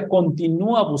Biblia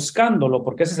continúa buscándolo,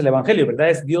 porque ese es el evangelio, ¿verdad?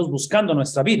 Es Dios buscando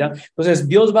nuestra vida. Entonces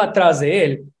Dios va atrás de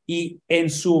él y en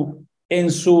su en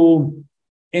su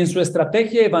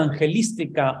estrategia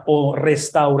evangelística o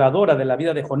restauradora de la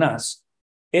vida de Jonás,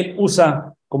 él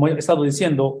usa, como he estado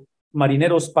diciendo,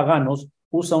 marineros paganos,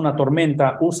 usa una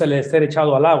tormenta, usa el ser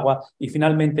echado al agua y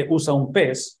finalmente usa un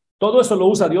pez. Todo eso lo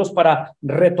usa Dios para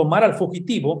retomar al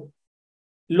fugitivo.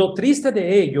 Lo triste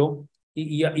de ello,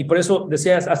 y por eso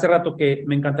decía hace rato que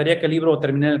me encantaría que el libro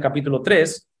termine en el capítulo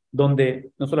 3,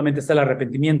 donde no solamente está el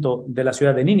arrepentimiento de la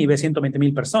ciudad de Nínive,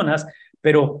 120,000 personas,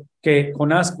 pero que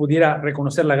Jonás pudiera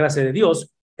reconocer la gracia de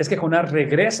Dios, es que Jonás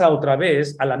regresa otra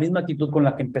vez a la misma actitud con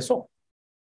la que empezó.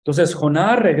 Entonces,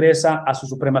 Jonás regresa a su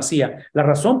supremacía. La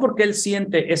razón por qué él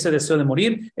siente ese deseo de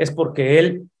morir es porque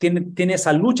él tiene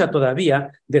esa lucha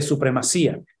todavía de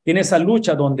supremacía. Tiene esa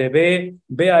lucha donde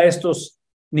ve a estos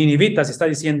ninivitas y está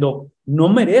diciendo, no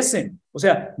merecen. O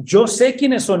sea, yo sé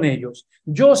quiénes son ellos.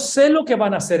 Yo sé lo que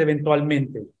van a hacer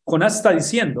eventualmente. Jonás está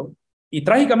diciendo, y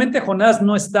trágicamente Jonás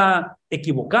no está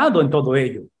equivocado en todo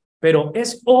ello, pero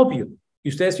es obvio, y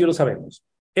ustedes y yo lo sabemos,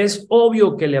 es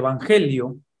obvio que el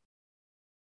evangelio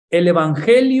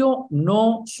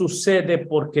no sucede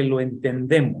porque lo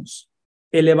entendemos.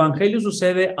 El evangelio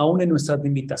sucede aún en nuestras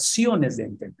limitaciones de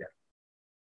entender.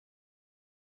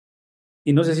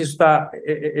 Y no sé si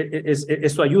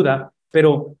esto ayuda,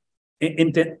 pero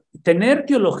tener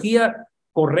teología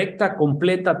correcta,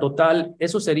 completa, total,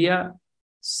 eso sería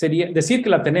decir que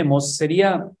la tenemos,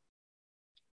 sería,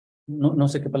 no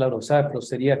sé qué palabra usar, pero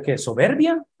sería que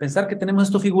soberbia, pensar que tenemos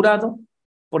esto figurado.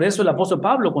 Por eso el apóstol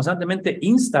Pablo constantemente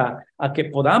insta a que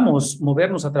podamos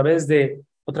movernos a través de,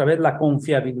 otra vez, la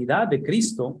confiabilidad de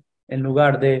Cristo en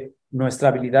lugar de nuestra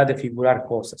habilidad de figurar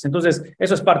cosas. Entonces,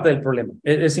 eso es parte del problema.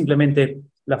 Es simplemente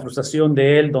la frustración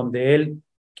de él, donde él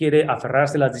quiere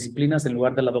aferrarse a las disciplinas en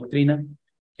lugar de la doctrina,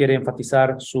 quiere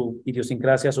enfatizar su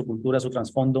idiosincrasia, su cultura, su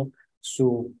trasfondo,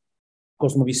 su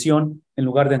cosmovisión, en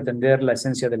lugar de entender la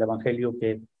esencia del evangelio,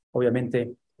 que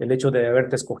obviamente el hecho de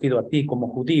haberte escogido a ti como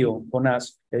judío,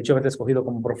 Jonás, el hecho de haberte escogido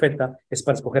como profeta, es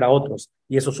para escoger a otros.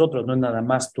 Y esos otros no es nada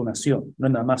más tu nación, no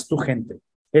es nada más tu gente.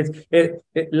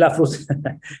 La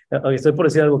frustración. Estoy por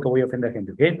decir algo que voy a ofender a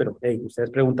gente, ¿ok? Pero, hey, ustedes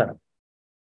preguntaron.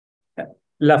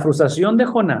 La frustración de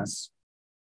Jonás,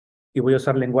 y voy a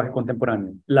usar lenguaje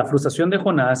contemporáneo, la frustración de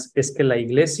Jonás es que la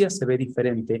iglesia se ve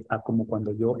diferente a como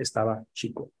cuando yo estaba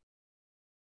chico.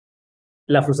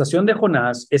 La frustración de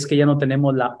Jonás es que ya no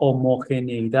tenemos la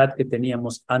homogeneidad que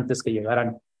teníamos antes que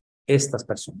llegaran estas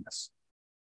personas.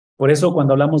 Por eso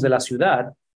cuando hablamos de la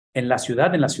ciudad, en las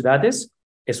ciudades,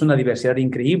 es una diversidad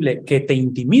increíble que te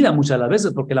intimida muchas de las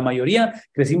veces, porque la mayoría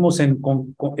crecimos en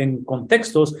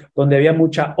contextos donde había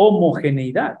mucha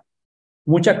homogeneidad,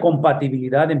 mucha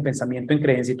compatibilidad en pensamiento, en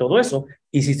creencia y todo eso.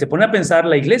 Y si se pone a pensar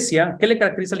la iglesia, ¿qué le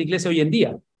caracteriza a la iglesia hoy en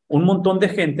día? Un montón de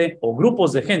gente o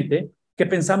grupos de gente que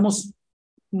pensamos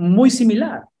muy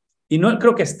similar. Y no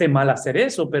creo que esté mal hacer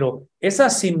eso, pero esa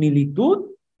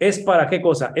similitud es para qué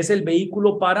cosa? Es el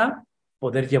vehículo para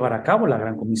poder llevar a cabo la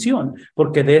gran comisión,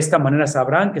 porque de esta manera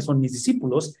sabrán que son mis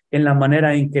discípulos en la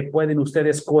manera en que pueden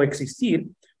ustedes coexistir,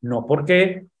 no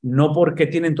porque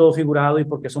tienen todo figurado y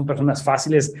porque son personas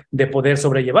fáciles de poder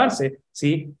sobrellevarse,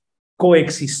 ¿sí?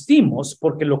 Coexistimos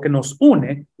porque lo que nos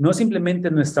une no es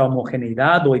simplemente nuestra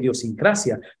homogeneidad o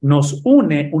idiosincrasia, nos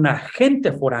une un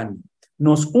agente foráneo.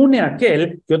 Nos une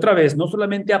aquel que otra vez no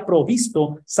solamente ha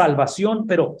provisto salvación,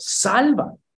 pero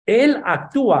salva. Él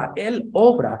actúa, él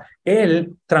obra,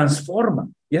 él transforma.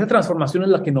 Y esa transformación es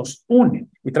la que nos une.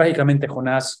 Y trágicamente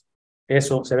Jonás,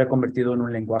 eso se había convertido en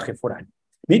un lenguaje foráneo.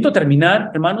 Necesito terminar,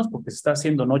 hermanos, porque se está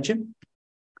haciendo noche.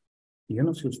 Y yo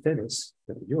no sé ustedes,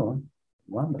 pero yo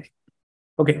tengo hambre.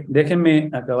 Ok,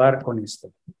 déjenme acabar con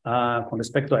esto. Con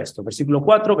respecto a esto, versículo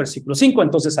 4, versículo 5.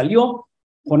 Entonces salió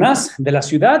Jonás de la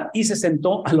ciudad y se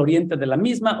sentó al oriente de la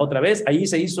misma. Otra vez, allí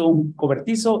se hizo un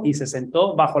cobertizo y se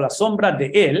sentó bajo la sombra de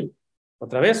él.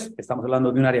 Otra vez, estamos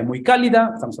hablando de un área muy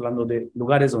cálida, estamos hablando de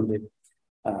lugares donde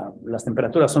las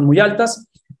temperaturas son muy altas.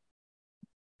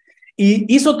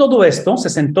 Y hizo todo esto, se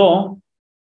sentó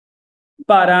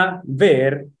para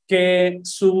ver qué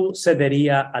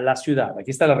sucedería a la ciudad. Aquí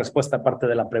está la respuesta a parte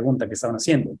de la pregunta que estaban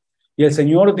haciendo. Y el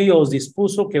Señor Dios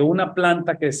dispuso que una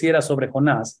planta creciera sobre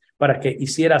Jonás para que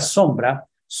hiciera sombra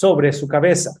sobre su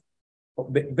cabeza.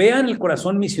 Vean el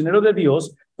corazón misionero de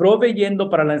Dios proveyendo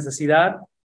para la necesidad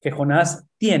que Jonás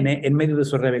tiene en medio de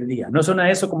su rebeldía. ¿No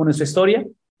suena eso como nuestra historia?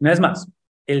 No es más.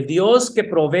 El Dios que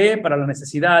provee para la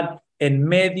necesidad en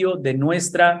medio de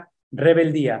nuestra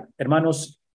rebeldía.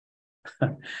 Hermanos,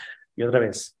 y otra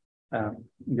vez,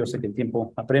 yo sé que el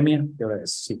tiempo apremia, y otra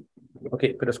vez, sí. Ok,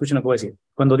 pero escuchen lo que voy a decir.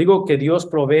 Cuando digo que Dios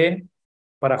provee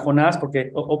para Jonás,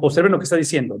 porque observen lo que está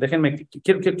diciendo, déjenme,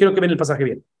 quiero que vean el pasaje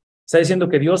bien. Está diciendo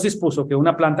que Dios dispuso que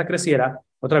una planta creciera.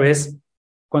 Otra vez,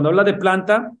 cuando habla de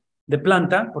planta,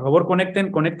 por favor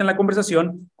conecten la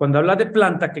conversación. Cuando habla de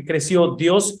planta que creció,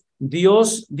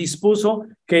 Dios dispuso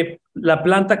que la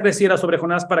planta creciera sobre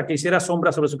Jonás para que hiciera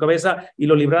sombra sobre su cabeza y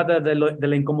lo librara de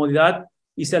la incomodidad.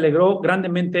 Y se alegró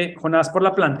grandemente Jonás por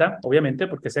la planta, obviamente,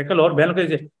 porque hacía calor. Vean lo que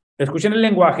dice. Escuchen el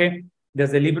lenguaje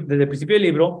desde el principio del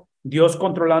libro. Dios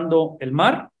controlando el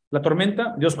mar, la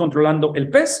tormenta, Dios controlando el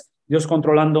pez, Dios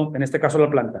controlando, en este caso, la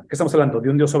planta. ¿Qué estamos hablando? De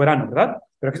un Dios soberano, ¿verdad?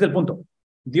 Pero aquí está el punto.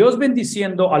 Dios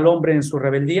bendiciendo al hombre en su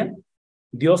rebeldía,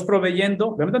 Dios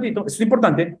proveyendo, vean tantito, esto es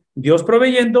importante, Dios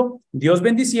proveyendo, Dios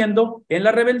bendiciendo en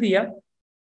la rebeldía.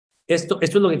 Esto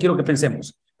es lo que quiero que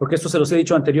pensemos, porque esto se los he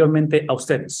dicho anteriormente a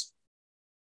ustedes.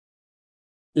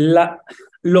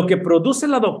 Lo que produce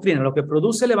la doctrina, lo que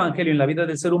produce el evangelio en la vida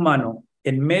del ser humano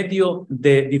en medio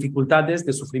de dificultades,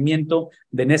 de sufrimiento,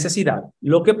 de necesidad,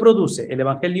 lo que produce el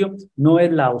evangelio no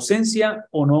es la ausencia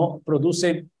o no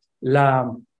produce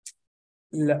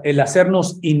el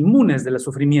hacernos inmunes del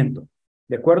sufrimiento.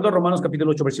 De acuerdo a Romanos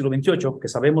capítulo 8, versículo 28, que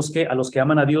sabemos que a los que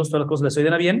aman a Dios todas las cosas les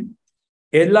ayudan a bien,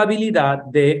 es la habilidad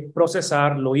de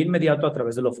procesar lo inmediato a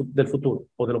través del futuro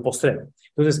o de lo postrero.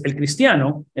 Entonces, el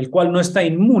cristiano, el cual no está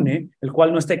inmune, el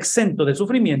cual no está exento de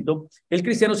sufrimiento, el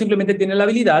cristiano simplemente tiene la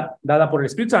habilidad dada por el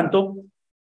Espíritu Santo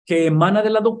que emana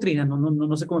de la doctrina,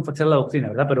 no sé cómo enfatizar la doctrina,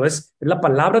 ¿verdad? Pero es la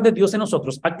palabra de Dios en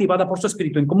nosotros, activada por su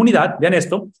Espíritu en comunidad. Vean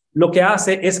esto, lo que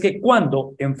hace es que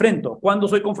cuando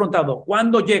soy confrontado,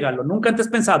 cuando llega lo nunca antes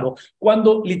pensado,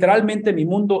 cuando literalmente mi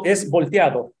mundo es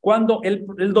volteado, cuando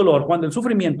el dolor, cuando el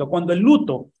sufrimiento, cuando el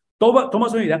luto toma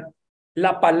su vida,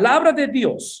 la palabra de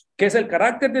Dios, que es el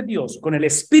carácter de Dios, con el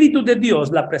Espíritu de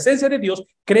Dios, la presencia de Dios,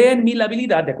 crea en mí la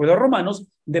habilidad, de acuerdo a Romanos,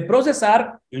 de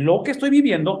procesar lo que estoy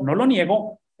viviendo, no lo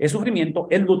niego, es sufrimiento,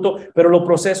 es luto, pero lo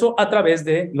proceso a través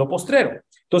de lo postrero.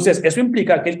 Entonces, eso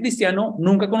implica que el cristiano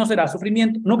nunca conocerá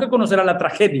sufrimiento, nunca conocerá la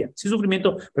tragedia, sí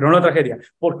sufrimiento, pero no la tragedia,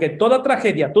 porque toda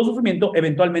tragedia, todo sufrimiento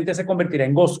eventualmente se convertirá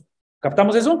en gozo.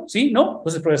 ¿Captamos eso? ¿Sí? ¿No?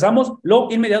 Entonces, procesamos lo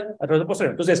inmediato a través de lo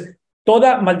postrero. Entonces,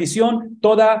 toda maldición,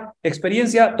 toda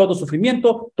experiencia, todo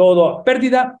sufrimiento, toda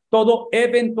pérdida, todo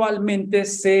eventualmente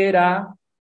será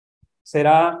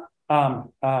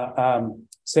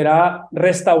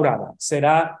restaurada,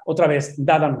 será otra vez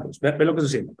dada a nosotros. Ve lo que estoy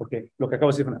diciendo, porque lo que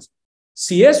acabo de decir Jonás.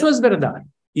 Si eso es verdad,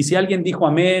 y si alguien dijo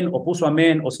amén, o puso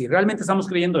amén, o si realmente estamos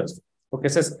creyendo esto, porque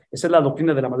esa es la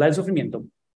doctrina de la maldad del sufrimiento,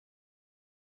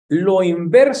 lo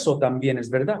inverso también es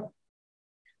verdad.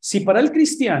 Si para el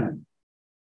cristiano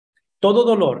todo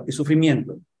dolor y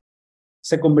sufrimiento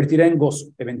se convertirá en gozo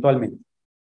eventualmente,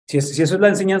 si eso es la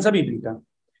enseñanza bíblica,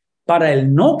 para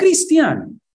el no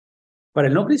cristiano,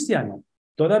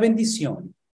 toda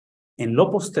bendición en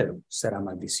lo postero será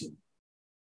maldición.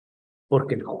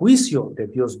 Porque el juicio de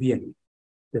Dios viene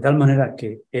de tal manera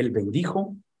que Él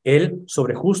bendijo, Él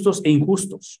sobre justos e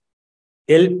injustos.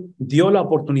 Él dio la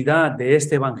oportunidad de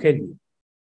este evangelio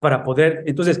para poder.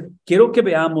 Entonces, quiero que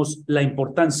veamos la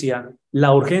importancia,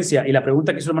 la urgencia y la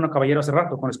pregunta que hizo el hermano Caballero hace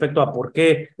rato con respecto a por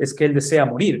qué es que Él desea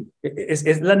morir.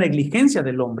 Es la negligencia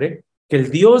del hombre que el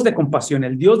Dios de compasión,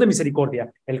 el Dios de misericordia,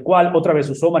 el cual otra vez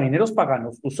usó marineros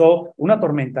paganos, usó una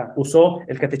tormenta, usó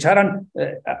el que te echaran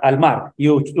al mar y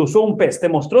usó un pez, te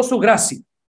mostró su gracia,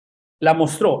 la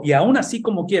mostró, y aún así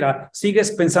como quiera,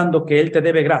 sigues pensando que Él te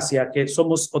debe gracia, que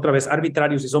somos otra vez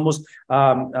arbitrarios y somos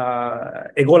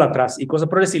ególatras y cosas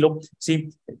por el estilo. Sí,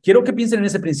 quiero que piensen en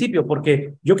ese principio,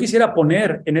 porque yo quisiera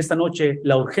poner en esta noche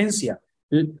la urgencia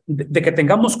de que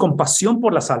tengamos compasión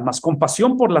por las almas,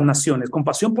 compasión por las naciones,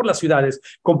 compasión por las ciudades,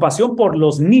 compasión por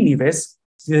los Nínives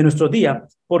de nuestro día,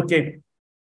 porque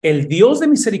el Dios de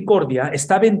misericordia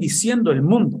está bendiciendo el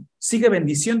mundo, sigue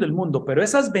bendiciendo el mundo, pero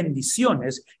esas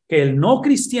bendiciones que el no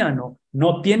cristiano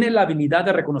no tiene la habilidad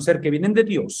de reconocer que vienen de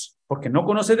Dios, porque no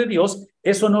conoce de Dios,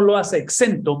 eso no lo hace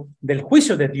exento del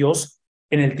juicio de Dios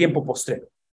en el tiempo postrero.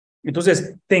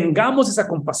 Entonces, tengamos esa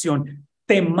compasión,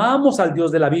 temamos al Dios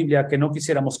de la Biblia, que no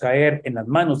quisiéramos caer en las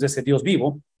manos de ese Dios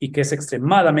vivo, y que es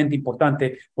extremadamente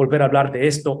importante volver a hablar de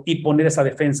esto y poner esa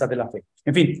defensa de la fe.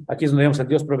 En fin, aquí es donde vemos a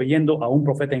Dios proveyendo a un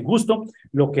profeta injusto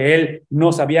lo que él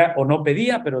no sabía o no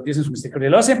pedía, pero Dios en su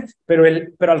misericordia lo hace. Pero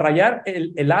al rayar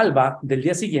el alba del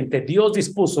día siguiente, Dios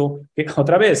dispuso que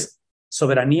otra vez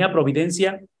soberanía,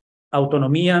 providencia,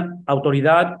 autonomía,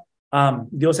 autoridad,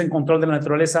 Dios en control de la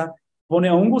naturaleza, pone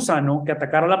a un gusano que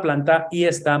atacara la planta y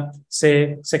ésta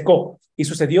se secó. Y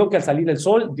sucedió que al salir el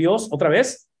sol, Dios otra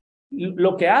vez,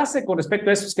 lo que hace con respecto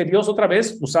a eso es que Dios otra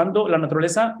vez, usando la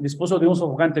naturaleza, dispuso de un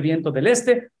sofocante viento del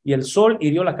este y el sol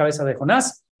hirió la cabeza de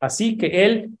Jonás, así que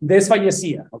él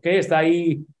desfallecía. ¿Ok? Está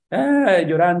ahí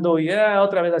llorando y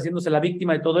otra vez haciéndose la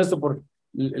víctima de todo esto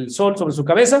el sol sobre su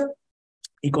cabeza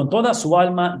y con toda su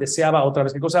alma deseaba otra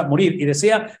vez, ¿qué cosa? Morir. Y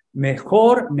decía,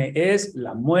 mejor me es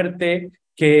la muerte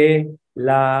que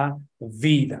la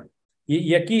vida.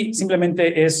 Y aquí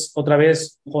simplemente es otra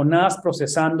vez Jonás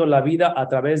procesando la vida a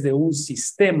través de un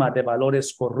sistema de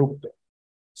valores corrupto,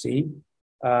 ¿sí?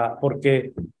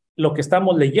 Porque lo que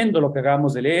estamos leyendo, lo que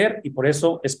acabamos de leer, y por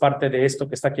eso es parte de esto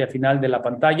que está aquí al final de la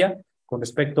pantalla, con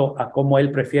respecto a cómo él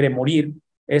prefiere morir,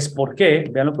 es porque,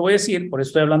 vean lo que voy a decir, por eso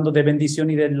estoy hablando de bendición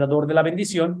y del dador de la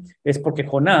bendición, es porque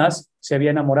Jonás se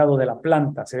había enamorado de la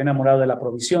planta, se había enamorado de la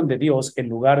provisión de Dios en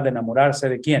lugar de enamorarse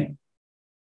de ¿quién?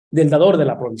 Del dador de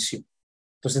la provisión.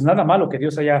 Entonces, nada malo que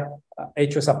Dios haya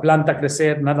hecho esa planta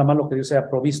crecer, nada malo que Dios haya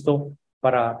provisto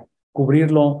para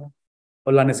cubrirlo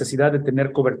o la necesidad de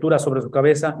tener cobertura sobre su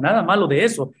cabeza, nada malo de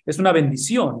eso, es una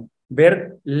bendición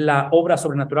ver la obra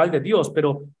sobrenatural de Dios,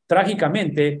 pero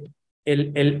trágicamente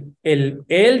el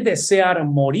desear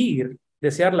morir,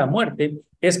 desear la muerte,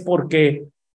 es porque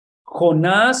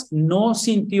Jonás no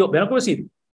sintió, vean lo que voy a decir,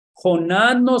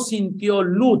 Jonás no sintió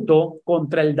luto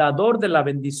contra el dador de la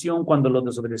bendición cuando lo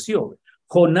desobedeció.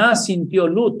 Jonás sintió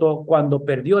luto cuando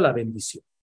perdió la bendición.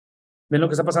 ¿Ven lo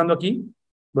que está pasando aquí?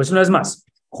 Pues una vez más,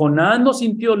 Jonás no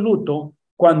sintió luto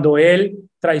cuando él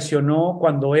traicionó,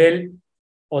 cuando él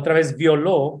otra vez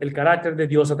violó el carácter de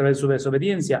Dios a través de su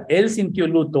desobediencia. Él sintió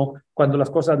luto cuando las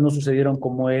cosas no sucedieron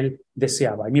como él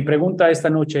deseaba. Y mi pregunta esta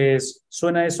noche es,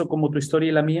 ¿suena eso como tu historia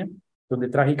y la mía? Donde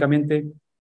trágicamente,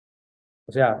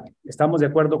 o sea, estamos de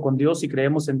acuerdo con Dios y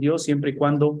creemos en Dios siempre y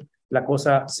cuando la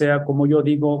cosa sea como yo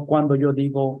digo, cuando yo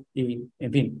digo, y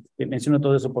en fin, menciono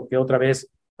todo eso porque otra vez,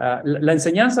 la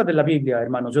enseñanza de la Biblia,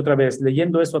 hermanos, y otra vez,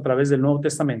 leyendo esto a través del Nuevo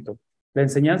Testamento, la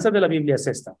enseñanza de la Biblia es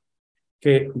esta,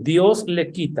 que Dios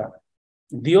le quita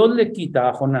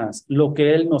a Jonás lo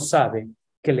que él no sabe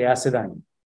que le hace daño.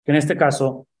 Que en este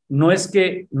caso, no es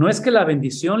que la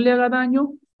bendición le haga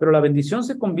daño, pero la bendición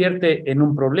se convierte en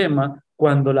un problema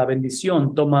cuando la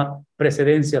bendición toma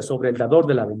precedencia sobre el dador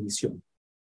de la bendición.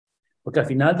 Porque al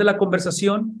final de la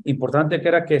conversación, importante que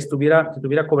era que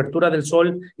tuviera cobertura del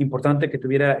sol, importante que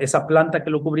tuviera esa planta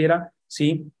que lo cubriera,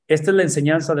 ¿sí? Esta es la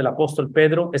enseñanza del apóstol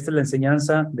Pedro, esta es la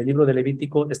enseñanza del libro de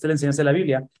Levítico, esta es la enseñanza de la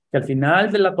Biblia, que al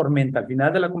final de la tormenta, al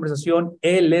final de la conversación,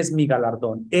 Él es mi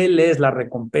galardón, Él es la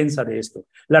recompensa de esto.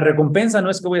 La recompensa no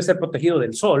es que voy a ser protegido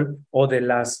del sol o de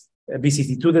las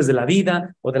vicisitudes de la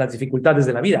vida o de las dificultades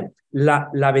de la vida.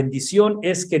 La bendición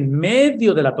es que en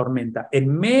medio de la tormenta,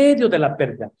 en medio de la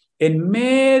pérdida, en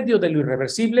medio de lo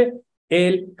irreversible,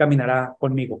 Él caminará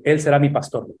conmigo. Él será mi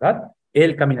pastor, ¿verdad?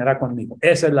 Él caminará conmigo.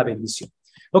 Esa es la bendición.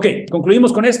 Ok,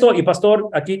 concluimos con esto y pastor,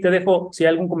 aquí te dejo si hay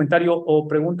algún comentario o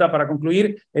pregunta para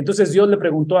concluir. Entonces Dios le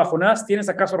preguntó a Jonás, ¿tienes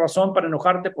acaso razón para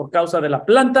enojarte por causa de la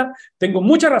planta? Tengo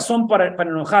mucha razón para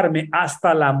enojarme,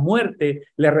 hasta la muerte,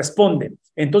 le responde.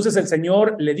 Entonces el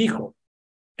Señor le dijo,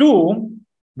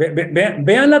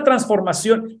 vean la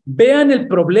transformación, vean el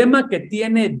problema que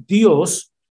tiene Dios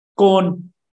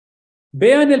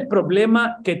vean el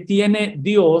problema que tiene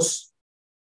Dios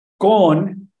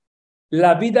con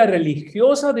la vida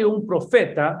religiosa de un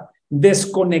profeta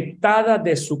desconectada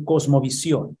de su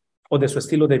cosmovisión o de su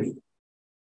estilo de vida.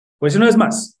 Pues no es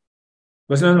más.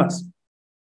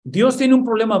 Dios tiene un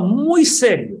problema muy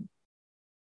serio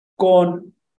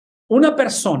con una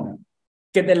persona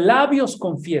que de labios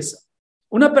confiesa,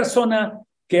 una persona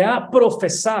que ha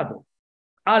profesado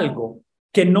algo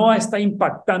que no está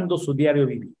impactando su diario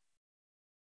vivir.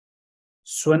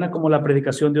 ¿Suena como la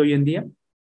predicación de hoy en día?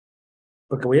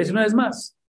 Porque voy a decir una vez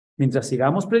más, mientras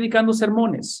sigamos predicando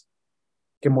sermones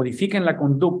que modifiquen la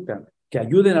conducta, que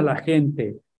ayuden a la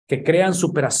gente, que crean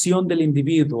superación del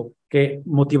individuo, que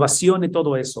motivación y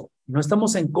todo eso, no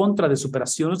estamos en contra de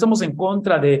superación, no estamos en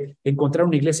contra de encontrar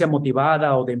una iglesia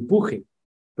motivada o de empuje,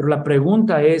 pero la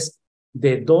pregunta es,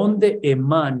 ¿de dónde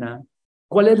emana?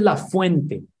 ¿Cuál es la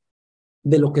fuente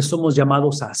de lo que somos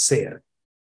llamados a hacer?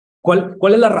 ¿Cuál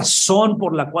es la razón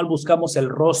por la cual buscamos el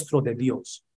rostro de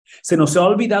Dios? ¿Se nos ha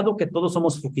olvidado que todos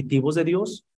somos fugitivos de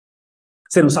Dios?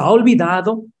 ¿Se nos ha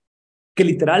olvidado que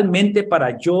literalmente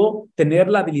para yo tener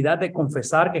la habilidad de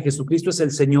confesar que Jesucristo es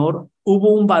el Señor,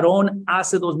 hubo un varón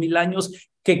hace 2000 años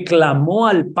que clamó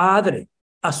al Padre,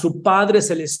 a su Padre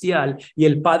Celestial, y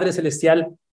el Padre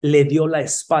Celestial le dio la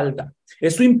espalda?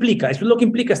 Eso es lo que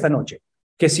implica esta noche,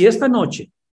 que si esta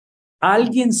noche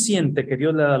alguien siente que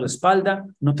Dios le ha dado la espalda,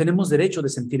 no tenemos derecho de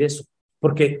sentir eso,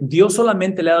 porque Dios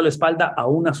solamente le ha dado la espalda a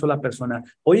una sola persona.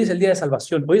 Hoy es el día de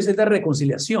salvación, hoy es el día de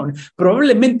reconciliación.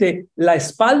 Probablemente la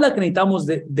espalda que necesitamos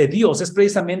de Dios es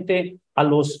precisamente a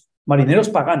los marineros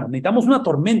paganos. Necesitamos una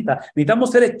tormenta,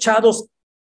 necesitamos ser echados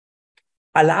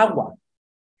al agua,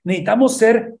 necesitamos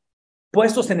ser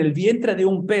puestos en el vientre de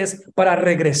un pez para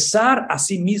regresar a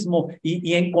sí mismo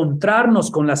y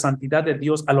encontrarnos con la santidad de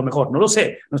Dios. A lo mejor, no lo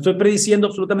sé, no estoy prediciendo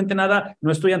absolutamente nada,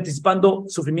 no estoy anticipando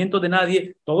sufrimiento de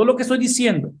nadie. Todo lo que estoy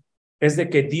diciendo es de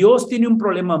que Dios tiene un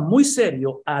problema muy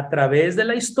serio a través de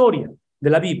la historia de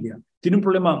la Biblia. Tiene un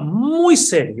problema muy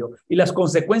serio y las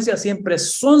consecuencias siempre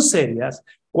son serias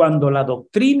cuando la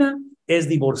doctrina es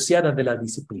divorciada de la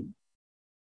disciplina.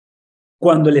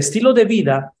 Cuando el estilo de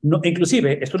vida, no,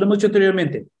 inclusive, esto lo hemos dicho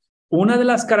anteriormente, una de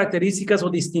las características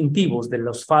o distintivos de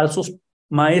los falsos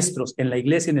maestros en la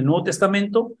iglesia en el Nuevo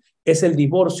Testamento es el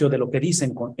divorcio de lo que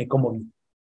dicen como vida.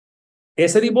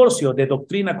 Ese divorcio de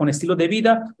doctrina con estilo de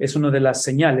vida es una de las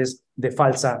señales de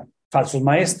falsos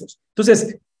maestros.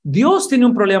 Entonces, Dios tiene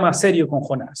un problema serio con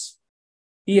Jonás.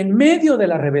 Y en medio de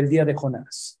la rebeldía de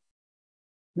Jonás,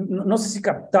 no sé si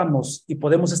captamos y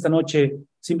podemos esta noche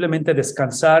simplemente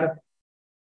descansar,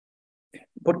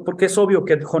 porque es obvio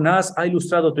que Jonás ha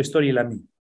ilustrado tu historia y la mía.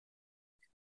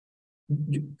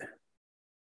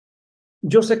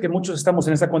 Yo sé que muchos estamos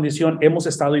en esa condición, hemos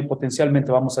estado y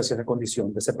potencialmente vamos hacia esa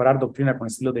condición de separar doctrina con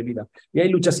estilo de vida. Y hay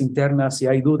luchas internas, y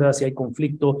hay dudas, y hay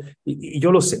conflicto, y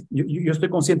yo lo sé, yo estoy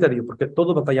consciente de ello, porque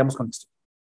todos batallamos con esto.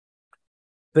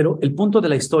 Pero el punto de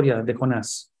la historia de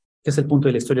Jonás, que es el punto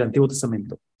de la historia del Antiguo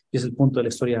Testamento, y es el punto de la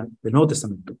historia del Nuevo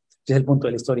Testamento, y es el punto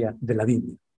de la historia de la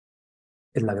Biblia,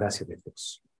 es la gracia de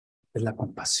Dios, es la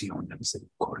compasión, la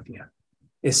misericordia,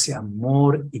 ese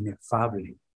amor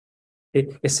inefable,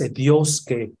 ese Dios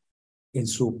que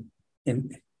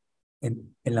en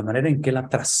la manera en que Él ha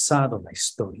trazado la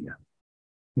historia,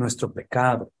 nuestro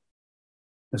pecado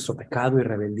y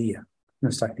rebeldía,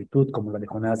 nuestra actitud como la de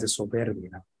Jonás de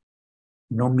soberbia,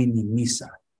 no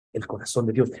minimiza el corazón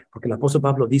de Dios, porque el apóstol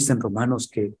Pablo dice en Romanos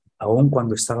que aun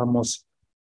cuando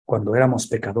éramos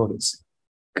pecadores,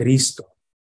 Cristo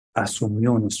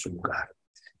asumió nuestro lugar.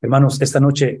 Hermanos, esta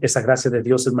noche esa gracia de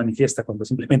Dios es manifiesta cuando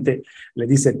simplemente le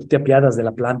dice, tú te apiadas de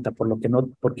la planta porque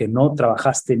no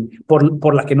trabajaste,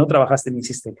 por la que no trabajaste ni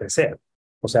hiciste crecer.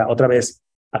 O sea, otra vez,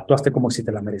 actuaste como si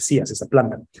te la merecías, esa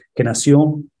planta, que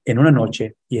nació en una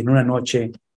noche y en una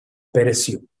noche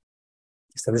pereció.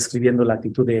 Está describiendo la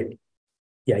actitud de él.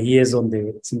 Y ahí es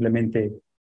donde simplemente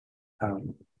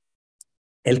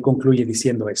él concluye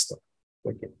diciendo esto.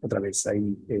 Porque otra vez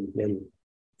ahí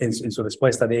en su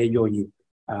respuesta de ello y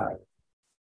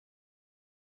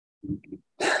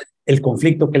el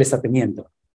conflicto que él está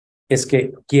teniendo es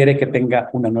que quiere que tenga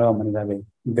una nueva manera de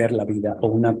ver la vida o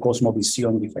una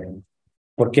cosmovisión diferente.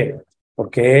 ¿Por qué?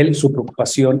 Porque su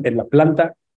preocupación es la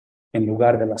planta en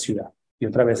lugar de la ciudad. Y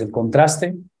otra vez el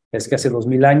contraste es que hace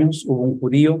 2000 años hubo un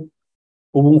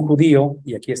judío,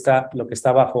 y aquí está lo que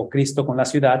está bajo Cristo con la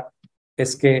ciudad,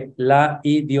 es que la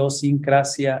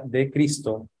idiosincrasia de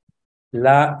Cristo,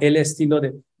 el estilo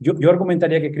de... Yo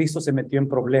argumentaría que Cristo se metió en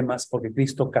problemas porque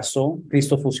Cristo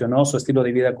fusionó su estilo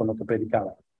de vida con lo que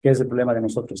predicaba, que es el problema de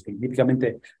nosotros, que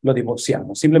típicamente lo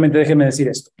divorciamos. Simplemente déjenme decir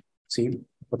esto, ¿sí?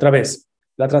 Otra vez,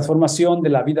 la transformación de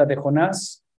la vida de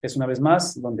Jonás es una vez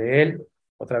más donde él,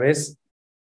 otra vez,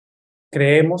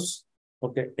 creemos,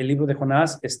 porque el libro de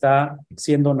Jonás está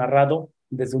siendo narrado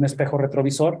desde un espejo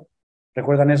retrovisor.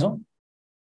 ¿Recuerdan eso?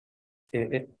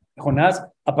 Jonás,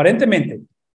 aparentemente,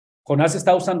 Jonás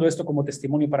está usando esto como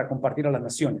testimonio para compartir a las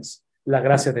naciones la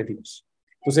gracia de Dios.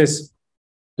 Entonces,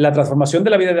 la transformación de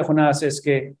la vida de Jonás es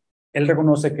que él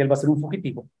reconoce que él va a ser un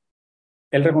fugitivo.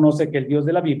 Él reconoce que el Dios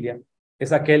de la Biblia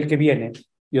es aquel que viene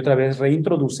y otra vez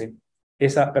reintroduce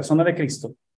esa persona de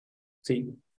Cristo,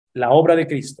 ¿sí? La obra de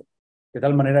Cristo, de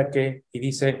tal manera que, y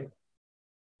dice,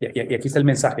 y aquí está el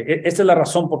mensaje, esta es la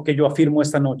razón por qué yo afirmo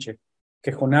esta noche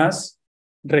que Jonás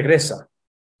regresa,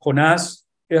 Jonás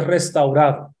es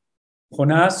restaurado,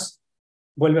 Jonás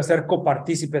vuelve a ser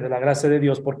copartícipe de la gracia de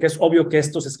Dios, porque es obvio que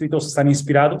estos escritos están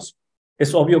inspirados,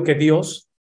 es obvio que Dios,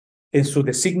 en su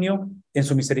designio, en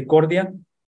su misericordia,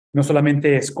 no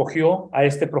solamente escogió a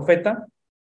este profeta,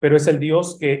 pero es el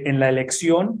Dios que en la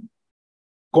elección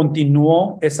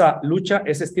continuó esa lucha,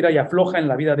 ese estira y afloja en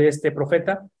la vida de este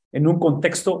profeta, en un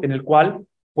contexto en el cual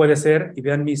puede ser, y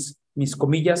vean mis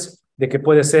comillas, de que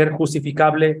puede ser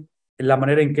justificable la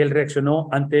manera en que él reaccionó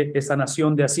ante esa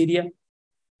nación de Asiria,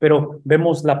 pero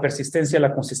vemos la persistencia,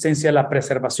 la consistencia, la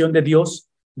preservación de Dios,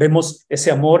 vemos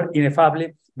ese amor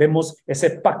inefable, vemos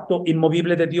ese pacto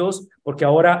inmovible de Dios, porque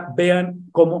ahora vean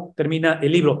cómo termina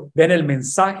el libro, vean el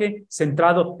mensaje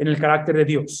centrado en el carácter de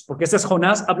Dios, porque ese es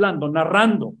Jonás hablando,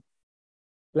 narrando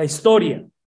la historia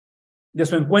de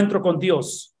su encuentro con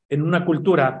Dios en una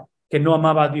cultura que no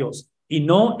amaba a Dios. Y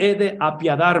no he de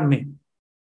apiadarme,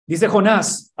 dice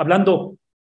Jonás, hablando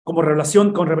con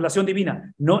revelación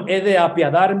divina, no he de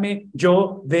apiadarme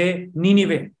yo de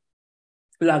Nínive.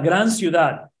 la gran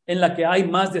ciudad en la que hay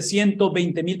más de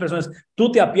 120,000 personas,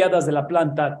 tú te apiadas de la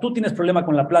planta, tú tienes problema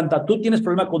con la planta, tú tienes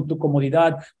problema con tu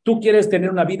comodidad, tú quieres tener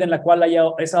una vida en la cual haya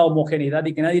esa homogeneidad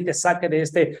y que nadie te saque de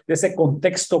ese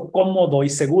contexto cómodo y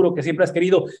seguro que siempre has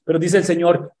querido, pero dice el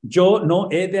Señor, yo no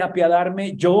he de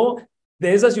apiadarme, yo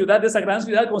de esa ciudad, de esa gran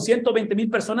ciudad con 120,000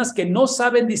 personas que no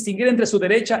saben distinguir entre su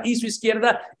derecha y su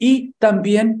izquierda, y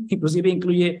también inclusive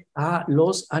incluye a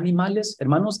los animales.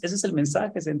 Hermanos, ese es el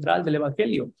mensaje central del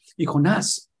Evangelio. Y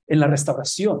Jonás, en la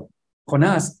restauración,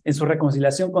 Jonás, en su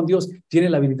reconciliación con Dios, tiene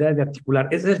la habilidad de articular.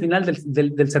 Ese es el final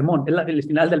del sermón, es el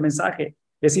final del mensaje.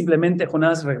 Es simplemente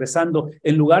Jonás regresando,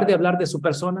 en lugar de hablar de su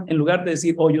persona, en lugar de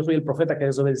decir, oh, yo soy el profeta que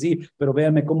desobedecí, pero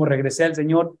véanme cómo regresé al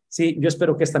Señor. Sí, yo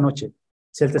espero que esta noche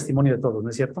sea el testimonio de todos, ¿no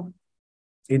es cierto?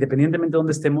 Independientemente de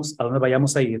dónde estemos, a dónde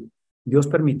vayamos a ir, Dios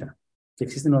permita que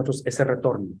exista en nosotros ese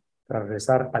retorno para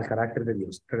regresar al carácter de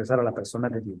Dios, regresar a la persona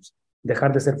de Dios,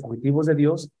 dejar de ser fugitivos de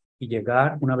Dios y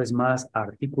llegar una vez más a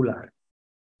articular,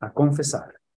 a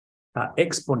confesar, a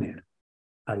exponer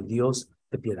al Dios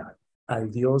de piedad,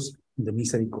 al Dios de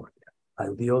misericordia,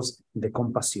 al Dios de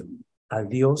compasión, al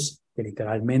Dios que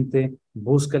literalmente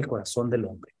busca el corazón del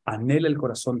hombre, anhela el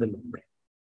corazón del hombre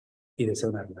y desea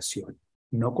una relación,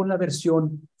 no con la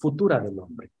versión futura del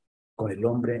hombre, con el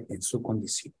hombre en su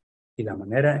condición. Y la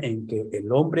manera en que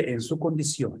el hombre en su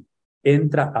condición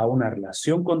entra a una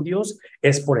relación con Dios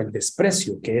es por el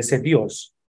desprecio que ese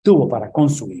Dios tuvo para con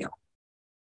su hijo.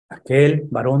 Aquel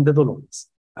varón de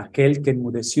dolores, aquel que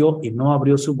enmudeció y no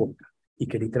abrió su boca, y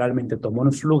que literalmente tomó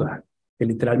en su lugar, que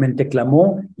literalmente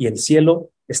clamó y el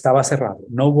cielo estaba cerrado.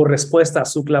 No hubo respuesta a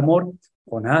su clamor.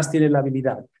 Jonás tiene la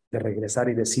habilidad de regresar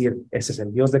y decir, ese es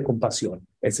el Dios de compasión,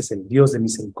 ese es el Dios de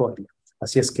misericordia.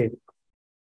 Así es que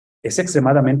es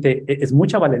extremadamente, es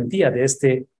mucha valentía de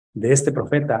este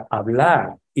profeta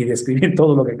hablar y describir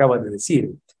todo lo que acaba de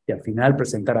decir, y al final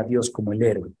presentar a Dios como el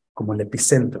héroe, como el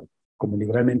epicentro, como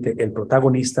literalmente el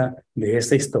protagonista de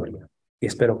esta historia. Y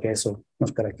espero que eso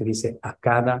nos caracterice a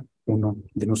cada uno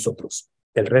de nosotros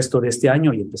el resto de este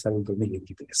año y empezar el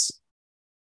 2023.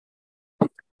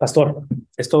 Pastor,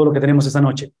 es todo lo que tenemos esta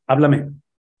noche. Háblame.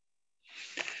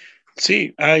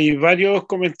 Sí, hay varios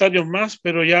comentarios más,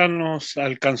 pero ya nos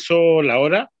alcanzó la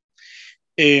hora.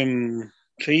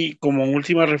 Sí, como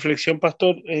última reflexión,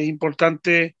 pastor, es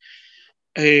importante,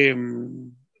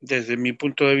 desde mi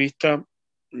punto de vista,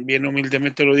 bien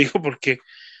humildemente lo digo, porque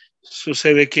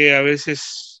sucede que a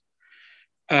veces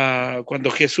cuando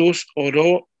Jesús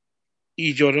oró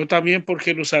y lloró también por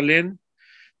Jerusalén,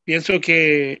 pienso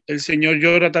que el Señor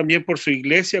llora también por su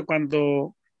iglesia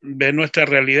cuando ve nuestra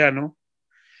realidad, ¿no?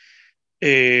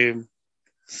 Eh,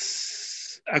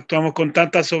 Actuamos con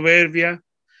tanta soberbia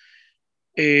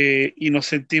y nos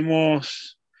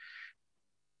sentimos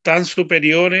tan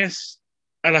superiores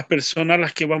a las personas a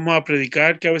las que vamos a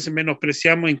predicar, que a veces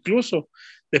menospreciamos incluso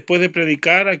después de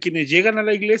predicar a quienes llegan a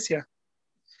la iglesia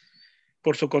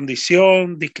por su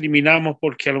condición, discriminamos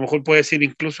porque a lo mejor puede ser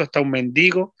incluso hasta un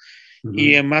mendigo.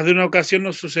 Y en más de una ocasión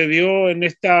nos sucedió en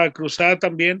esta cruzada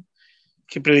también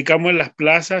que predicamos en las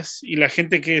plazas y la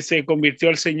gente que se convirtió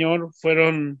al Señor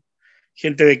fueron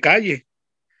gente de calle.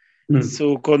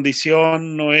 Su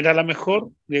condición no era la mejor,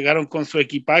 llegaron con su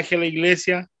equipaje a la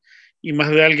iglesia y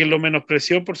más de alguien lo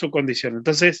menospreció por su condición.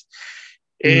 Entonces,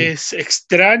 es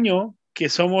extraño que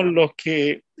somos los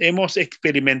que hemos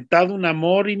experimentado un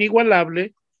amor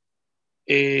inigualable,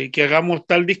 que hagamos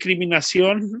tal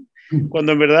discriminación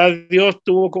cuando en verdad Dios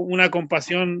tuvo una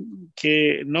compasión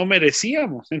que no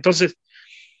merecíamos. Entonces,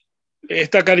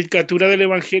 esta caricatura del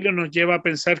Evangelio nos lleva a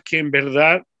pensar que en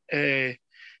verdad,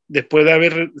 después de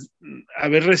haber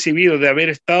recibido, de haber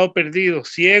estado perdidos,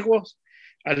 ciegos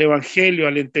al Evangelio,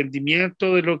 al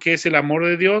entendimiento de lo que es el amor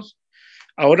de Dios,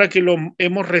 ahora que lo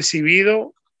hemos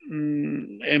recibido,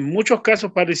 en muchos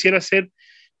casos pareciera ser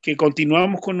que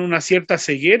continuamos con una cierta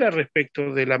ceguera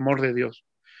respecto del amor de Dios.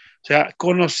 O sea,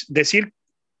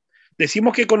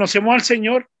 decimos que conocemos al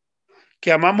Señor,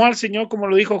 que amamos al Señor, como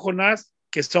lo dijo Jonás,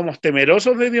 que somos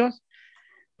temerosos de Dios,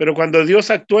 pero cuando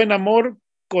Dios actúa en amor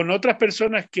con otras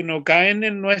personas que no caen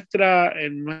en nuestros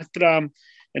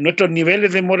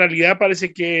niveles de moralidad,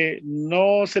 parece que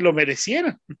no se lo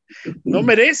merecieran, no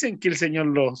merecen que el Señor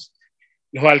los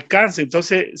alcance.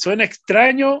 Entonces suena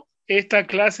extraño esta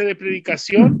clase de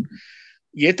predicación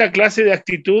y esta clase de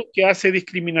actitud que hace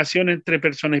discriminación entre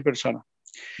personas y personas.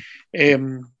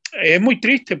 Es muy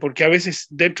triste porque a veces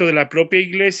dentro de la propia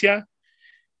iglesia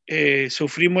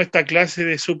sufrimos esta clase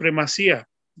de supremacía.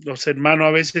 Los hermanos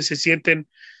a veces se sienten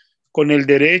con el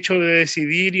derecho de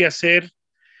decidir y hacer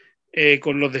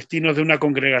con los destinos de una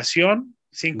congregación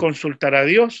sin consultar a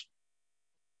Dios.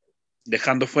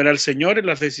 dejando fuera al Señor en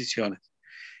las decisiones.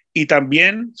 Y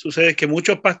también sucede que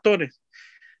muchos pastores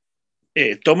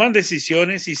toman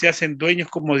decisiones y se hacen dueños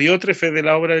como diótrefes de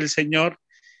la obra del Señor,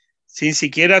 sin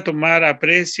siquiera tomar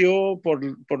aprecio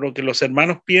por lo que los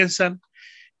hermanos piensan,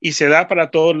 y se da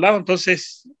para todos lados.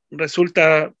 Entonces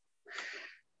resulta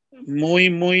muy,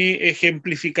 muy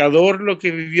ejemplificador lo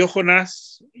que vivió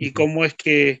Jonás y cómo es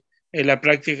que en la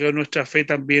práctica de nuestra fe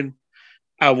también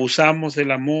abusamos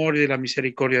del amor y de la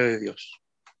misericordia de Dios.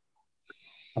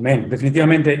 Amén,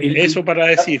 definitivamente. Eso para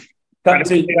decir.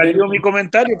 Sí, dio mi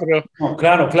comentario, pero no,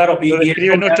 claro, claro.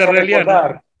 describe nuestra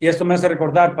realidad, ¿no? Y esto me hace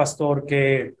recordar, pastor,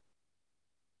 que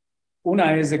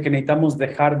una es de que necesitamos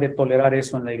dejar de tolerar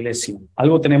eso en la iglesia.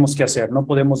 Algo tenemos que hacer. No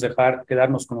podemos dejar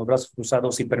quedarnos con los brazos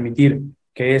cruzados y permitir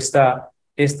que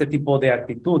este tipo de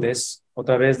actitudes,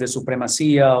 otra vez de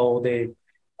supremacía o de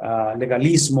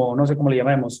legalismo, no sé cómo le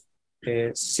llamemos,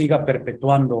 siga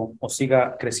perpetuando o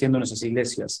siga creciendo en nuestras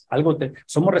iglesias.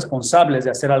 Somos responsables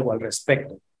de hacer algo al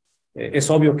respecto. Es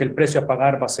obvio que el precio a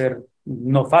pagar va a ser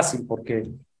no fácil porque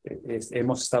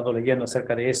hemos estado leyendo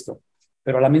acerca de esto,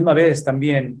 pero a la misma vez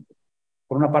también,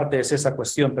 por una parte es esa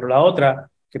cuestión, pero la otra,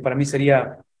 que para mí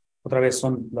sería, otra vez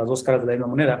son las dos caras de la misma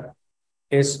moneda,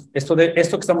 es esto que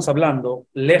estamos hablando,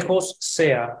 lejos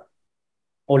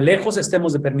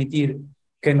estemos de permitir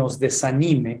que nos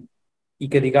desanime y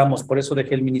que digamos, por eso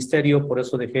dejé el ministerio, por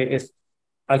eso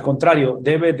al contrario,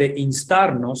 debe de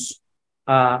instarnos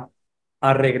a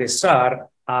regresar,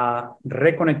 a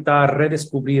reconectar,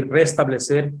 redescubrir,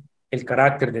 restablecer el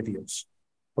carácter de Dios.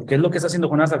 Porque es lo que está haciendo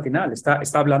Jonás al final. Está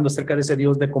hablando acerca de ese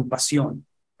Dios de compasión,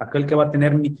 aquel que va a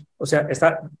tener o sea,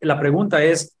 la pregunta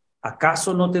es,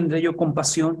 ¿acaso no tendré yo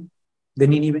compasión de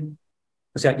Nínive?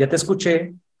 O sea, ya te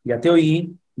escuché, ya te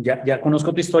oí, ya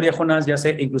conozco tu historia, Jonás, ya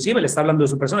sé, inclusive le está hablando de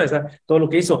su persona, todo lo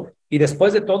que hizo. Y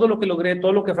después de todo lo que logré,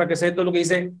 todo lo que fracasé, todo lo que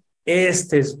hice,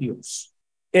 este es Dios.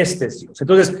 Este es Dios.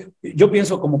 Entonces, yo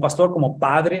pienso como pastor, como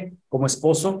padre, como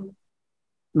esposo,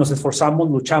 nos esforzamos,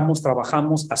 luchamos,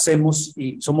 trabajamos, hacemos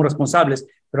y somos responsables,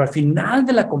 pero al final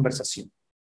de la conversación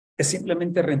es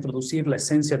simplemente reintroducir la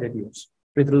esencia de Dios,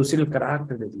 reintroducir el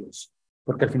carácter de Dios,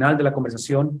 porque al final de la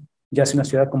conversación, ya sea una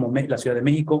ciudad como la Ciudad de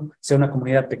México, sea una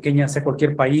comunidad pequeña, sea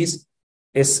cualquier país,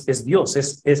 es Dios,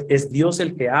 es Dios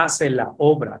el que hace la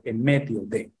obra en medio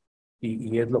de.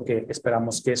 Y es lo que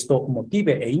esperamos que esto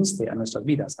motive e inste a nuestras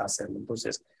vidas a hacerlo.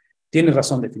 Entonces, tienes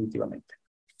razón definitivamente.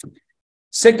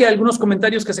 Sé que hay algunos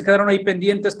comentarios que se quedaron ahí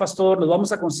pendientes, pastor, los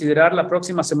vamos a considerar la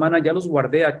próxima semana, ya los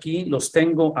guardé aquí, los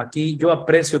tengo aquí, yo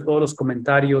aprecio todos los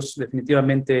comentarios,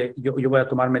 definitivamente yo voy a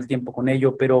tomarme el tiempo con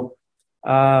ello, pero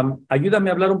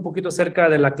ayúdame a hablar un poquito acerca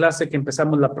de la clase que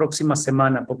empezamos la próxima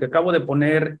semana, porque acabo de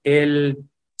poner el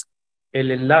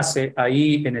enlace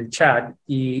ahí en el chat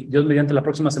y Dios mediante la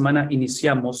próxima semana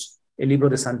iniciamos el libro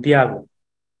de Santiago.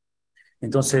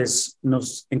 Entonces,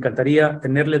 nos encantaría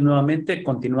tenerles nuevamente,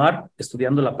 continuar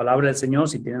estudiando la palabra del Señor.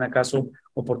 Si tienen acaso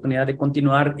oportunidad de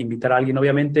continuar, invitar a alguien,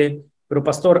 obviamente. Pero,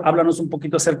 pastor, háblanos un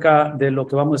poquito acerca de lo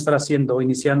que vamos a estar haciendo,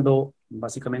 iniciando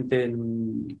básicamente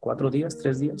en 4 días,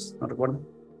 3 días, no recuerdo.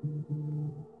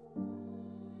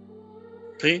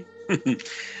 Sí.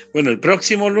 Bueno, el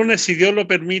próximo lunes, si Dios lo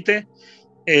permite,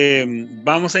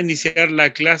 vamos a iniciar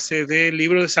la clase del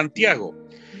libro de Santiago.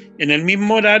 En el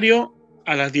mismo horario,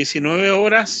 a las 19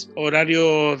 horas,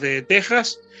 horario de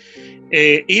Texas,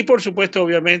 y por supuesto,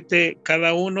 obviamente,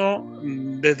 cada uno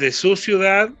desde su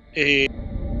ciudad